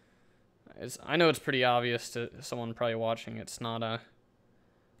 I know it's pretty obvious to someone probably watching. It's not a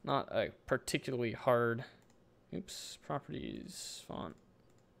particularly hard. Oops, properties, font,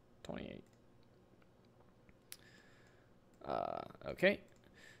 28. Okay,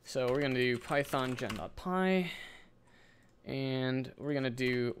 so we're gonna do Python gen.py, and we're gonna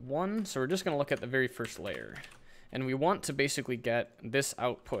do 1. So we're just gonna look at the very first layer, and we want to basically get this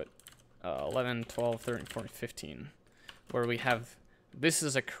output, 11, 12, 13, 14, 15, where we have this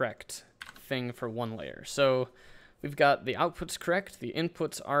is a correct thing for one layer. So we've got the outputs correct, the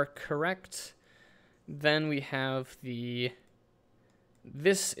inputs are correct, then we have this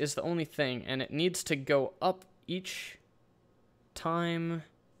is the only thing, and it needs to go up each time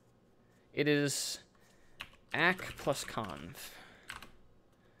it is ACK plus conv.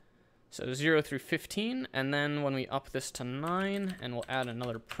 So 0 through 15, and then when we up this to 9, and we'll add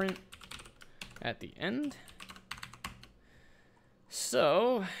another print at the end.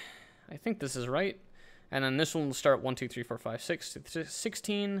 So I think this is right. And then this one will start 1, 2, 3, 4, 5, 6 to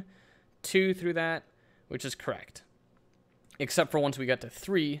 16, 2 through that, which is correct. Except for once we get to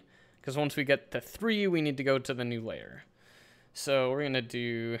 3, because once we get to 3, we need to go to the new layer. So we're going to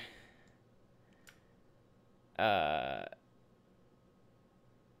do...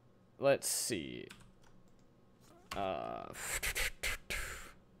 let's see.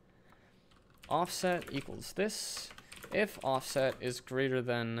 Offset equals this. If offset is greater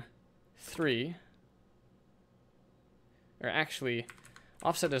than 3, or actually,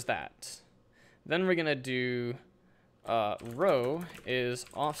 offset is that. Then we're going to do row is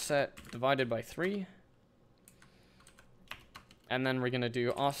offset divided by 3. And then we're going to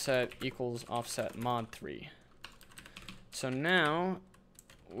do offset equals offset mod 3. So now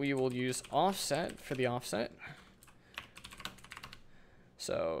we will use offset for the offset.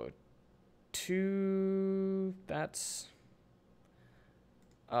 So 2, that's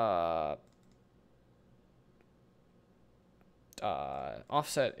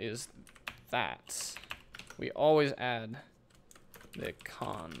offset is that. We always add the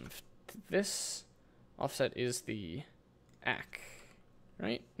conv to this. Offset is the ACK,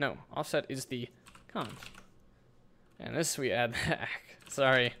 right? No, offset is the conv. And this we add the ACK.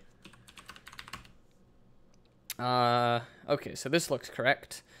 Sorry. Okay, so this looks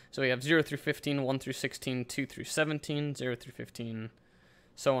correct. So we have 0 through 15, 1 through 16, 2 through 17, 0 through 15,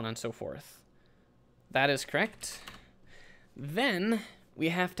 so on and so forth. That is correct. Then we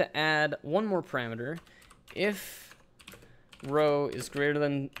have to add one more parameter. If row is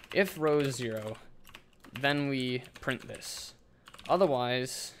 0, then we print this.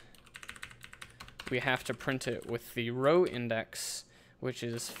 Otherwise, we have to print it with the row index, which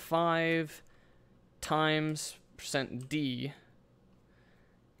is 5 times %d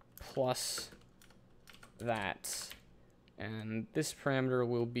plus that. And this parameter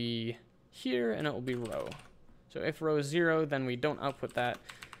will be here, and it will be row. So if row is 0, then we don't output that.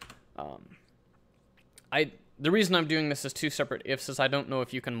 The reason I'm doing this as 2 separate ifs is I don't know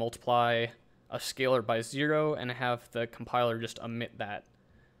if you can multiply a scalar by 0 and have the compiler just omit that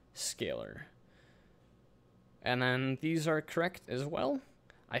scalar. And then these are correct as well.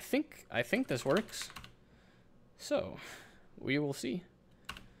 I think this works. So we will see.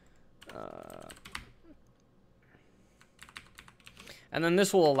 And then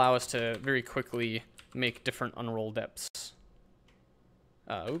this will allow us to very quickly make different unroll depths.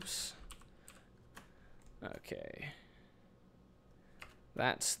 Oops. Okay.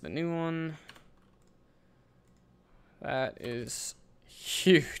 That's the new one. That is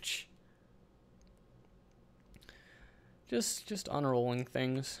huge. Just unrolling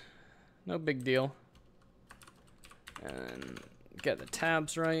things. No big deal. And get the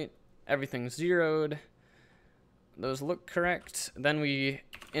tabs right. Everything's zeroed. Those look correct. Then we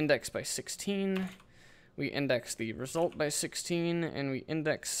index by 16. We index the result by 16. And we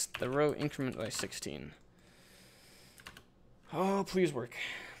index the row increment by 16. Oh, please work.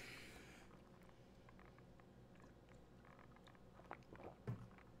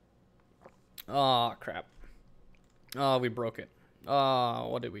 Oh, crap. Oh, we broke it.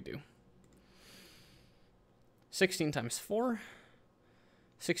 What did we do? 16 times 4.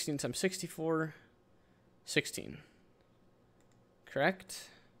 16 times 64. 16. Correct?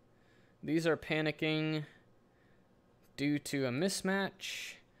 These are panicking due to a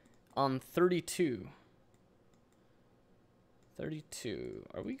mismatch on 32. 32.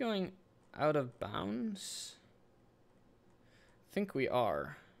 Are we going out of bounds? I think we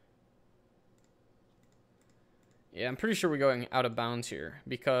are. Yeah, I'm pretty sure we're going out of bounds here,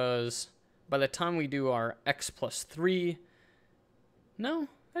 because by the time we do our x plus 3... No,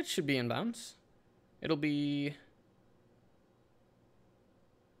 that should be in bounds. It'll be...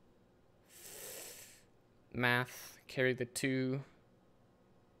 Math, carry the 2.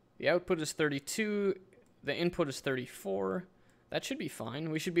 The output is 32. The input is 34. That should be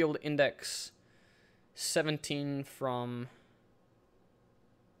fine. We should be able to index 17 from...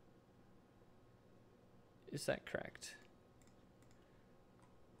 Is that correct?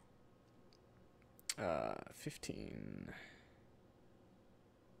 15.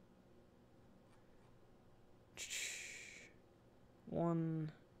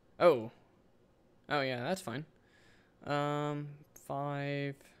 One. Oh. Oh yeah, that's fine.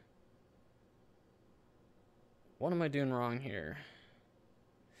 5. What am I doing wrong here?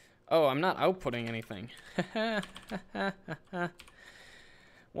 Oh, I'm not outputting anything.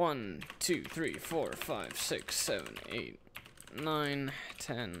 1, 2, 3, 4, 5, 6, 7, 8, 9,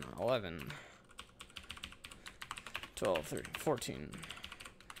 10, 11, 12, 13, 14,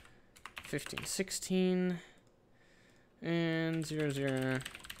 15, 16, and 0, 0.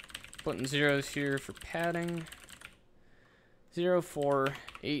 Putting zeros here for padding. 0, 4,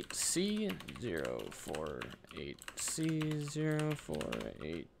 8, C, 0, 4, 8, C, 0, 4,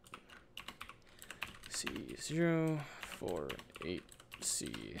 8, C, 0, 4, 8,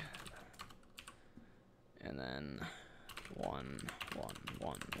 C, and then 1, 1,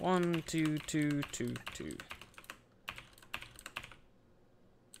 1, 1, 2, 2, 2, 2.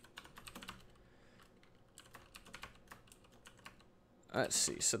 Let's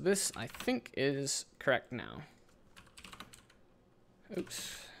see, so this I think is correct now.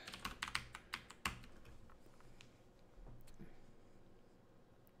 Oops.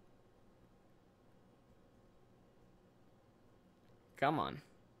 Come on.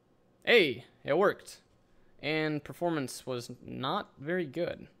 Hey, it worked. And performance was not very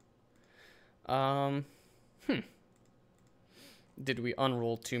good. Did we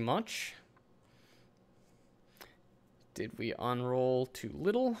unroll too much? Did we unroll too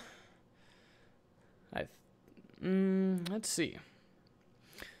little? Let's see.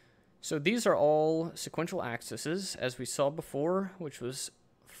 So these are all sequential axes, as we saw before, which was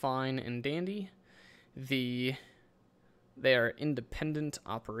fine and dandy. They are independent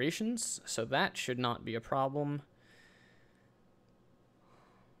operations, so that should not be a problem.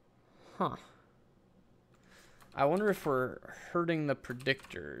 Huh. I wonder if we're hurting the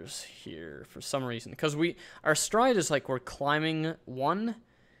predictors here for some reason. Because our stride is like we're climbing 1,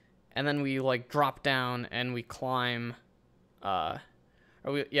 and then we like drop down and we climb,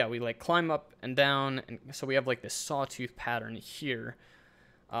 we like climb up and down, and so we have like this sawtooth pattern here.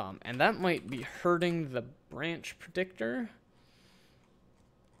 And that might be hurting the branch predictor,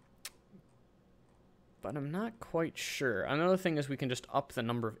 but I'm not quite sure. Another thing is we can just up the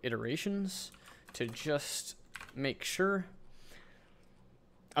number of iterations to just make sure.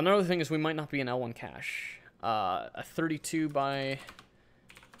 Another thing is we might not be an L1 cache. A 32 by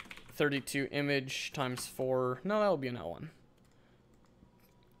 32 image times 4. No, that'll be an L1.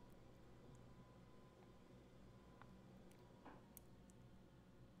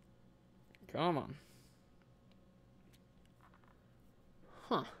 Come on.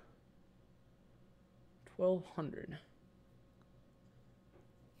 Huh. 1200.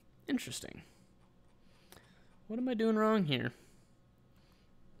 Interesting. What am I doing wrong here?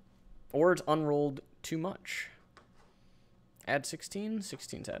 Or it's unrolled too much. Add 16.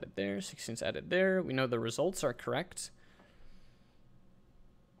 16's added there. 16's added there. We know the results are correct.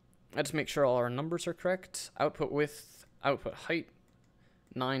 Let's make sure all our numbers are correct. Output width, output height,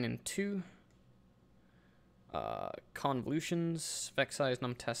 9 and 2. Convolutions, spec size,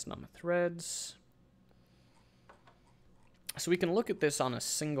 num test, num threads. So we can look at this on a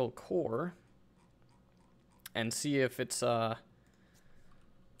single core and see if it's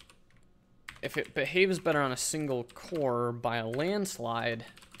if it behaves better on a single core by a landslide,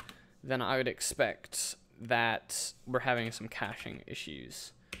 then I would expect that we're having some caching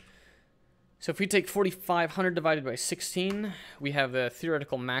issues. So if we take 4500 divided by 16, we have the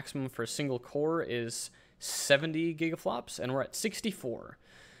theoretical maximum for a single core is 70 gigaflops, and we're at 64.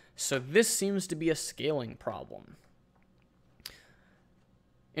 So this seems to be a scaling problem.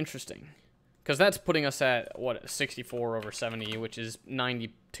 Interesting. Because that's putting us at, what, 64 over 70, which is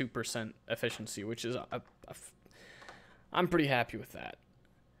 92% efficiency, which is, I'm pretty happy with that.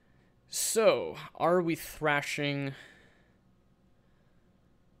 So, are we thrashing...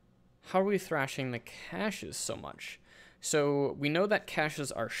 How are we thrashing the caches so much? So we know that caches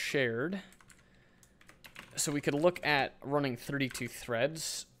are shared. So we could look at running 32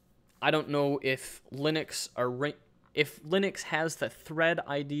 threads. I don't know if Linux has the thread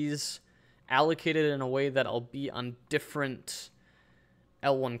IDs allocated in a way that I'll be on different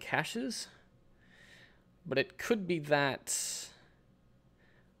L1 caches. But it could be that...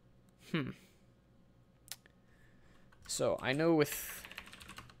 So I know with...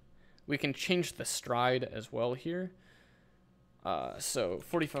 We can change the stride as well here. So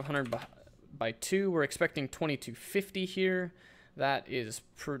 4500 by 2, we're expecting 2250 here. That is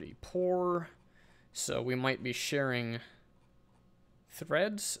pretty poor. So we might be sharing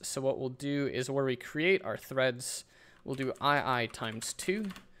threads. So what we'll do is where we create our threads, we'll do II times 2.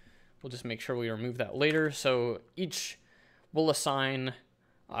 We'll just make sure we remove that later. So each will assign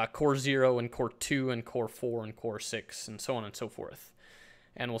core 0 and core 2 and core 4 and core 6 and so on and so forth.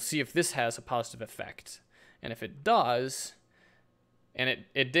 And we'll see if this has a positive effect. And if it does, and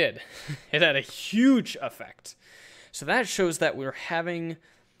it did, it had a huge effect. So that shows that we're having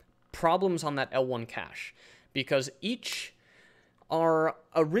problems on that L1 cache. Because our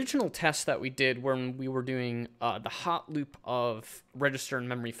original test that we did when we were doing the hot loop of register and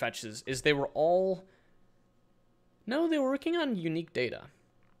memory fetches is they were all... No, they were working on unique data.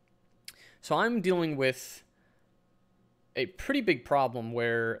 So I'm dealing with a pretty big problem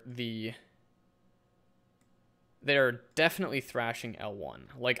where they're definitely thrashing L1.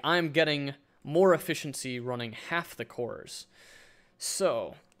 Like, I'm getting more efficiency running half the cores.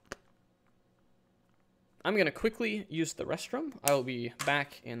 So I'm going to quickly use the restroom. I will be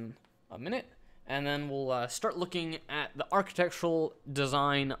back in a minute, and then we'll start looking at the architectural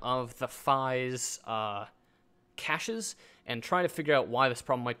design of the FI's caches and try to figure out why this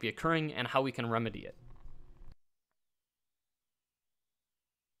problem might be occurring and how we can remedy it.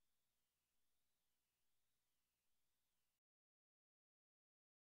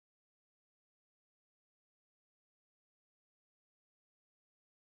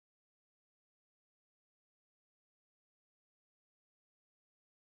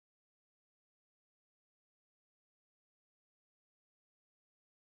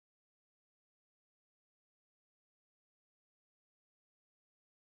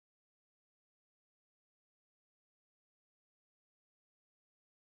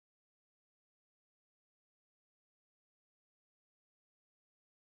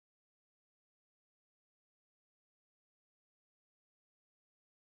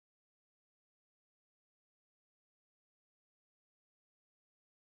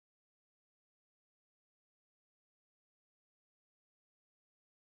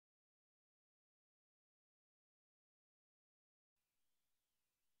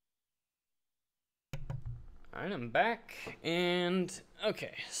 Alright, I'm back, and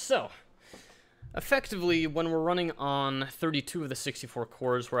okay, so effectively when we're running on 32 of the 64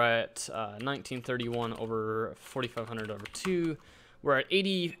 cores, we're at 1931 over 4500 over 2, we're at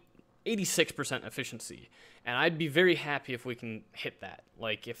 86% efficiency, and I'd be very happy if we can hit that.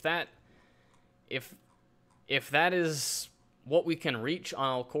 Like, if that is what we can reach on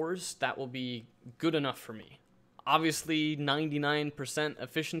all cores, that will be good enough for me. Obviously, 99%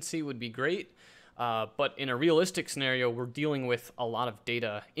 efficiency would be great. But in a realistic scenario, we're dealing with a lot of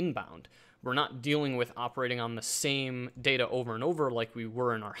data inbound. We're not dealing with operating on the same data over and over like we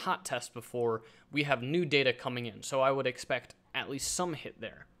were in our hot test before. We have new data coming in, so I would expect at least some hit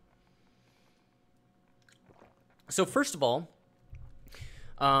there. So first of all,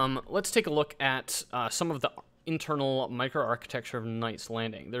 let's take a look at some of the internal microarchitecture of Knight's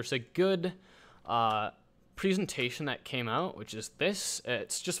Landing. There's a good presentation that came out, which is this.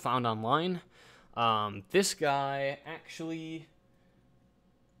 It's just found online. This guy actually,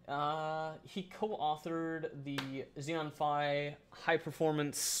 he co-authored the Xeon Phi high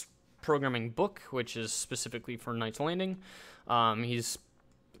performance programming book, which is specifically for Knight's Landing. He's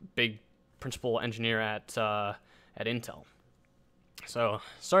big principal engineer at Intel. So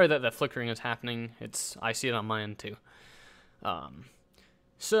sorry that the flickering is happening. I see it on my end too.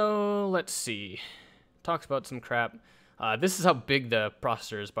 So let's see. Talks about some crap. This is how big the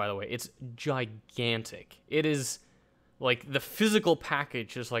processor is, by the way. It's gigantic. It is Like, the physical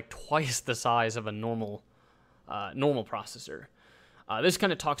package is like twice the size of a normal processor. This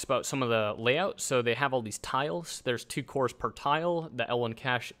kind of talks about some of the layout. So they have all these tiles. There's 2 cores per tile. The L1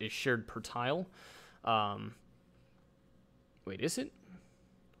 cache is shared per tile. Wait, is it?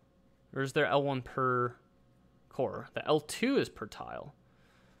 Or is there L1 per core? The L2 is per tile.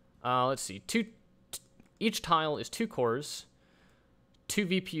 Let's see. Each tile is 2 cores, 2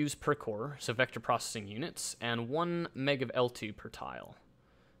 VPUs per core, so vector processing units, and 1 meg of L2 per tile.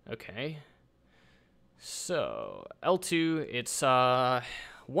 Okay. So, L2, it's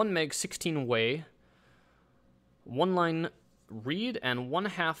 1 meg 16 way, 1 line read, and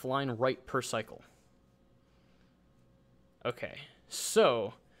 1/2 line write per cycle. Okay,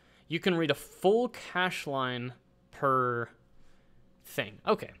 so you can read a full cache line per thing.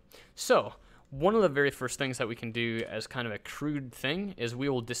 Okay, so one of the very first things that we can do as kind of a crude thing is we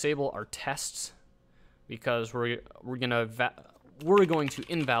will disable our tests, because we're going to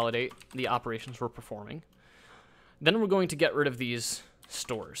invalidate the operations we're performing. Then we're going to get rid of these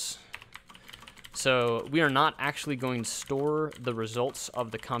stores. So we are not actually going to store the results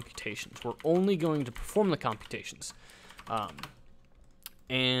of the computations. We're only going to perform the computations.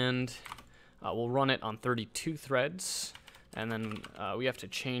 We'll run it on 32 threads. And then we have to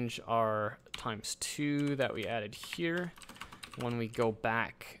change our ×2 that we added here when we go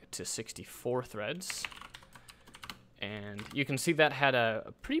back to 64 threads. And you can see that had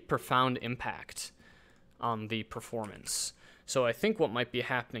a pretty profound impact on the performance. So I think what might be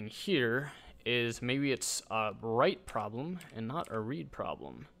happening here is maybe it's a write problem and not a read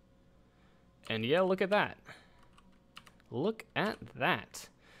problem. And yeah, look at that. Look at that.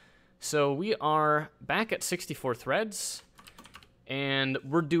 So we are back at 64 threads, and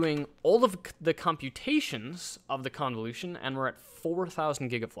we're doing all of the computations of the convolution, and we're at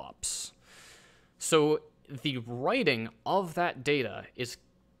 4,000 gigaflops. So the writing of that data is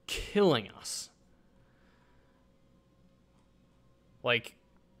killing us. Like,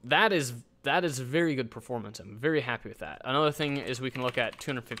 that is very good performance. I'm very happy with that. Another thing is we can look at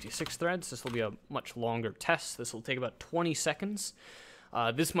 256 threads. This will be a much longer test. This will take about 20 seconds.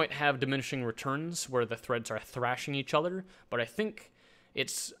 This might have diminishing returns where the threads are thrashing each other, but I think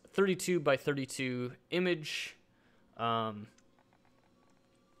it's 32 by 32 image.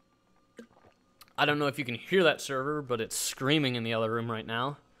 I don't know if you can hear that server, but it's screaming in the other room right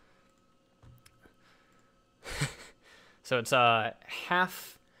now. So it's a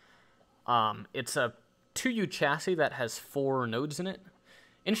it's a 2U chassis that has 4 nodes in it.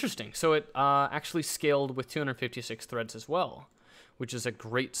 Interesting. So it actually scaled with 256 threads as well, which is a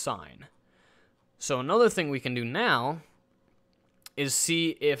great sign. So another thing we can do now is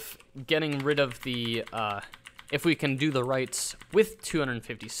see if getting rid of the, if we can do the writes with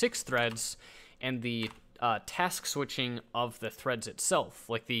 256 threads and the task switching of the threads itself,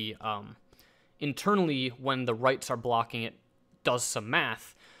 like the internally when the writes are blocking it does some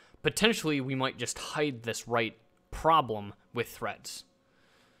math. Potentially we might just hide this write problem with threads.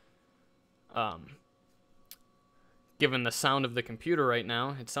 Given the sound of the computer right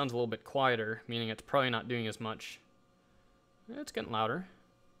now, it sounds a little bit quieter, meaning it's probably not doing as much. It's getting louder.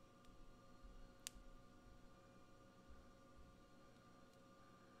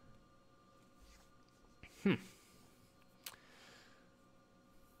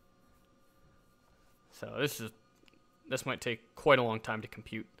 So this might take quite a long time to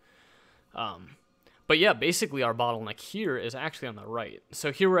compute. But yeah, basically our bottleneck here is actually on the right.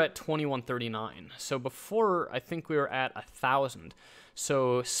 So here we're at 2139. So before, I think we were at 1,000.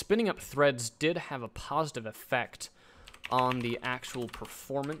 So spinning up threads did have a positive effect on the actual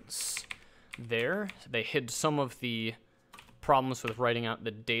performance there. They hid some of the problems with writing out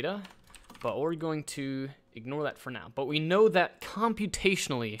the data, but we're going to ignore that for now. But we know that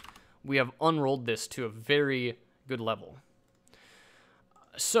computationally, we have unrolled this to a very good level.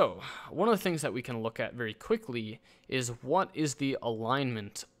 So, one of the things that we can look at very quickly is what is the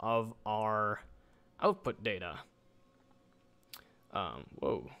alignment of our output data.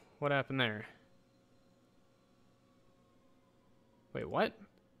 Whoa, what happened there? Wait, what?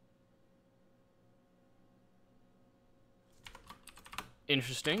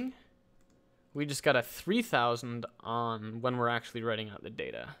 Interesting. We just got a 3,000 on when we're actually writing out the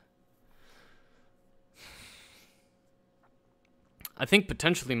data. I think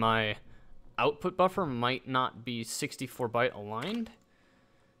potentially my output buffer might not be 64-byte aligned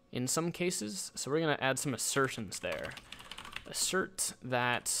in some cases. So we're going to add some assertions there. Assert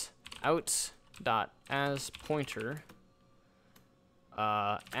that out.asPointer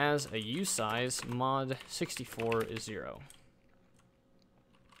as a usize mod 64 is 0.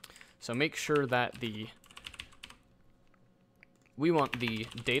 So make sure that the we want the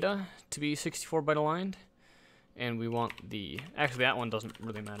data to be 64 byte aligned, and we want the, actually that one doesn't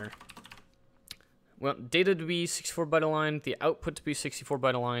really matter. We want data to be 64 byte aligned, the output to be 64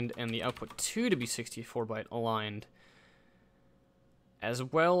 byte aligned, and the output 2 to be 64 byte aligned, as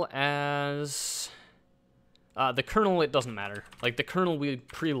well as the kernel. It doesn't matter. Like the kernel, we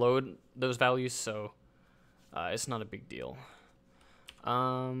preload those values, so it's not a big deal.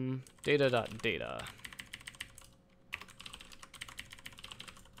 Data.data.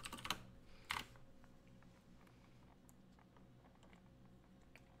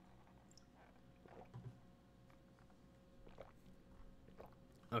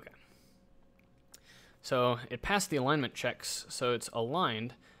 Okay. So it passed the alignment checks, so it's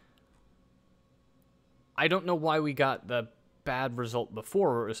aligned. I don't know why we got the bad result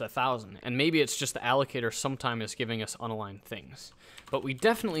before where it was 1,000, and maybe it's just the allocator sometime is giving us unaligned things. But we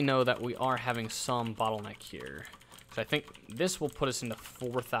definitely know that we are having some bottleneck here. So I think this will put us into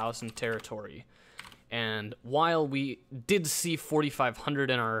 4,000 territory. And while we did see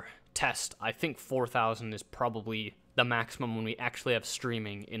 4,500 in our test, I think 4,000 is probably the maximum when we actually have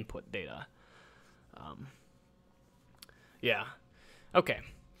streaming input data. Yeah. Okay.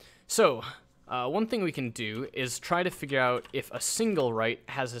 So one thing we can do is try to figure out if a single write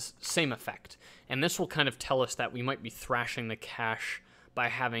has the same effect. And this will kind of tell us that we might be thrashing the cache by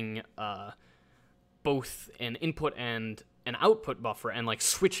having both an input and an output buffer, and like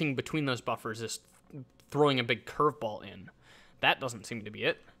switching between those buffers is throwing a big curveball in. That doesn't seem to be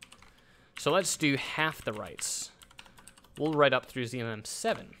it. So let's do half the writes. We'll write up through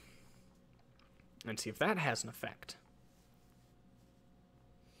ZMM7 and see if that has an effect.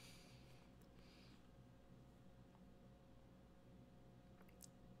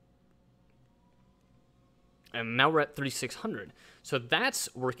 And now we're at 3,600. So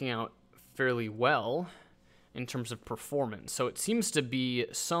that's working out fairly well in terms of performance. So it seems to be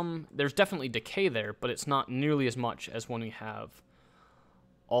there's definitely decay there, but it's not nearly as much as when we have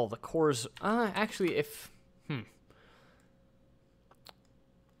all the cores. Actually,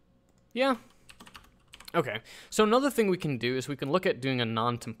 yeah. Okay. So another thing we can do is we can look at doing a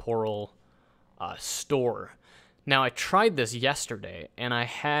non-temporal store. Now, I tried this yesterday, and I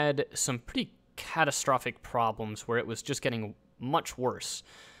had some pretty catastrophic problems where it was just getting much worse.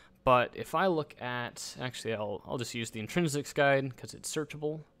 But if I look at, actually, I'll just use the intrinsics guide because it's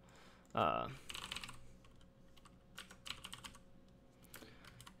searchable. Yeah,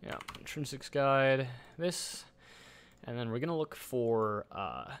 intrinsics guide, this, and then we're gonna look for,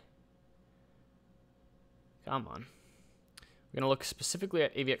 come on. We're gonna look specifically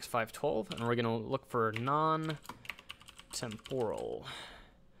at AVX512, and we're gonna look for non-temporal.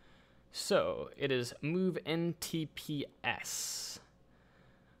 So it is move NTPS.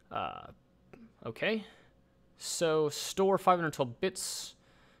 Okay. So store 512 bits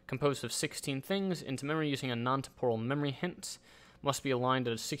composed of 16 things into memory using a non-temporal memory hint. Must be aligned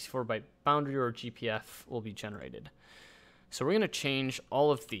at a 64-byte boundary or GPF will be generated. So we're going to change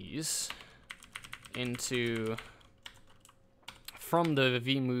all of these into, from the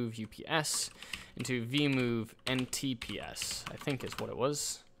vmove UPS into vmove NTPS, I think is what it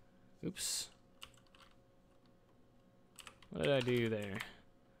was. Oops. What did I do there?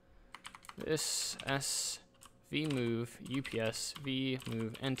 This S vmove UPS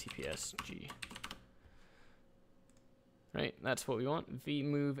vmove NTPS G. Right, that's what we want.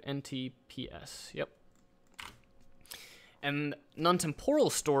 vmove NTPS. Yep. And non-temporal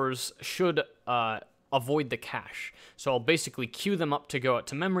stores should avoid the cache. So I'll basically queue them up to go out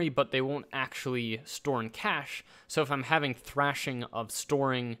to memory, but they won't actually store in cache. So if I'm having thrashing of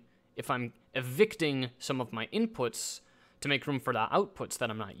storing, if I'm evicting some of my inputs to make room for the outputs that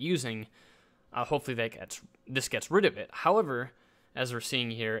I'm not using, hopefully this gets rid of it. However, as we're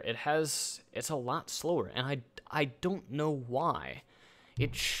seeing here, it's a lot slower, and I don't know why.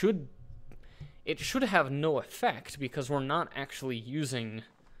 It should have no effect because we're not actually using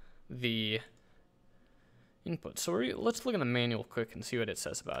the input. So let's look at the manual quick and see what it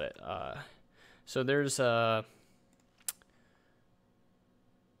says about it. So there's I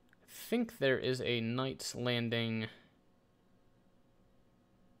think there is a Knight's Landing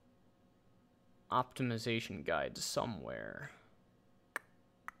optimization guide somewhere.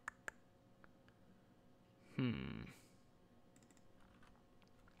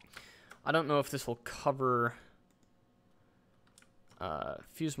 I don't know if this will cover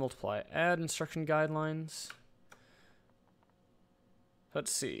fuse, multiply, add instruction guidelines.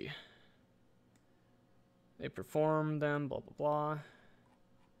 Let's see. They perform them, blah, blah, blah.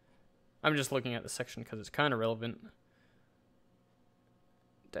 I'm just looking at the section because it's kind of relevant.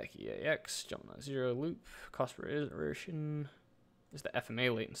 DEC EAX, jump not zero, loop, cost per iteration. is the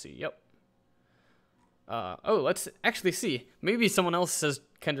FMA latency. Yep. Oh, let's actually see. Maybe someone else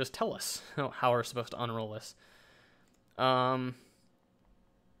can just tell us how we're supposed to unroll this.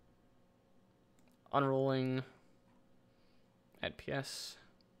 Unrolling. Add PS.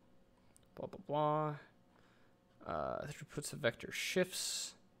 Blah, blah, blah. Throughputs of vector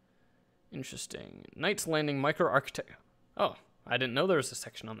shifts. Interesting. Knight's Landing microarchitecture. Oh, I didn't know there was a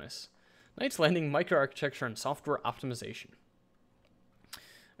section on this. Knight's Landing microarchitecture and software optimization.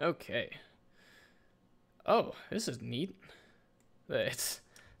 Okay. Oh, this is neat. It's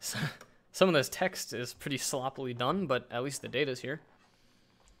some of this text is pretty sloppily done, but at least the data's here.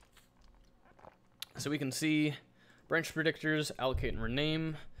 So we can see branch predictors, allocate and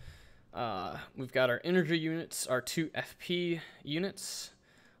rename. We've got our integer units, our 2 FP units,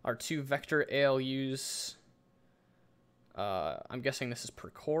 our 2 vector ALUs. I'm guessing this is per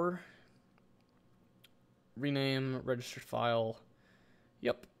core. Rename, registered file.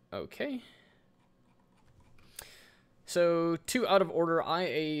 Yep, okay. So 2 out of order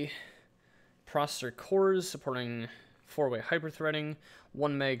IA processor cores supporting 4-way hyperthreading,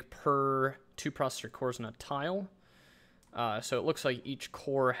 1 meg per 2 processor cores in a tile. So it looks like each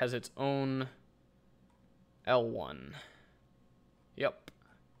core has its own L1. Yep.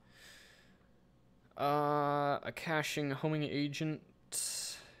 A caching homing agent.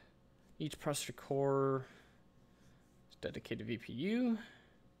 Each processor core is dedicated VPU.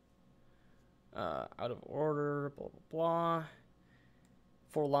 Out of order, blah, blah, blah.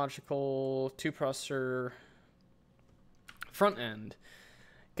 4 logical, 2 processor front end.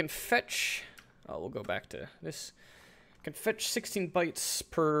 Can fetch, we'll go back to this. Can fetch 16 bytes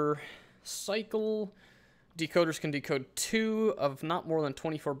per cycle. Decoders can decode 2 of not more than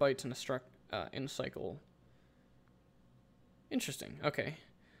 24 bytes in a cycle. Interesting, okay.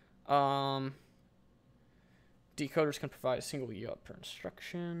 Decoders can provide a single UART per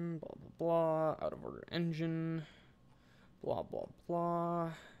instruction, blah, blah, blah, out of order engine, blah, blah,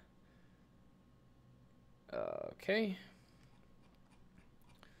 blah. Okay.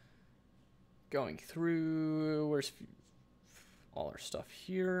 Going through, where's all our stuff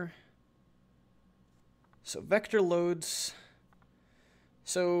here? So vector loads.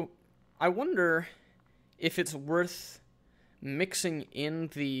 So I wonder if it's worth mixing in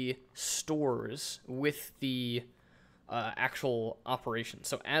the stores with the actual operation.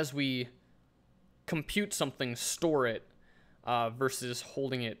 So as we compute something, store it versus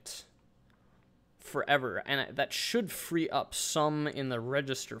holding it forever. And that should free up some in the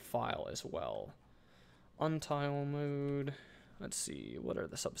register file as well. Untile mode. Let's see, what are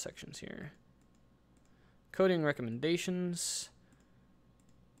the subsections here? Coding recommendations.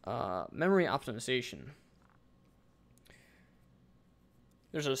 Memory optimization.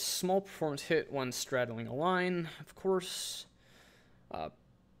 There's a small performance hit when straddling a line, of course.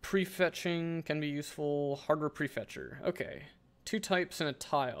 Prefetching can be useful. Hardware prefetcher. Okay. 2 types in a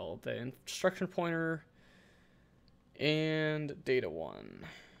tile. The instruction pointer and data 1.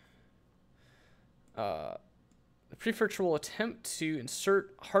 The prefetcher will attempt to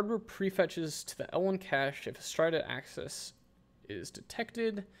insert hardware prefetches to the L1 cache if a strided access is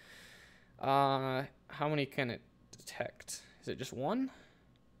detected. How many can it detect? Is it just 1?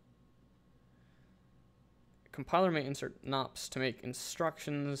 Compiler may insert NOPs to make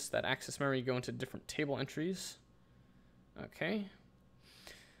instructions that access memory go into different table entries. Okay.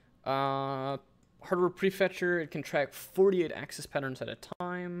 Hardware prefetcher, it can track 48 access patterns at a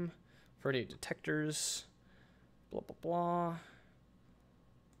time, 48 detectors, blah, blah, blah.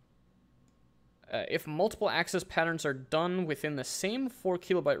 If multiple access patterns are done within the same 4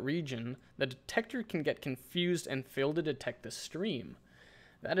 kilobyte region, the detector can get confused and fail to detect the stream.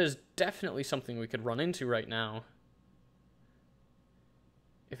 That is definitely something we could run into right now.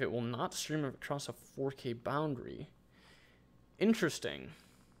 If it will not stream across a 4K boundary. Interesting.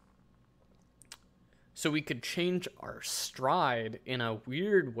 So we could change our stride in a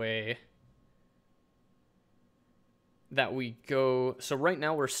weird way that we go... So right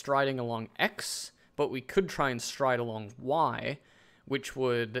now we're striding along X, but we could try and stride along Y, which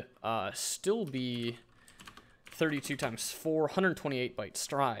would still be 32 times 4, 128 byte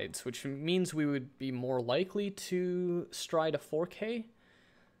strides, which means we would be more likely to stride a 4K.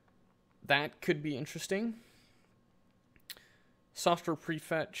 That could be interesting. Software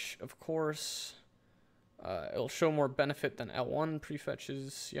prefetch, of course. It'll show more benefit than L1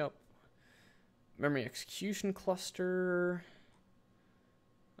 prefetches. Yep. Memory execution cluster.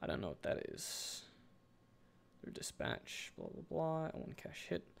 I don't know what that is. Their dispatch, blah, blah, blah. L1 cache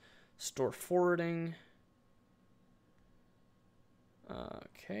hit. Store forwarding.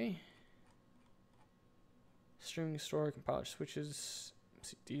 Okay. Streaming store, compiler switches,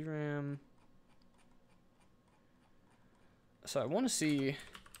 DRAM. So I want to see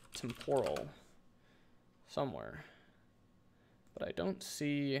temporal somewhere, but I don't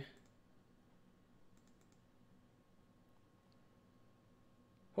see.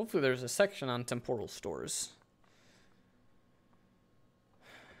 Hopefully there's a section on temporal stores.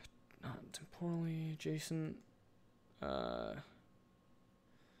 Non-temporally adjacent.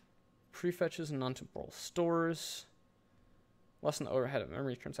 Prefetches and non-temporal stores. Lessen the overhead of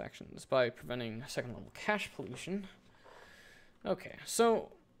memory transactions by preventing second-level cache pollution. Okay,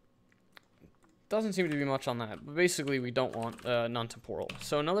 so doesn't seem to be much on that, but basically we don't want non-temporal.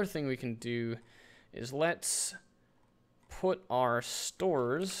 So another thing we can do is let's put our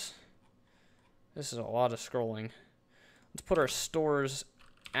stores. This is a lot of scrolling. Let's put our stores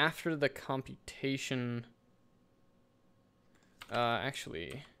after the computation.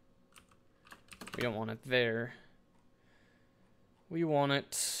 Actually, we don't want it there. We want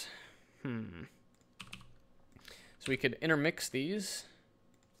it. So we could intermix these.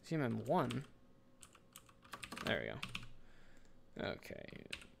 CMM1. There we go. Okay,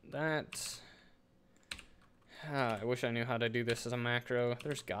 that. I wish I knew how to do this as a macro.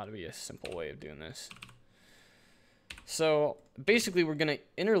 There's got to be a simple way of doing this. So basically, we're going to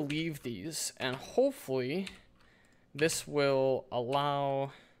interleave these, and hopefully, this will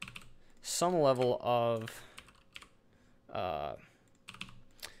allow some level of.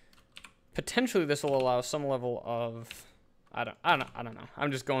 Potentially, this will allow some level of. I don't know.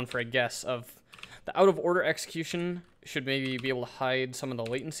 I'm just going for a guess of the out of order execution should maybe be able to hide some of the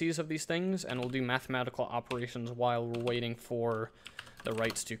latencies of these things, and we'll do mathematical operations while we're waiting for the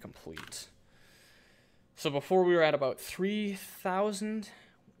writes to complete. So before we were at about 3,000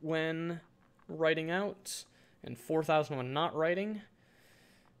 when writing out, and 4,000 when not writing,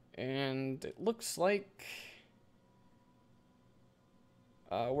 and it looks like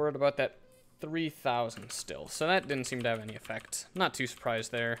we're at about that 3,000 still, so that didn't seem to have any effect. Not too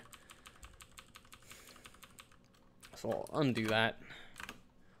surprised there. So I'll undo that.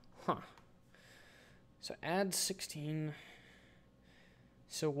 So add 16.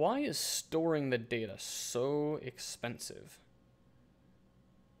 So why is storing the data so expensive?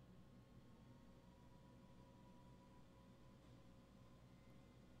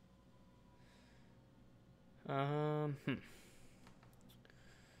 Oh,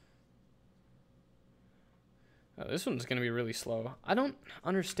 this one's going to be really slow. I don't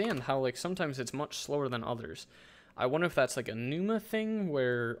understand how, like, sometimes it's much slower than others. I wonder if that's like a NUMA thing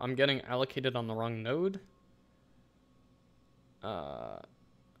where I'm getting allocated on the wrong node.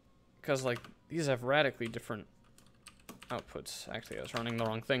 Because, like, these have radically different outputs. Actually, I was running the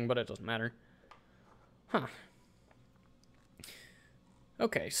wrong thing, but it doesn't matter.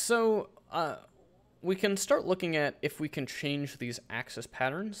 Okay, so we can start looking at if we can change these axis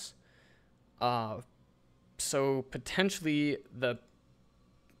patterns. So potentially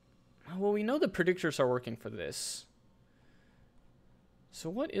well, we know the predictors are working for this. So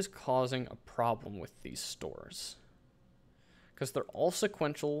what is causing a problem with these stores? Because they're all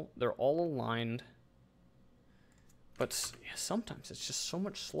sequential, they're all aligned, but yeah, sometimes it's just so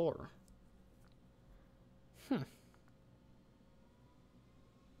much slower.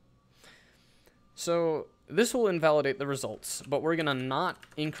 So this will invalidate the results, but we're gonna not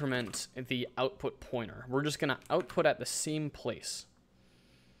increment the output pointer. We're just gonna output at the same place.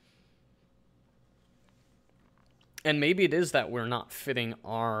 And maybe it is that we're not fitting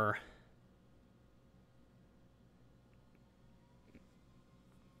our...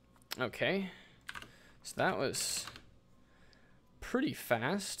 Okay. So that was pretty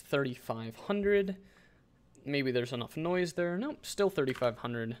fast. 3,500. Maybe there's enough noise there. Nope, still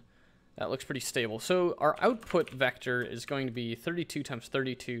 3,500. That looks pretty stable. So our output vector is going to be 32 times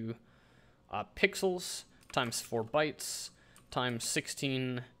 32 pixels times 4 bytes times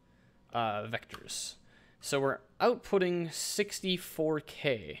 16 vectors. So we're outputting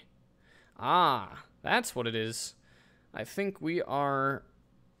 64K. Ah, that's what it is. I think we are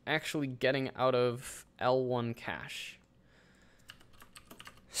actually getting out of L1 cache.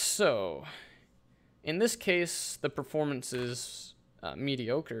 So, in this case, the performance is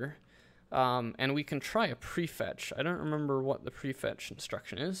mediocre. And we can try a prefetch. I don't remember what the prefetch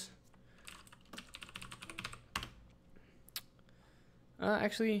instruction is.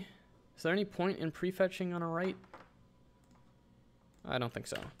 Actually, is there any point in prefetching on a write? I don't think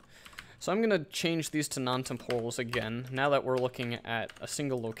so. So I'm going to change these to non-temporals again, now that we're looking at a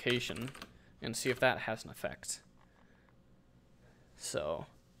single location, and see if that has an effect. So.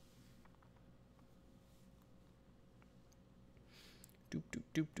 Doop, doop,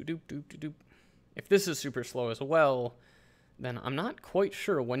 doop, doop, doop, doop, doop. If this is super slow as well, then I'm not quite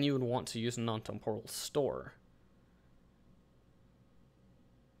sure when you would want to use a non-temporal store.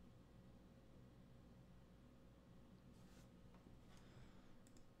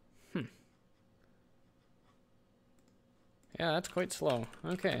 Yeah, that's quite slow.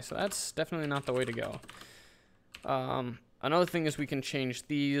 Okay, so that's definitely not the way to go. Another thing is we can change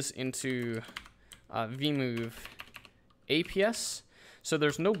these into vmove APS. So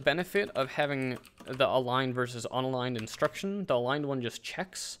there's no benefit of having the aligned versus unaligned instruction. The aligned one just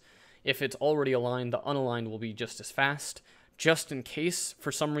checks. If it's already aligned, the unaligned will be just as fast. Just in case,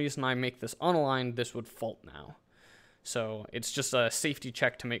 for some reason, I make this unaligned, this would fault now. So it's just a safety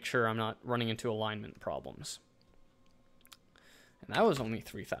check to make sure I'm not running into alignment problems. And that was only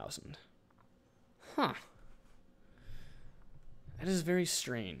 3,000. Huh. That is very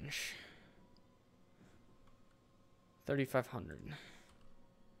strange. 3,500.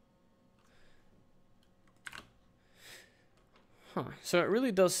 Huh. So it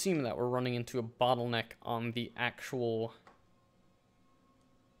really does seem that we're running into a bottleneck on the actual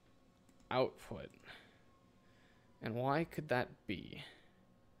output. And why could that be?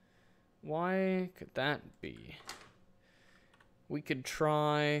 Why could that be? We could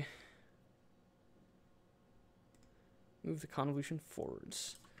try move the convolution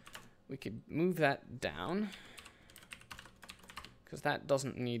forwards. We could move that down because that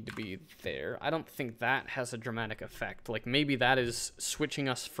doesn't need to be there. I don't think that has a dramatic effect. Like maybe that is switching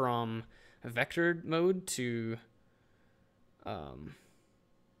us from vector mode to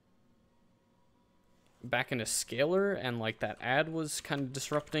back into scalar, and like that add was kind of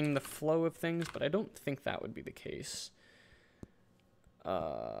disrupting the flow of things, but I don't think that would be the case.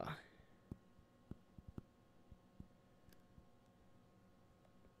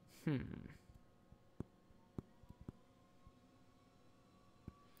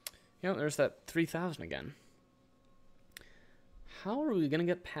 Yeah, there's that 3,000 again. How are we going to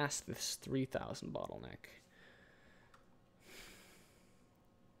get past this 3,000 bottleneck?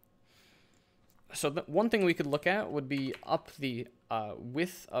 So the one thing we could look at would be up the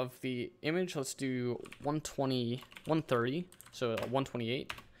width of the image. Let's do 120, 130, so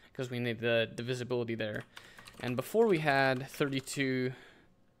 128, because we need the divisibility there. And before we had 32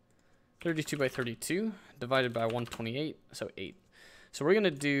 by 32 divided by 128, so 8. So we're going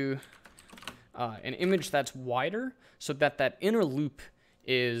to do an image that's wider so that that inner loop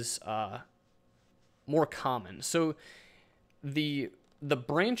is more common. So the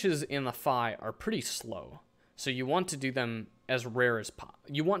branches in the phi are pretty slow. So you want to do them as rare as possible.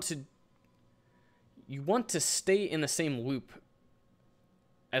 You want to stay in the same loop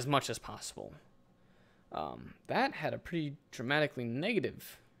as much as possible. That had a pretty dramatically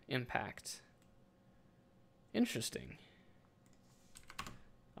negative impact. Interesting.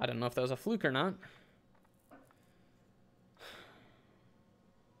 I don't know if that was a fluke or not.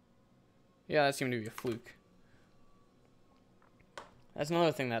 Yeah, that seemed to be a fluke. That's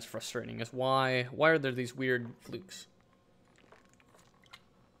another thing that's frustrating, is why are there these weird flukes?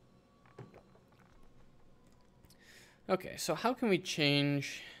 Okay, so how can we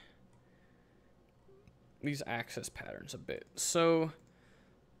change these access patterns a bit? So,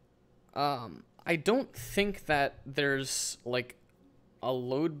 I don't think that there's like a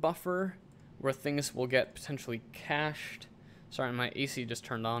load buffer where things will get potentially cached. Sorry, my AC just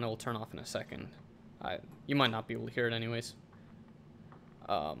turned on. It will turn off in a second. You might not be able to hear it anyways.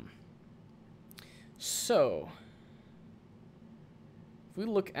 So, if we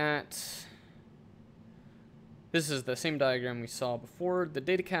look at, this is the same diagram we saw before. The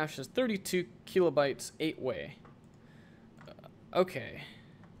data cache is 32 kilobytes 8-way. Okay.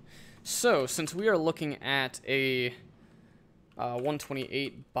 So, since we are looking at a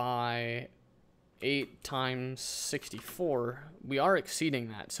 128 by 8 times 64, we are exceeding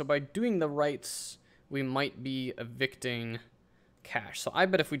that. So by doing the writes, we might be evicting cache. So I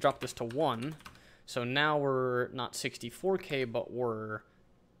bet if we drop this to 1, so now we're not 64K, but we're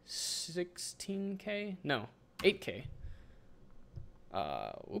 16K? No, 8K.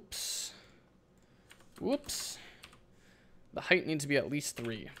 Whoops. Whoops. The height needs to be at least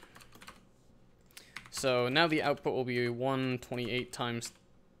 3. So now the output will be 128 times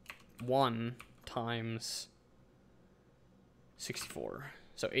 1 times 64,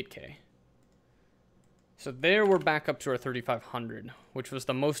 so 8K. So there we're back up to our 3,500, which was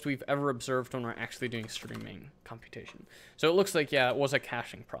the most we've ever observed when we're actually doing streaming computation. So it looks like, yeah, it was a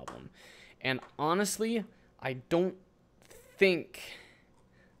caching problem. And honestly, I don't think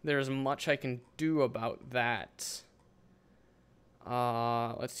there's much I can do about that.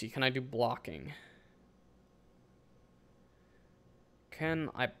 Let's see, can I do blocking? Can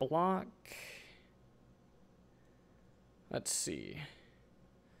I block? Let's see.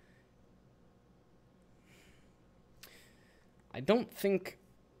 I don't think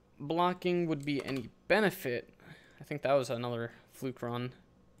blocking would be any benefit. I think that was another fluke run.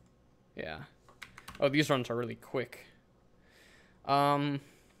 Yeah. Oh, these runs are really quick.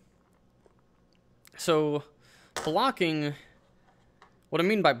 So blocking, what I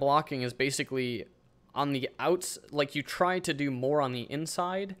mean by blocking is basically on the outs, like you try to do more on the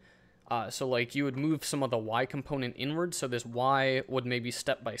inside. So like you would move some of the Y component inward, so this Y would maybe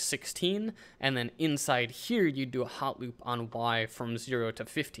step by 16, and then inside here you'd do a hot loop on Y from 0 to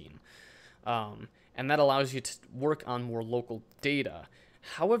 15. And that allows you to work on more local data.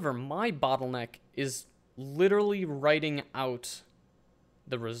 However, my bottleneck is literally writing out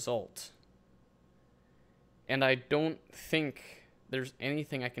the result. And I don't think there's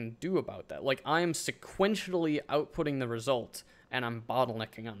anything I can do about that. Like, I am sequentially outputting the result, and I'm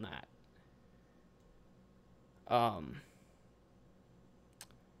bottlenecking on that.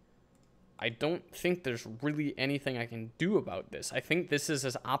 I don't think there's really anything I can do about this. I think this is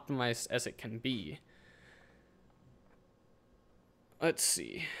as optimized as it can be. Let's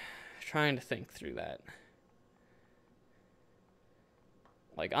see. Trying to think through that.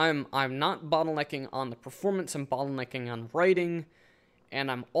 Like, I'm not bottlenecking on the performance, I'm bottlenecking on writing, and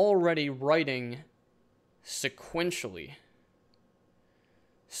I'm already writing sequentially.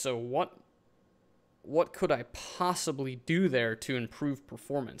 So what could I possibly do there to improve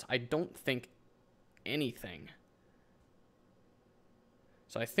performance? I don't think anything.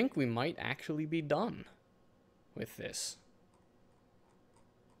 So I think we might actually be done with this.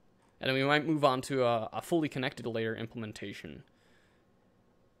 And then we might move on to a fully connected layer implementation.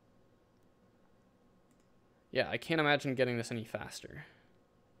 Yeah, I can't imagine getting this any faster.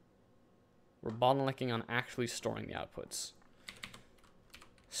 We're bottlenecking on actually storing the outputs.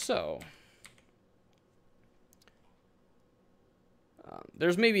 So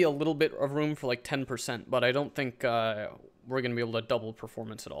there's maybe a little bit of room for like 10%, but I don't think we're going to be able to double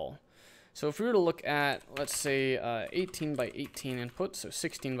performance at all. So if we were to look at, let's say, 18 by 18 input, so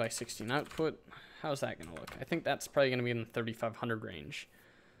 16 by 16 output, how's that going to look? I think that's probably going to be in the 3500 range.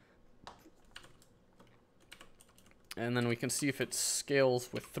 And then we can see if it scales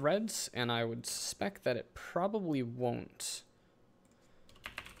with threads, and I would suspect that it probably won't.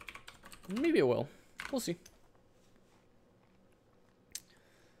 Maybe it will. We'll see.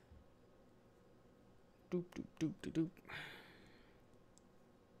 Doop, doop, doop, doop, doop.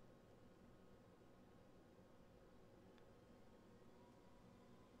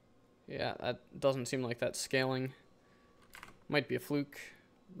 Yeah, that doesn't seem like that's scaling. Might be a fluke.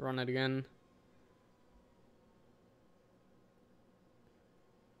 Run it again.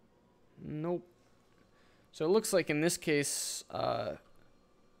 Nope. So it looks like in this case,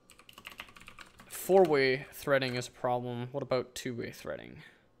 four-way threading is a problem. What about two-way threading?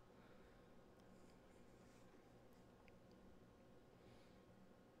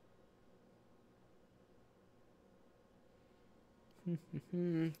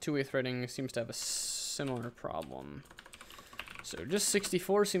 Two-way threading seems to have a similar problem. So just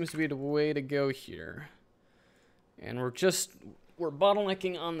 64 seems to be the way to go here. And we're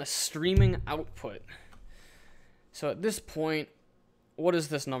bottlenecking on the streaming output. So at this point, what is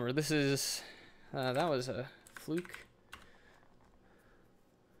this number? This is, that was a fluke.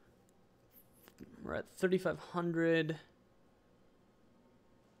 We're at 3,500.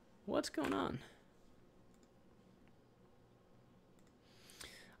 What's going on?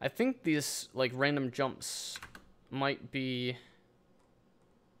 I think these, like, random jumps might be...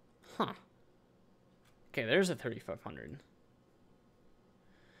 Huh. Okay, there's a 3,500.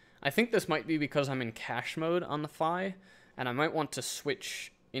 I think this might be because I'm in cache mode on the Phi, and I might want to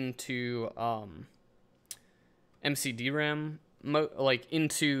switch into MCDRAM mode, like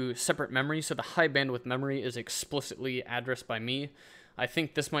into separate memory, so the high bandwidth memory is explicitly addressed by me. I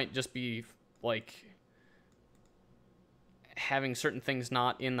think this might just be like having certain things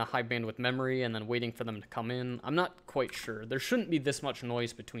not in the high bandwidth memory and then waiting for them to come in. I'm not quite sure. There shouldn't be this much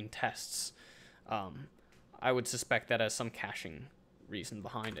noise between tests. I would suspect that as some caching reason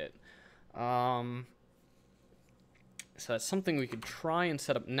behind it. So that's something we could try and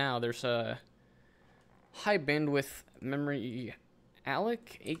set up now. There's a high bandwidth memory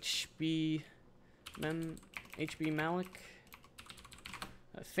ALEC, HB malloc,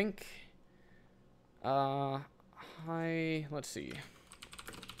 I think. Let's see.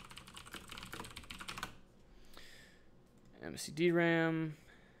 MCDRAM.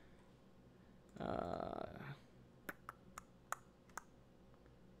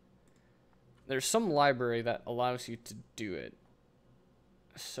 There's some library that allows you to do it.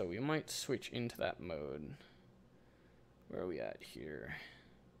 So we might switch into that mode. Where are we at here?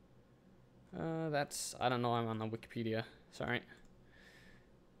 That's, I don't know, I'm on the Wikipedia. Sorry.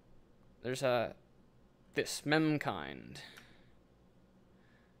 There's this memkind.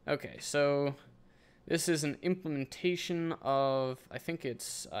 Okay, so this is an implementation of, I think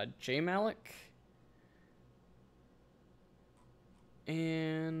it's JMalloc.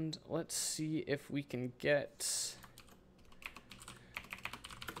 And let's see if we can get,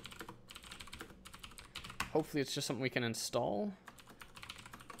 hopefully it's just something we can install.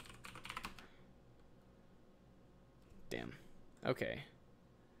 Damn. Okay.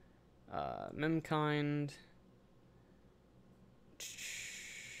 Memkind.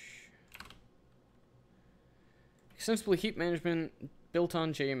 Extensible heap management built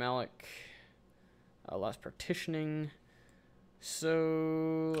on JMalloc. Less partitioning.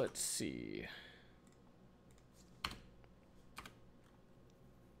 So let's see.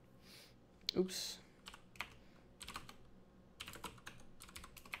 Oops.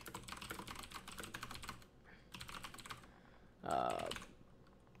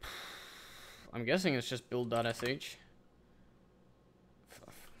 I'm guessing it's just build.sh.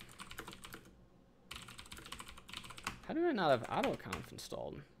 How do I not have AutoConf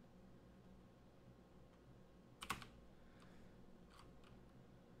installed?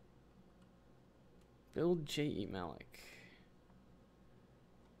 Build JMalloc.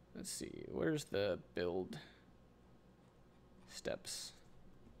 Let's see, where's the build steps?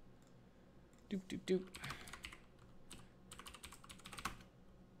 Doop doop doop.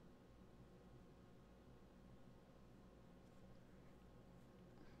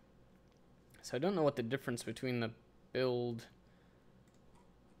 So I don't know what the difference between the build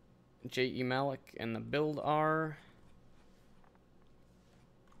JMalloc and the build are.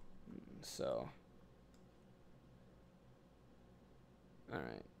 So, all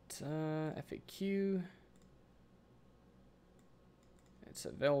right, FAQ. It's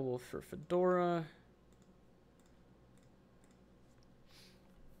available for Fedora.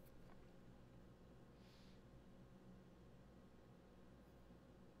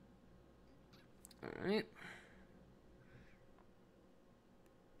 All right.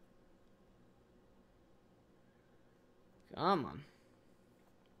 Come on.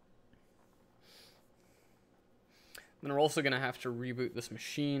 Then we're also going to have to reboot this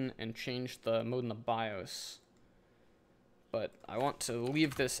machine and change the mode in the BIOS. But I want to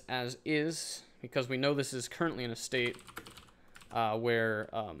leave this as is because we know this is currently in a state where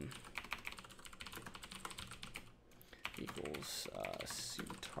equals C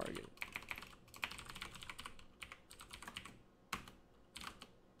target.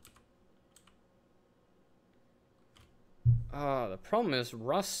 The problem is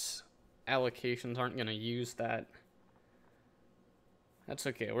Rust allocations aren't going to use that. That's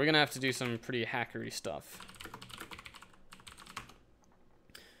okay. We're going to have to do some pretty hackery stuff.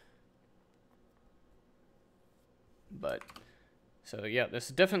 But, so yeah, this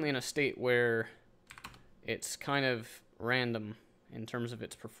is definitely in a state where it's kind of random in terms of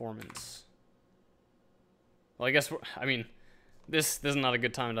its performance. Well, I guess, I mean, this is not a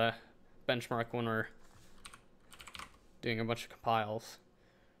good time to benchmark when we're doing a bunch of compiles.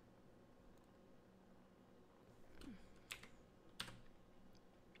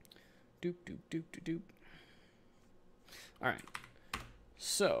 Doop, doop, doop, doop, doop. All right.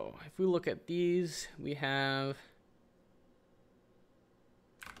 So if we look at these, we have,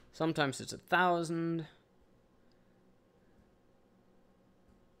 sometimes it's 1,000,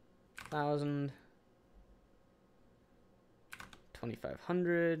 1,000,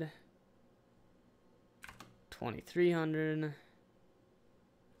 2,500, 2,300,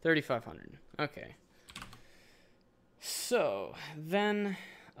 3,500. Okay. So then,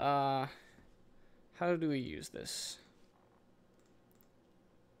 how do we use this?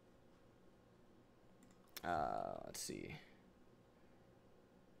 Let's see.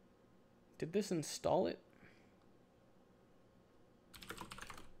 Did this install it?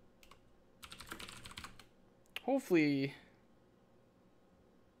 Hopefully,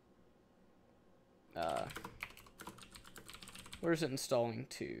 where's it installing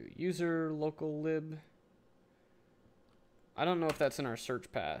to? User local lib. I don't know if that's in our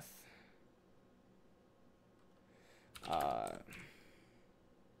search path.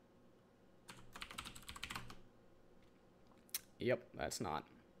 Yep, that's not.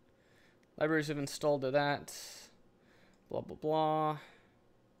 Libraries have installed to that. Blah, blah, blah.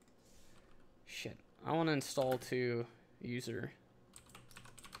 Shit. I want to install to user.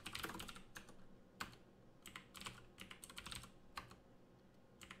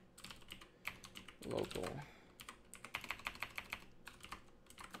 Local.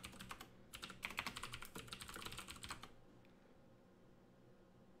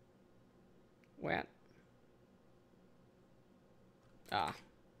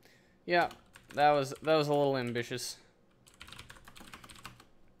 Yeah, that was a little ambitious.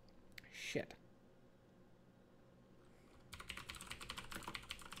 Shit.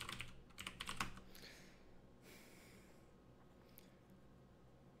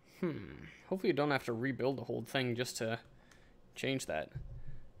 Hopefully you don't have to rebuild the whole thing just to change that.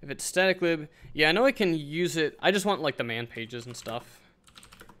 If it's static lib, yeah, I know I can use it. I just want like the man pages and stuff.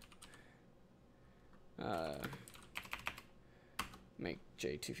 Make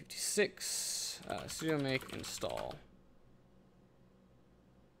J256, sudo make install.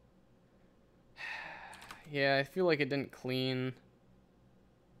 Yeah, I feel like it didn't clean.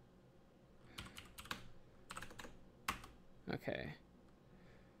 Okay.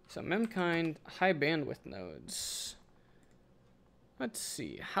 So memkind, high bandwidth nodes. Let's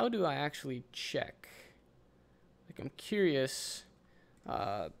see, how do I actually check? Like, I'm curious.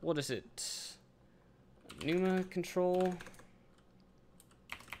 What is it? Pneuma control.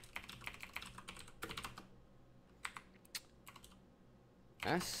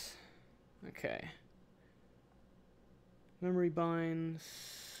 S. Okay. Memory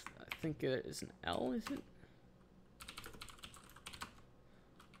binds. I think it is an L, is it?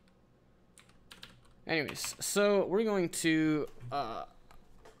 Anyways, so we're going to, I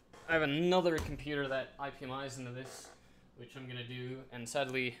have another computer that IPMIs into this, which I'm going to do, and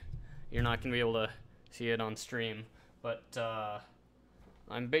sadly, you're not going to be able to see it on stream, but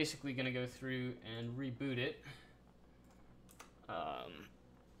I'm basically going to go through and reboot it.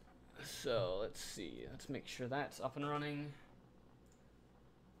 So let's see, let's make sure that's up and running.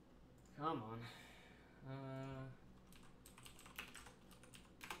 Come on.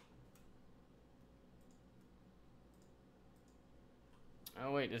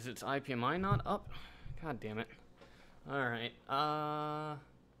 Oh wait, is its IPMI not up? God damn it. Alright, 1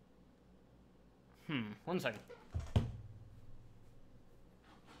 second.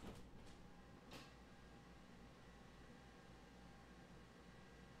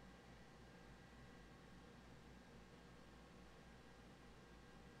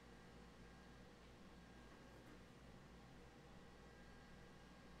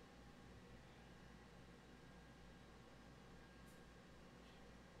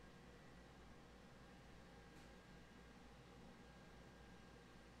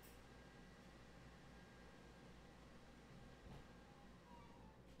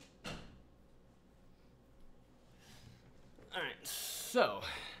 Alright, so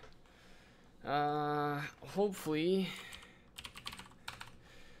hopefully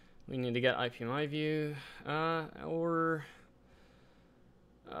we need to get IPMI view, or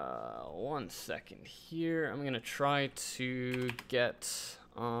 1 second here. I'm gonna try to get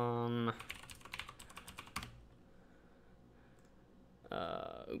on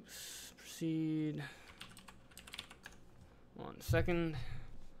oops, proceed. 1 second.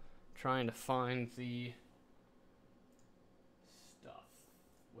 Trying to find the stuff.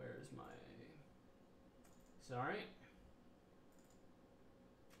 Where's my... Sorry.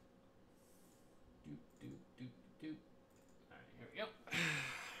 Doop, doop, doop, doop. Alright, here we go.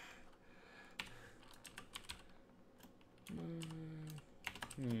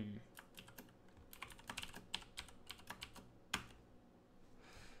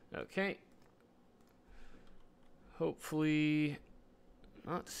 Okay. Hopefully,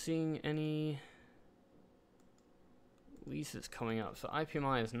 not seeing any leases coming up. So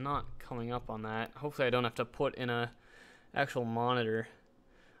IPMI is not coming up on that. Hopefully I don't have to put in a actual monitor.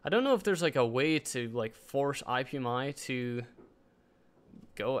 I don't know if there's like a way to like force IPMI to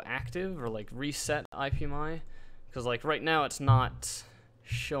go active or like reset IPMI, because like right now it's not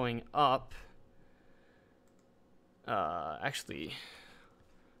showing up. Actually,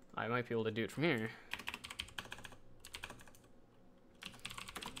 I might be able to do it from here.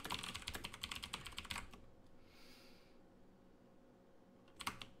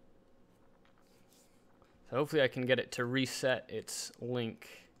 So hopefully I can get it to reset its link.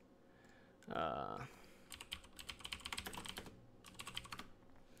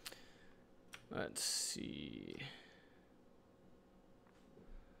 Let's see.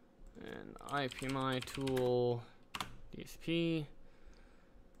 And IPMI tool, DSP,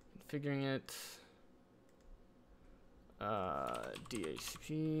 configuring it.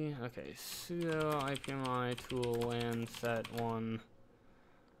 DHCP. Okay, sudo IPMI tool LAN set 1.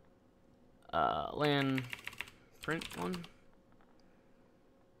 LAN print 1.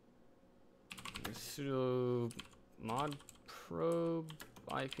 Sudo mod probe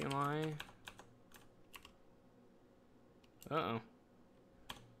IPMI.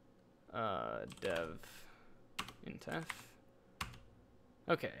 Dev intf.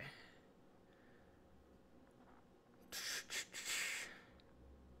 Okay.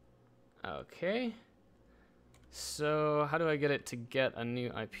 Okay. So how do I get it to get a new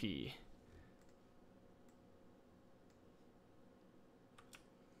IP?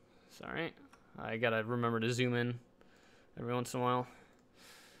 Sorry, I gotta remember to zoom in every once in a while.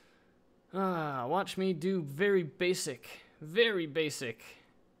 Watch me do very basic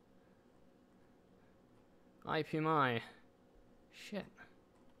IPMI. Shit.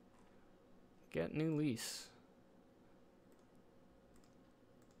 Get new lease.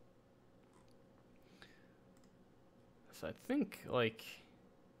 So I think like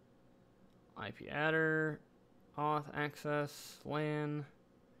IP adder, auth access, LAN.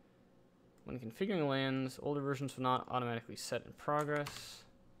 When configuring LANs, older versions will not automatically set in progress.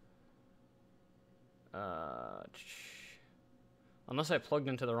 Unless I plugged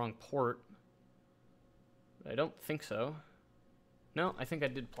into the wrong port. But I don't think so. No, I think I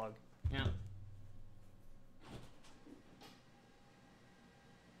did plug. Yeah.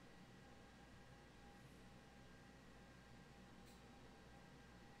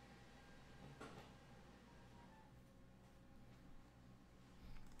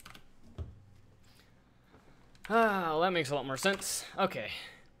 Well, that makes a lot more sense. Okay.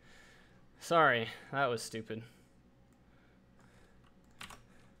 Sorry, that was stupid.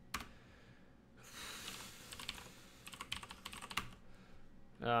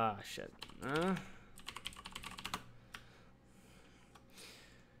 Shit.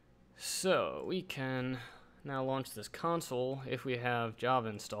 So, we can now launch this console if we have Java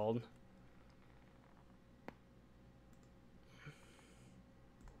installed.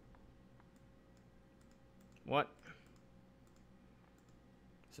 What?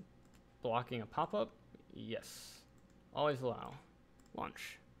 Is it blocking a pop-up? Yes. Always allow.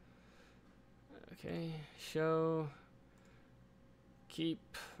 Launch. Okay, show. Keep,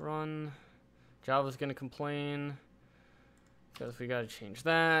 run. Java's gonna complain because we gotta change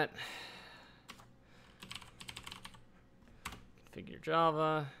that. Configure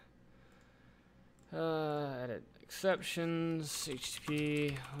Java. Edit exceptions.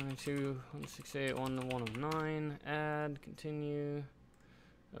 HTTP 192.168.1.109. Add. Continue.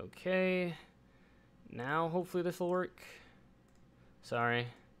 Okay. Now hopefully this will work. Sorry.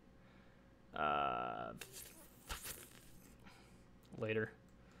 Later.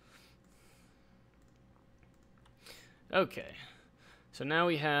 Okay. So now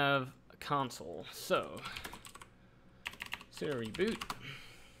we have a console. So reboot.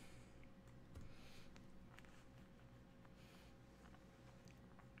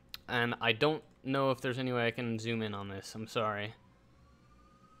 And I don't know if there's any way I can zoom in on this. I'm sorry.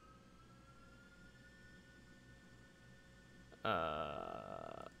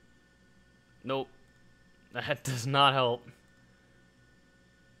 Nope. That does not help.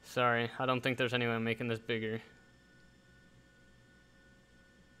 Sorry, I don't think there's any way I'm making this bigger.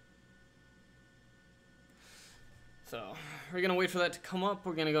 So, we're gonna wait for that to come up.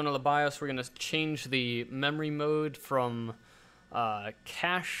 We're gonna go into the BIOS. We're gonna change the memory mode from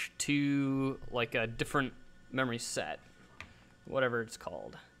cache to like a different memory set, whatever it's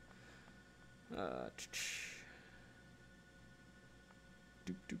called.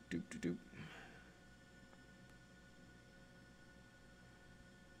 Doop.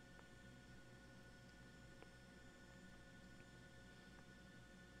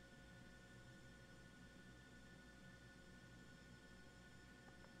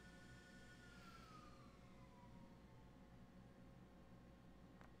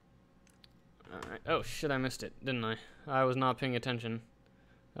 Alright. Oh shit, I missed it, didn't I? I was not paying attention.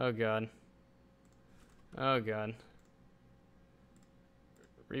 Oh god. Oh god.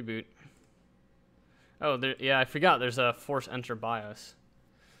 Reboot. Oh, there, yeah, I forgot there's a force enter BIOS.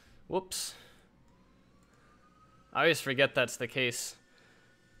 Whoops. I always forget that's the case,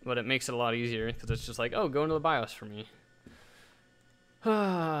 but it makes it a lot easier because it's just like, oh, go into the BIOS for me.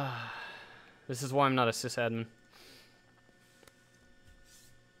 This is why I'm not a sysadmin.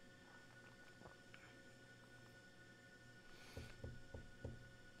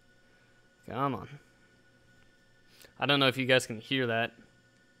 Come on. I don't know if you guys can hear that,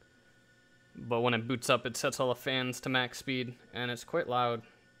 but when it boots up, it sets all the fans to max speed, and it's quite loud.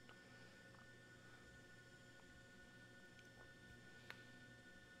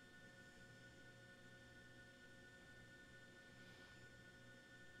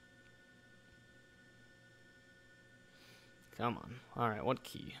 Come on. Alright, what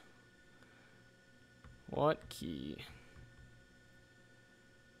key? What key?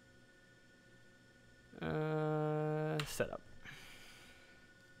 Setup.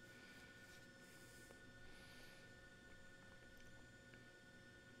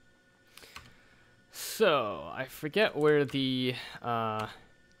 So, I forget where the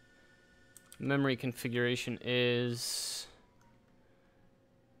Memory configuration is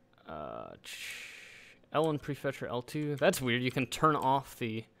L1 prefetcher L2. That's weird. You can turn off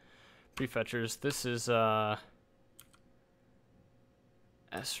the prefetchers. This is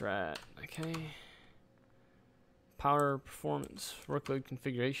SRAT. Okay. Power, performance, workload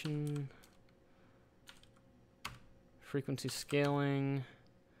configuration, frequency scaling,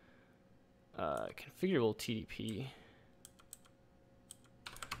 configurable TDP.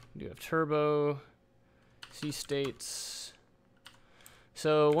 We do have turbo, C states.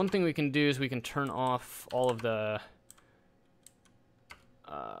 So one thing we can do is we can turn off all of the,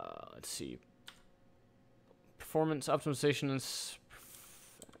 let's see, performance optimization is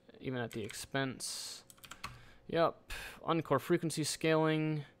even at the expense. Yep, on-core frequency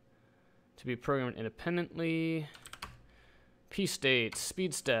scaling to be programmed independently. P states,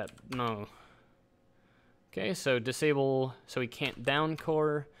 speed step, no. Okay, so disable so we can't down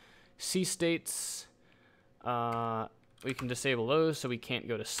core. C states, we can disable those so we can't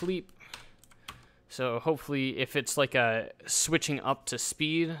go to sleep. So hopefully if it's like a switching up to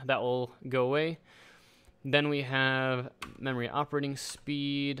speed, that will go away. Then we have memory operating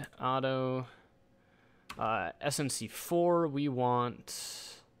speed, auto, SNC4, we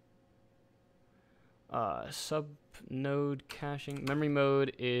want sub node caching. Memory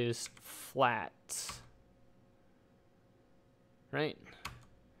mode is flat, right?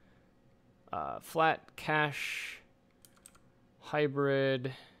 Flat cache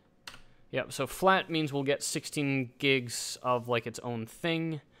hybrid. Yep, so flat means we'll get 16 gigs of like its own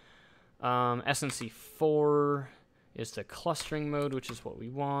thing. SNC4 is the clustering mode, which is what we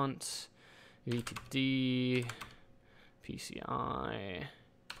want. VTD, PCI,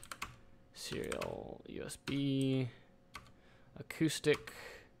 serial USB, acoustic.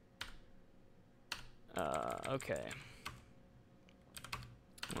 Okay.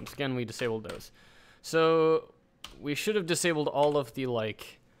 Once again, we disabled those. So we should have disabled all of the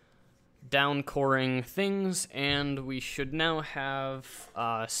like down coring things, and we should now have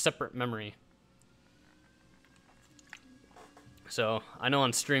separate memory. So I know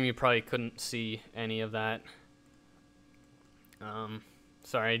on stream you probably couldn't see any of that.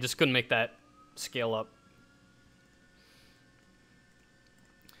 Sorry, I just couldn't make that scale up.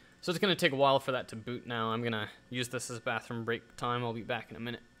 So it's going to take a while for that to boot now. I'm going to use this as bathroom break time. I'll be back in a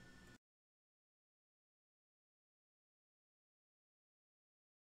minute.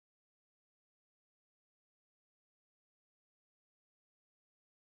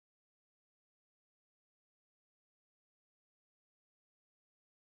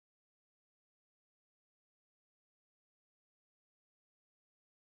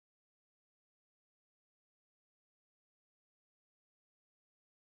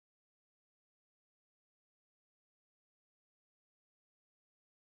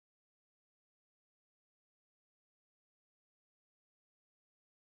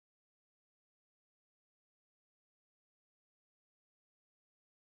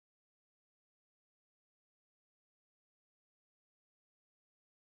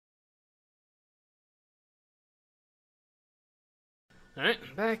 Alright,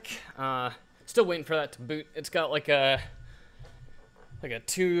 back. Still waiting for that to boot. It's got like a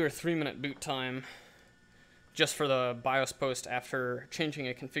 2 or 3 minute boot time just for the BIOS post after changing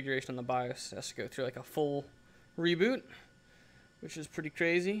a configuration on the BIOS. It has to go through like a full reboot, which is pretty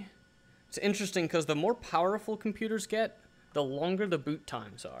crazy. It's interesting because the more powerful computers get, the longer the boot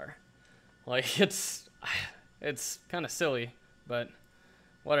times are. Like, it's kind of silly, but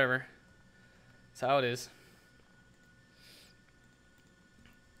whatever. That's how it is.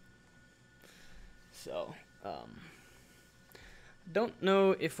 So, don't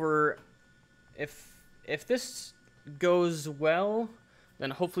know if if this goes well, then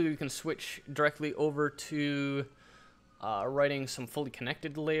hopefully we can switch directly over to writing some fully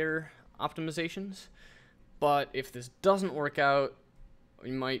connected layer optimizations. But if this doesn't work out, we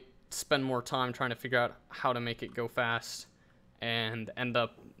might spend more time trying to figure out how to make it go fast and end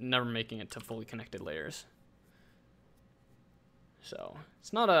up never making it to fully connected layers. So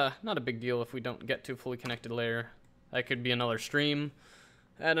it's not a big deal if we don't get to a fully connected layer. That could be another stream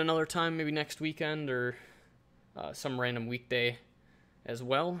at another time, maybe next weekend or some random weekday as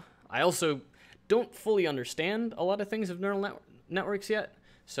well. I also don't fully understand a lot of things of neural networks yet.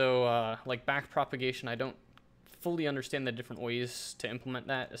 So like backpropagation, I don't fully understand the different ways to implement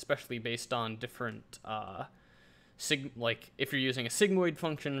that, especially based on different like if you're using a sigmoid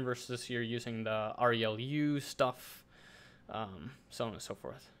function versus you're using the ReLU stuff. So on and so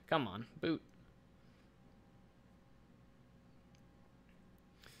forth. Come on, boot.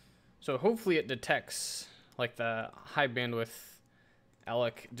 So hopefully it detects like the high bandwidth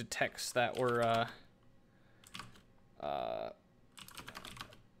ALEC detects that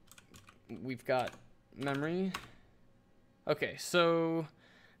we've got memory. Okay, so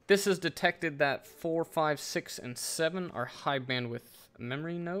this has detected that 4, 5, 6, and 7 are high bandwidth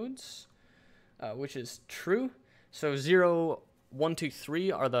memory nodes, which is true. So 0, 1, 2,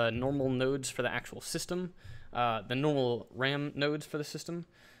 3 are the normal nodes for the actual system, the normal RAM nodes for the system.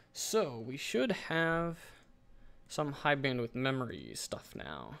 So we should have some high bandwidth memory stuff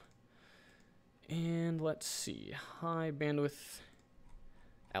now. And let's see, high bandwidth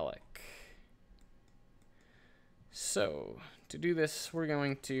ALEC. So to do this, we're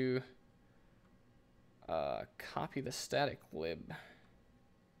going to copy the static lib.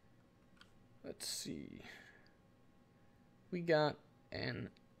 Let's see. We got an,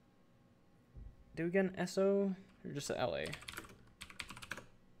 did we get an SO or just an LA?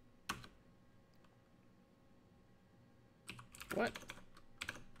 What?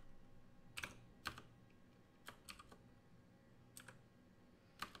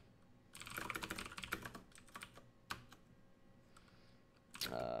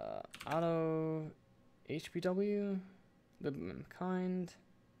 Auto HBW, lib kind.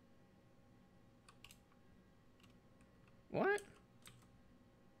 What?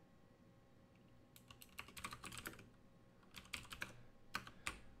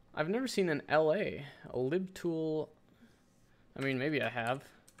 I've never seen an LA, a libtool. I mean, maybe I have.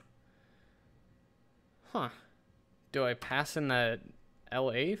 Huh. Do I pass in that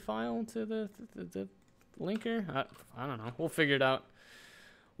LA file to the linker? I don't know. We'll figure it out.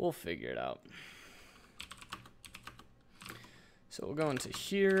 We'll figure it out. So we'll go into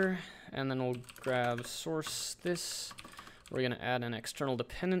here, and then we'll grab source this. We're going to add an external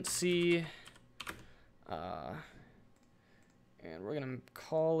dependency. And we're going to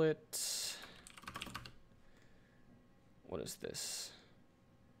call it, what is this?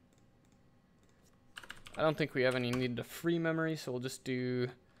 I don't think we have any need to free memory, so we'll just do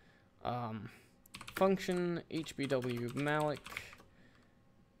function hbw malloc,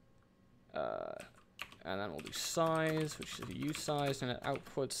 and then we'll do size, which is a u size, and it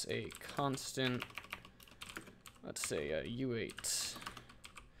outputs a constant, let's say a u8.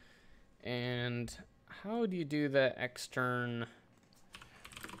 And how do you do the extern?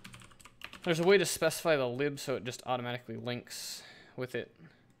 There's a way to specify the lib so it just automatically links with it.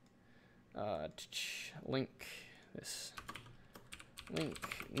 Link this.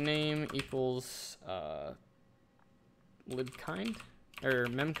 Link name equals lib kind or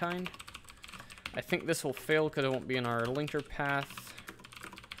mem kind. I think this will fail because it won't be in our linker path.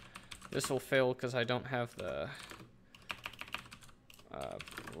 This will fail because I don't have the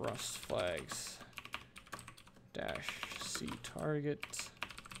rust flags -c target.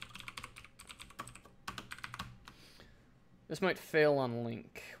 This might fail on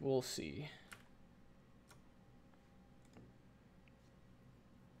link. We'll see.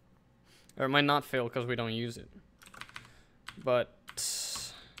 Or it might not fail because we don't use it. But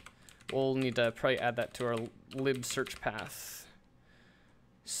we'll need to probably add that to our lib search path.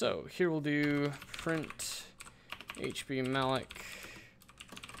 So here we'll do print hb malloc,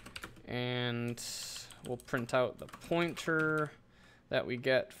 and we'll print out the pointer that we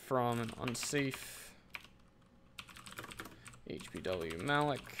get from an unsafe hbw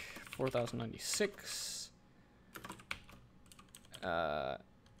malloc 4096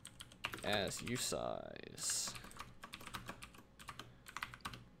 as usize.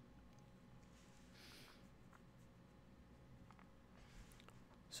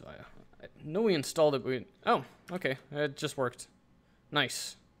 So I know we installed it, but oh, okay, it just worked.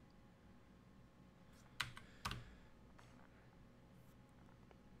 Nice.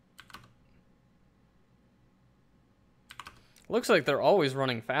 Looks like they're always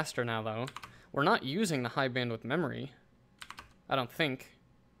running faster now, though. We're not using the high bandwidth memory, I don't think.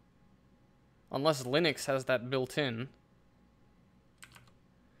 Unless Linux has that built in.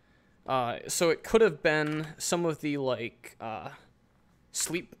 So it could have been some of the, like,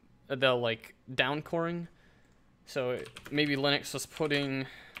 sleep, the, like, downcoring. So maybe Linux was putting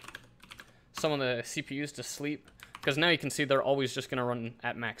some of the CPUs to sleep. Because now you can see they're always just going to run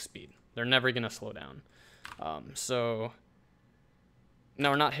at max speed. They're never going to slow down. So now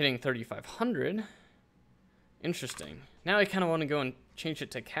we're not hitting 3500. Interesting. Now I kind of want to go and change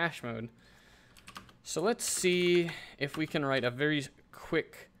it to cache mode. So let's see if we can write a very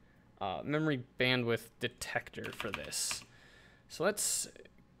quick memory bandwidth detector for this. So let's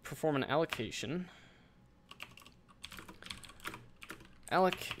perform an allocation.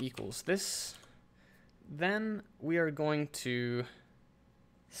 Alloc equals this. Then we are going to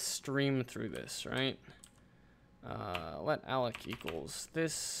stream through this, right? let alloc equals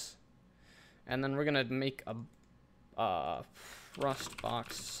this, and then we're gonna make a rust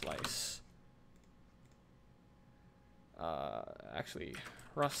box slice. Actually,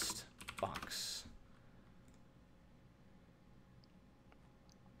 rust box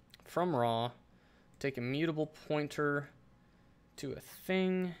from raw. Take a mutable pointer to a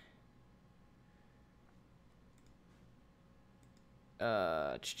thing.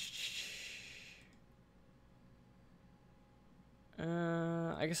 I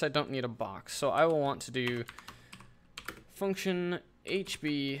guess I don't need a box, so I will want to do function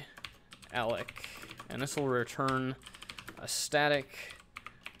hb alloc, and this will return a static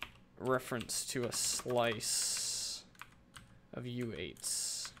reference to a slice of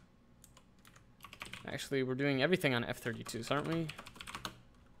U8s. Actually, we're doing everything on F32s, aren't we?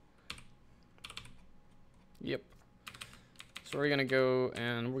 Yep. So we're gonna go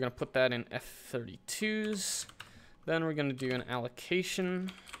and we're gonna put that in F32s. Then we're gonna do an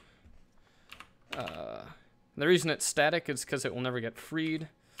allocation. The reason it's static is because it will never get freed.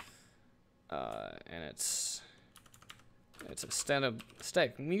 And it's a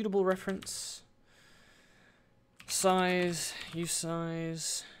static mutable reference. Size,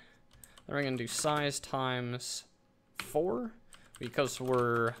 usize. Then we're gonna do size times 4 because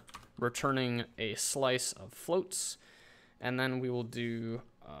we're returning a slice of floats. And then we will do,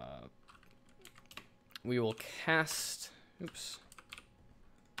 we will cast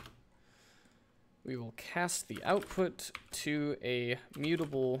the output to a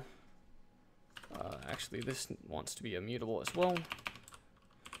mutable, actually this wants to be a mutable as well.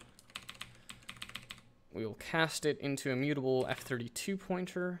 We will cast it into a mutable F32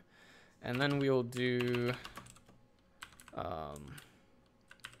 pointer, and then we will do,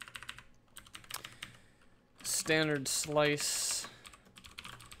 standard slice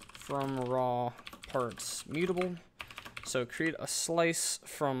from raw parts mutable. So create a slice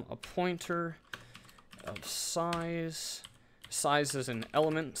from a pointer of size. Size is in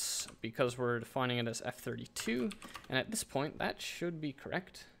elements because we're defining it as F32, and at this point that should be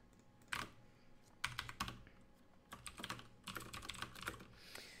correct.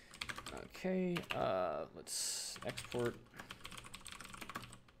 Okay, let's export.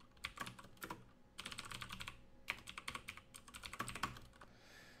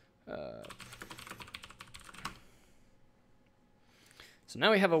 So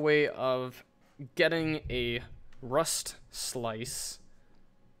now we have a way of getting a rust slice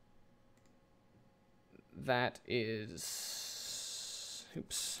that is,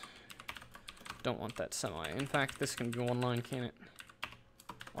 oops, don't want that semi. In fact, this can be one line, can it?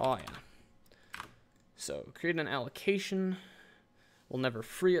 Oh yeah. So create an allocation. We'll never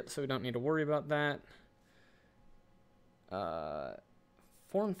free it, so we don't need to worry about that.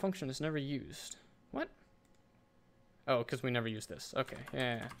 Foreign function is never used. What? Oh, because we never use this. Okay,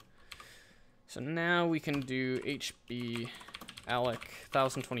 yeah. So now we can do HB alloc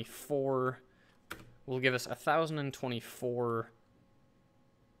 1024 will give us 1024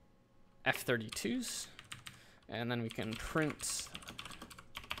 F32s, and then we can print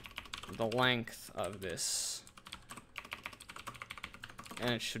the length of this,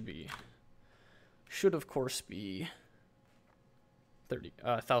 and it should of course be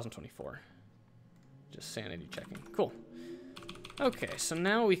 1024. Just sanity checking. Cool. Okay, so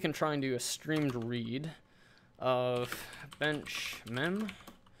now we can try and do a streamed read of bench mem,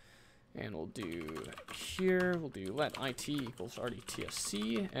 and we'll do here, we'll do let it equals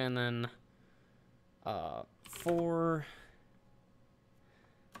rdtsc, and then for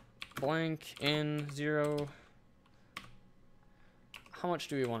blank in 0. How much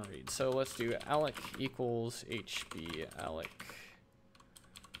do we want to read? So let's do alloc equals hb alloc.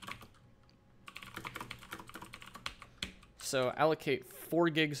 So allocate 4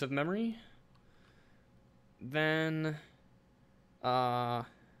 gigs of memory. Then alloc.len.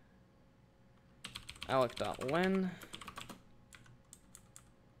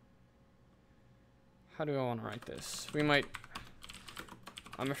 How do I want to write this? We might,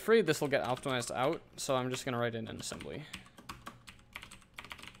 I'm afraid this will get optimized out, so I'm just going to write it in assembly.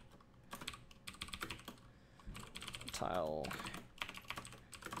 Tile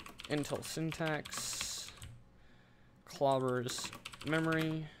Intel syntax. Clobbers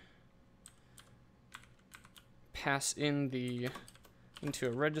memory, pass in into a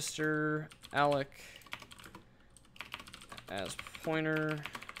register alloc as pointer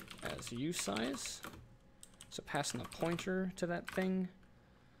as usize. So pass in the pointer to that thing.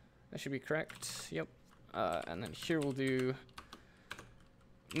 That should be correct. Yep. And then here we'll do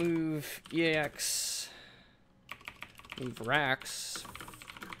move EAX, move racks.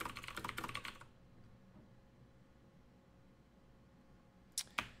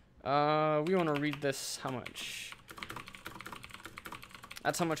 We want to read this how much?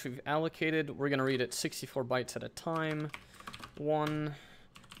 That's how much we've allocated. We're going to read it 64 bytes at a time. 1,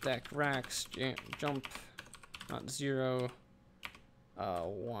 deck, racks, jump, not 0,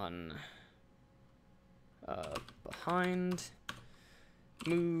 1, behind,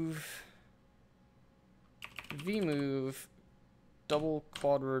 move, vmove, double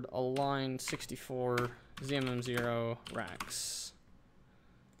quadword, align, 64, ZMM0, racks.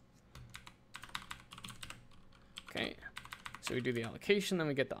 Okay, so we do the allocation, then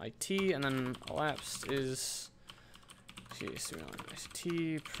we get the IT, and then elapsed is, geez, so we want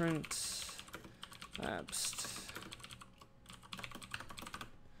IT, print, elapsed.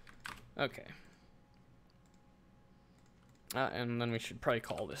 Okay. And then we should probably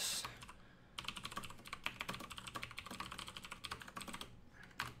call this.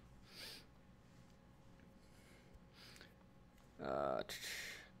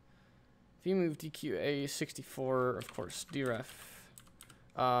 vmove DQA 64, of course, dref.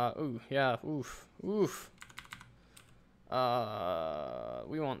 Ooh, yeah, oof, oof.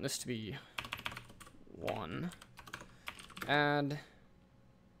 We want this to be 1. Add,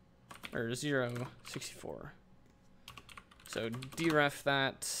 or 0, 64. So deref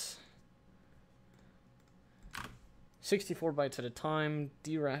that 64 bytes at a time,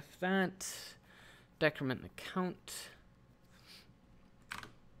 deref that, decrement the count.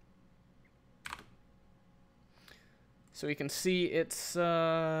 So we can see it's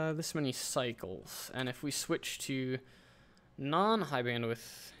this many cycles, and if we switch to non-high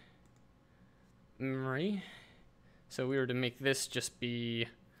bandwidth memory, so we were to make this just be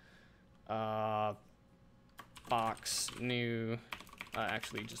box new,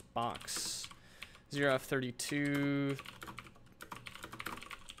 actually just box 0f32 .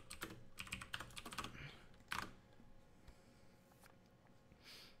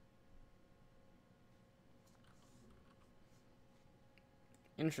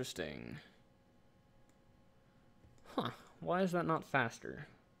 Interesting. Huh, why is that not faster?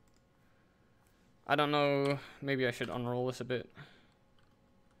 I don't know, maybe I should unroll this a bit.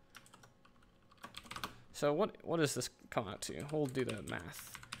 So what does this come out to? We'll do the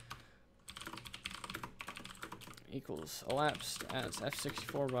math. Equals elapsed as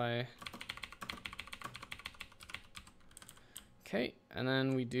f64 by. Okay, and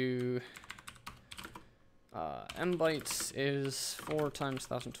then we do m bytes is 4 times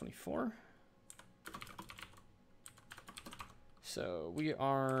 1024. So we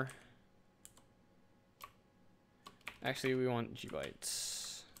are, actually we want g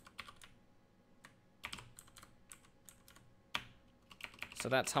bytes. So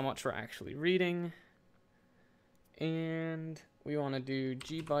that's how much we're actually reading. And we want to do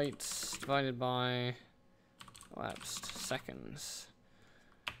g bytes divided by elapsed seconds.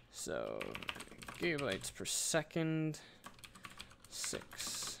 So gigabytes per second,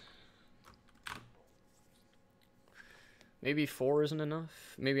 6. Maybe 4 isn't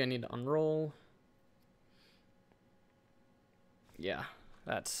enough. Maybe I need to unroll. Yeah,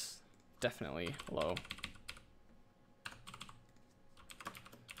 that's definitely low.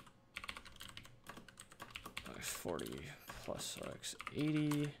 X40 plus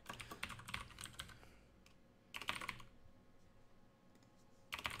X80.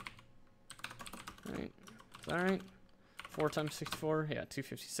 Right, is that right? 4 times 64, yeah,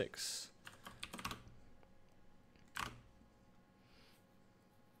 256.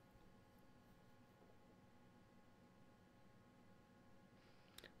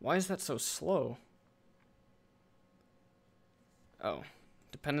 Why is that so slow? Oh,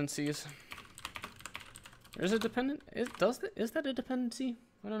 dependencies. There's a dependent. Is that a dependency?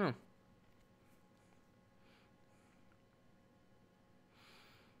 I don't know.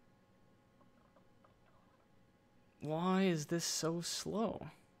 Why is this so slow?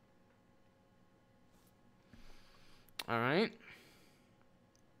 All right.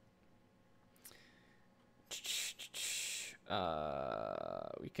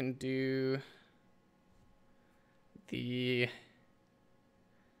 We can do the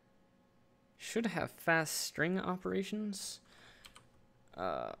should have fast string operations.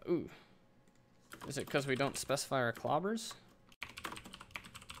 Ooh. Is it because we don't specify our clobbers?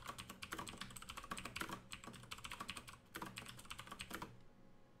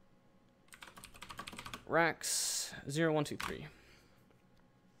 Racks 0, 1, 2, 3.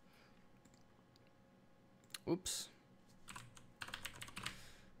 Oops.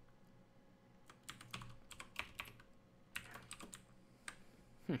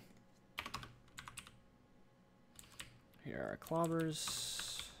 Here are our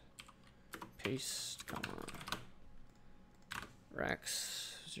clobbers. Paste, comma.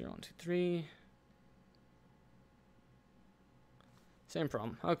 Racks 0, 1, 2, 3. Same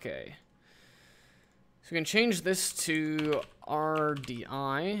problem. Okay. So we can change this to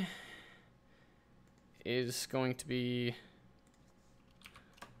RDI is going to be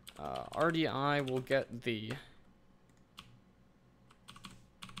RDI will get the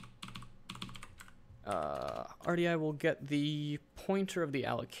RDI will get the pointer of the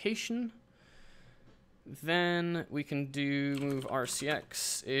allocation. Then we can do move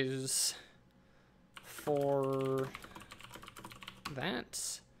RCX is for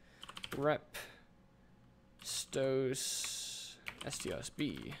that rep stos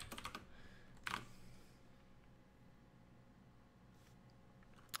STOSB.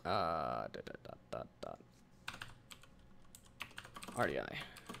 RDI.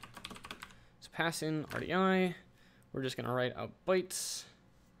 So pass in RDI. We're just gonna write out bytes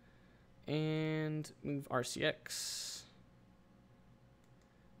and move RCX.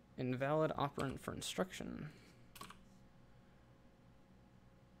 Invalid operand for instruction.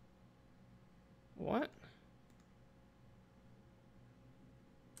 What?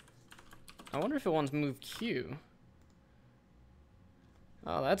 I wonder if it wants move Q.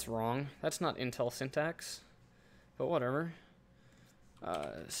 Oh, that's wrong. That's not Intel syntax. But whatever.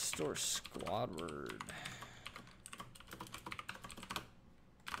 Store squad word.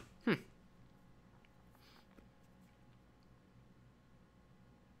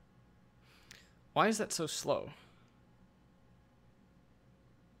 Why is that so slow?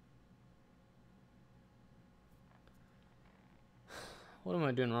 What am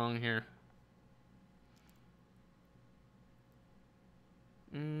I doing wrong here?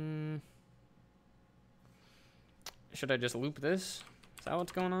 Should I just loop this? Is that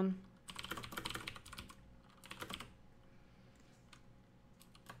what's going on?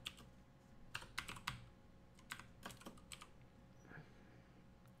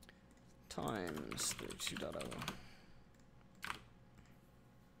 Times 32.0.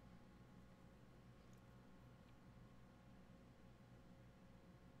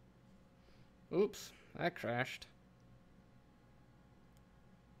 Oops, that crashed.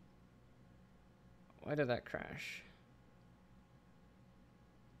 Why did that crash?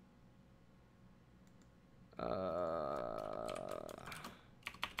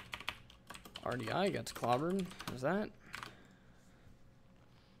 RDI gets clobbered. Is that?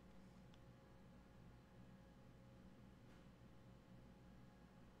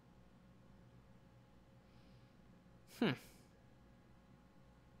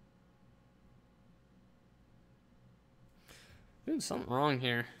 Doing something wrong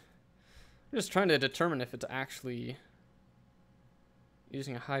here. I'm just trying to determine if it's actually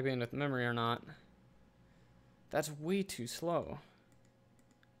using a high bandwidth memory or not. That's way too slow.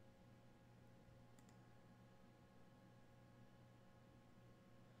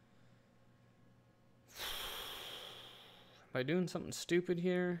 Am I doing something stupid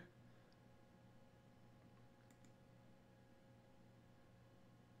here?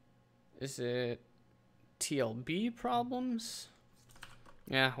 Is it TLB problems?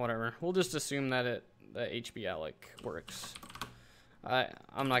 Yeah, whatever. We'll just assume that the HBALIC works.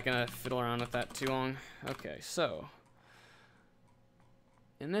 I'm not gonna fiddle around with that too long. Okay, so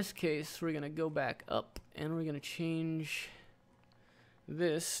in this case, we're gonna go back up and we're gonna change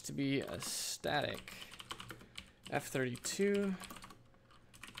this to be a static F32.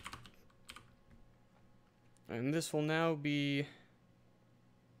 And this will now be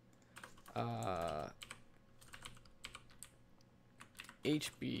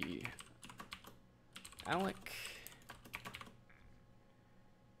HB ALEC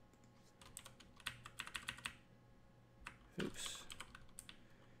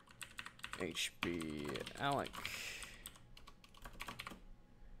HB ALEC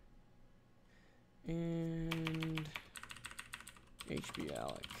and HB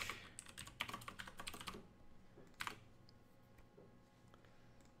ALEC.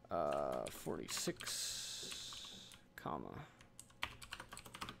 Uh, 46, comma.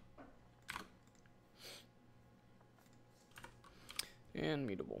 And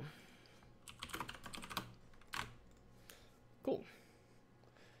mutable. Cool.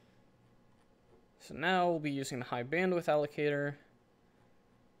 So now we'll be using the high bandwidth allocator.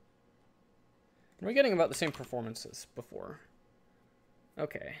 And we're getting about the same performance as before.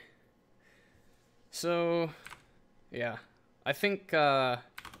 Okay. So, yeah. I think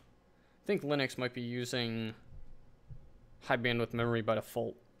Linux might be using high bandwidth memory by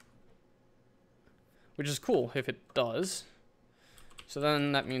default. Which is cool if it does. So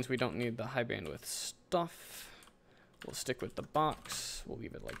then that means we don't need the high bandwidth stuff. We'll stick with the box. We'll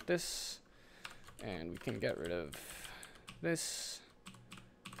leave it like this. And we can get rid of this.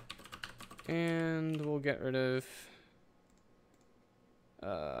 And we'll get rid of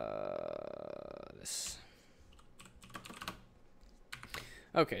this.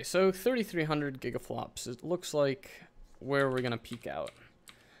 Okay, so 3,300 gigaflops. It looks like where we're going to peak out.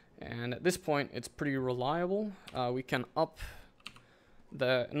 And at this point, it's pretty reliable. We can up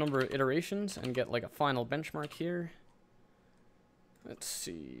the number of iterations and get like a final benchmark here. Let's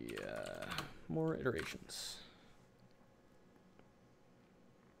see, more iterations.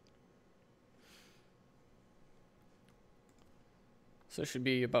 So it should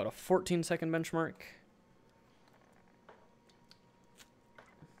be about a 14-second benchmark.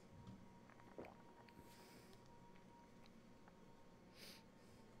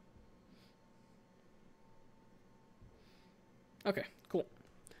 Okay, cool.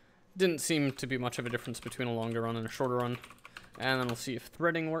 Didn't seem to be much of a difference between a longer run and a shorter run. And then we'll see if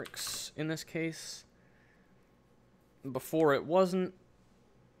threading works in this case. Before it wasn't.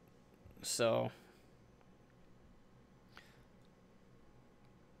 So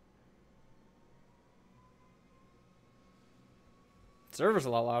server's a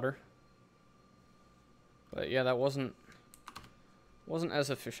lot louder. But yeah, that wasn't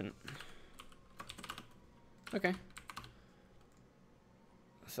as efficient. Okay.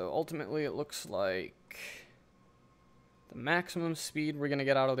 So ultimately it looks like the maximum speed we're going to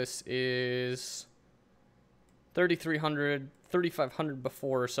get out of this is 3,300, 3,500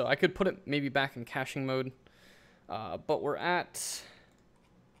 before, so I could put it maybe back in caching mode. But we're at,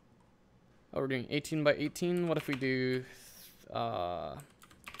 we're doing 18 by 18. What if we do,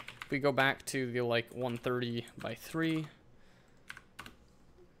 if we go back to the like 130 by 3.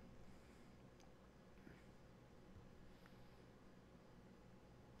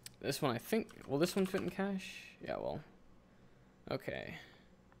 This one, I think, will this one fit in cache? Yeah, well, okay.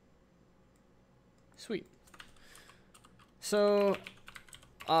 Sweet. So,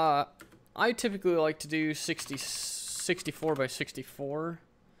 I typically like to do 64 by 64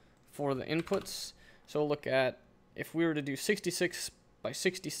 for the inputs. So look at, if we were to do 66 by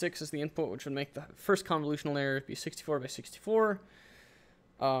 66 as the input, which would make the first convolutional layer be 64 by 64.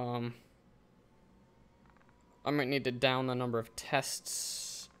 I might need to down the number of tests.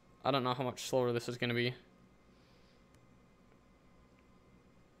 I don't know how much slower this is going to be.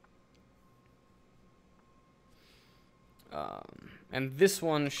 And this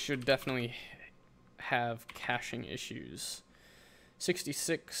one should definitely have caching issues.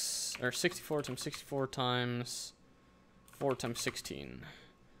 66 or 64 times 64 times 4 times 16.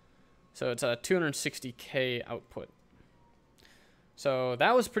 So it's a 260K output. So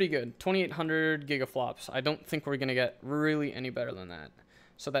that was pretty good. 2,800 gigaflops. I don't think we're going to get really any better than that.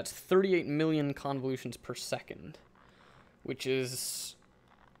 So that's 38 million convolutions per second, which is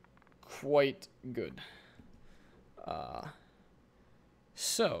quite good.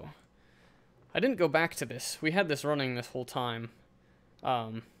 So I didn't go back to this. We had this running this whole time.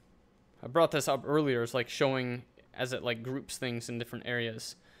 I brought this up earlier as like showing as it like groups things in different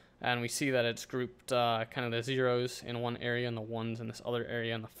areas. And we see that it's grouped kind of the zeros in one area and the ones in this other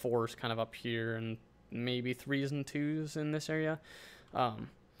area and the fours kind of up here and maybe 3s and 2s in this area.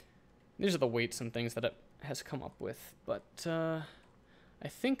 These are the weights and things that it has come up with, but I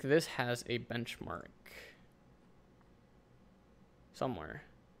think this has a benchmark somewhere.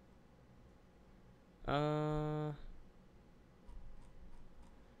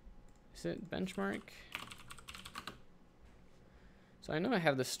 Is it benchmark? So I know I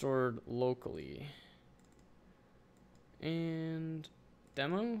have this stored locally. And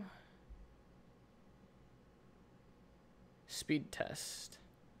demo? Speed test.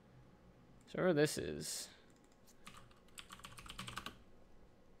 So where this is.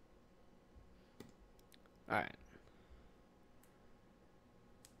 Alright.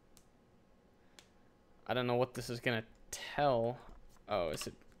 I don't know what this is gonna tell. Oh, is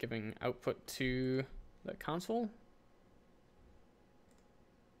it giving output to the console?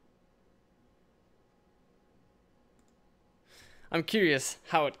 I'm curious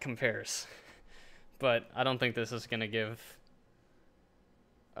how it compares, but I don't think this is gonna give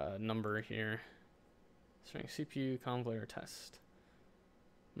a number here. String CPU conv test.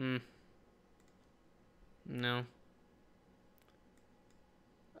 No.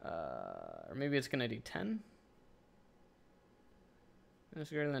 Or maybe it's gonna do 10. It's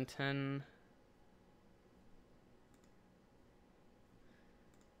greater than 10.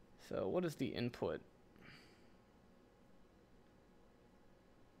 So what is the input?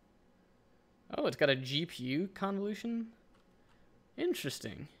 Oh, it's got a GPU convolution?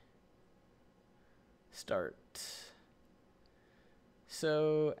 Interesting. Start.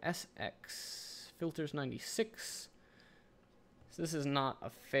 So SX filters 96. So this is not a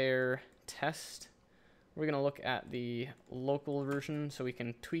fair test, we're going to look at the local version so we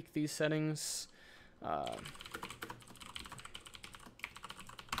can tweak these settings.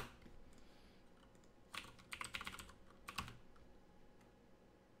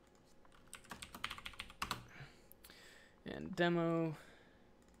 And demo,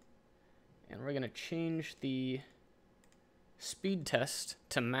 and we're going to change the speed test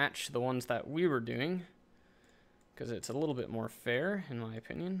to match the ones that we were doing, because it's a little bit more fair in my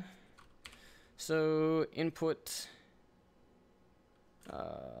opinion. So input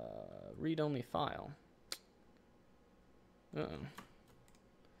read-only file.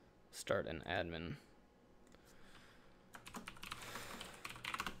 Start an admin.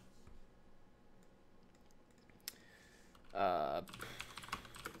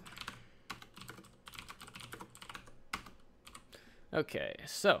 Okay,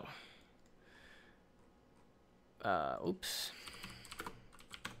 so oops.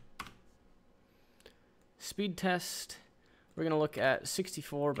 Speed test, we're going to look at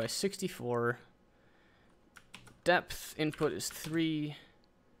 64 by 64. Depth input is 3,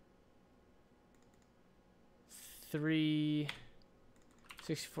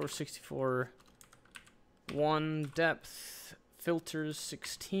 64, 64, 1. Depth, filters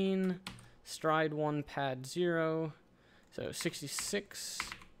 16, stride 1, pad 0, so 66.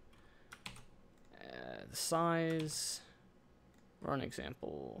 The size, run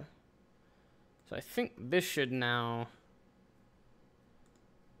example. So I think this should now,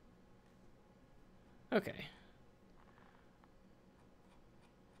 okay.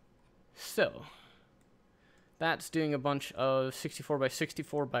 So that's doing a bunch of 64 by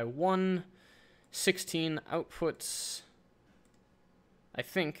 64 by 1, 16 outputs, I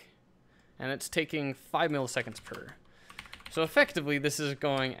think, and it's taking 5 milliseconds per. So effectively this is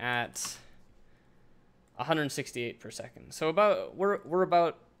going at 168 per second. So about we're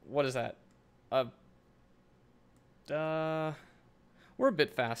about, what is that? We're a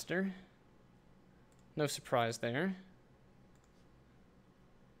bit faster. No surprise there.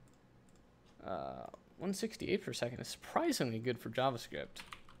 168 per second is surprisingly good for JavaScript.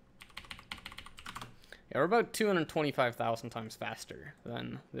 Yeah, we're about 225,000 times faster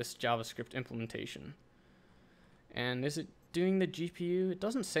than this JavaScript implementation. And is it doing the GPU? It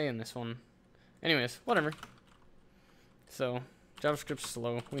doesn't say in this one. Anyways, whatever. So, JavaScript's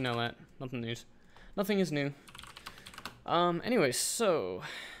slow. We know that. Nothing new. Nothing is new. Anyways, so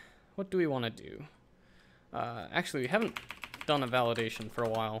what do we want to do? Actually, we haven't done a validation for a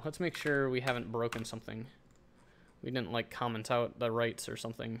while. Let's make sure we haven't broken something. We didn't like comment out the rights or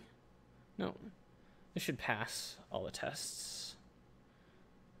something. No. This should pass all the tests.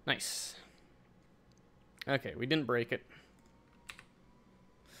 Nice. Okay, we didn't break it.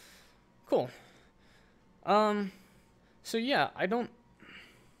 Cool. So yeah, I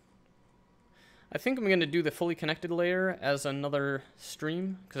think I'm gonna do the fully connected layer as another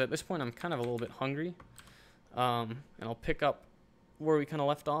stream, because at this point I'm kind of a little bit hungry. And I'll pick up where we kind of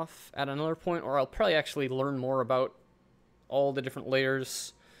left off at another point, or I'll probably actually learn more about all the different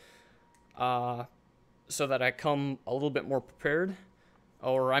layers, so that I come a little bit more prepared.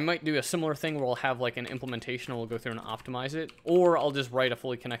 Or I might do a similar thing where I'll have like an implementation and we'll go through and optimize it. Or I'll just write a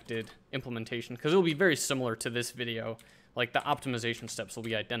fully connected implementation, because it'll be very similar to this video. Like the optimization steps will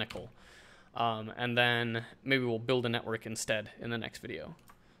be identical. And then maybe we'll build a network instead in the next video.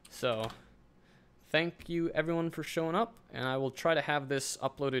 So thank you everyone for showing up, and I will try to have this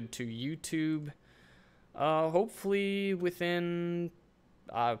uploaded to YouTube hopefully within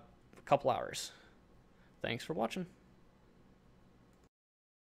a couple hours. Thanks for watching.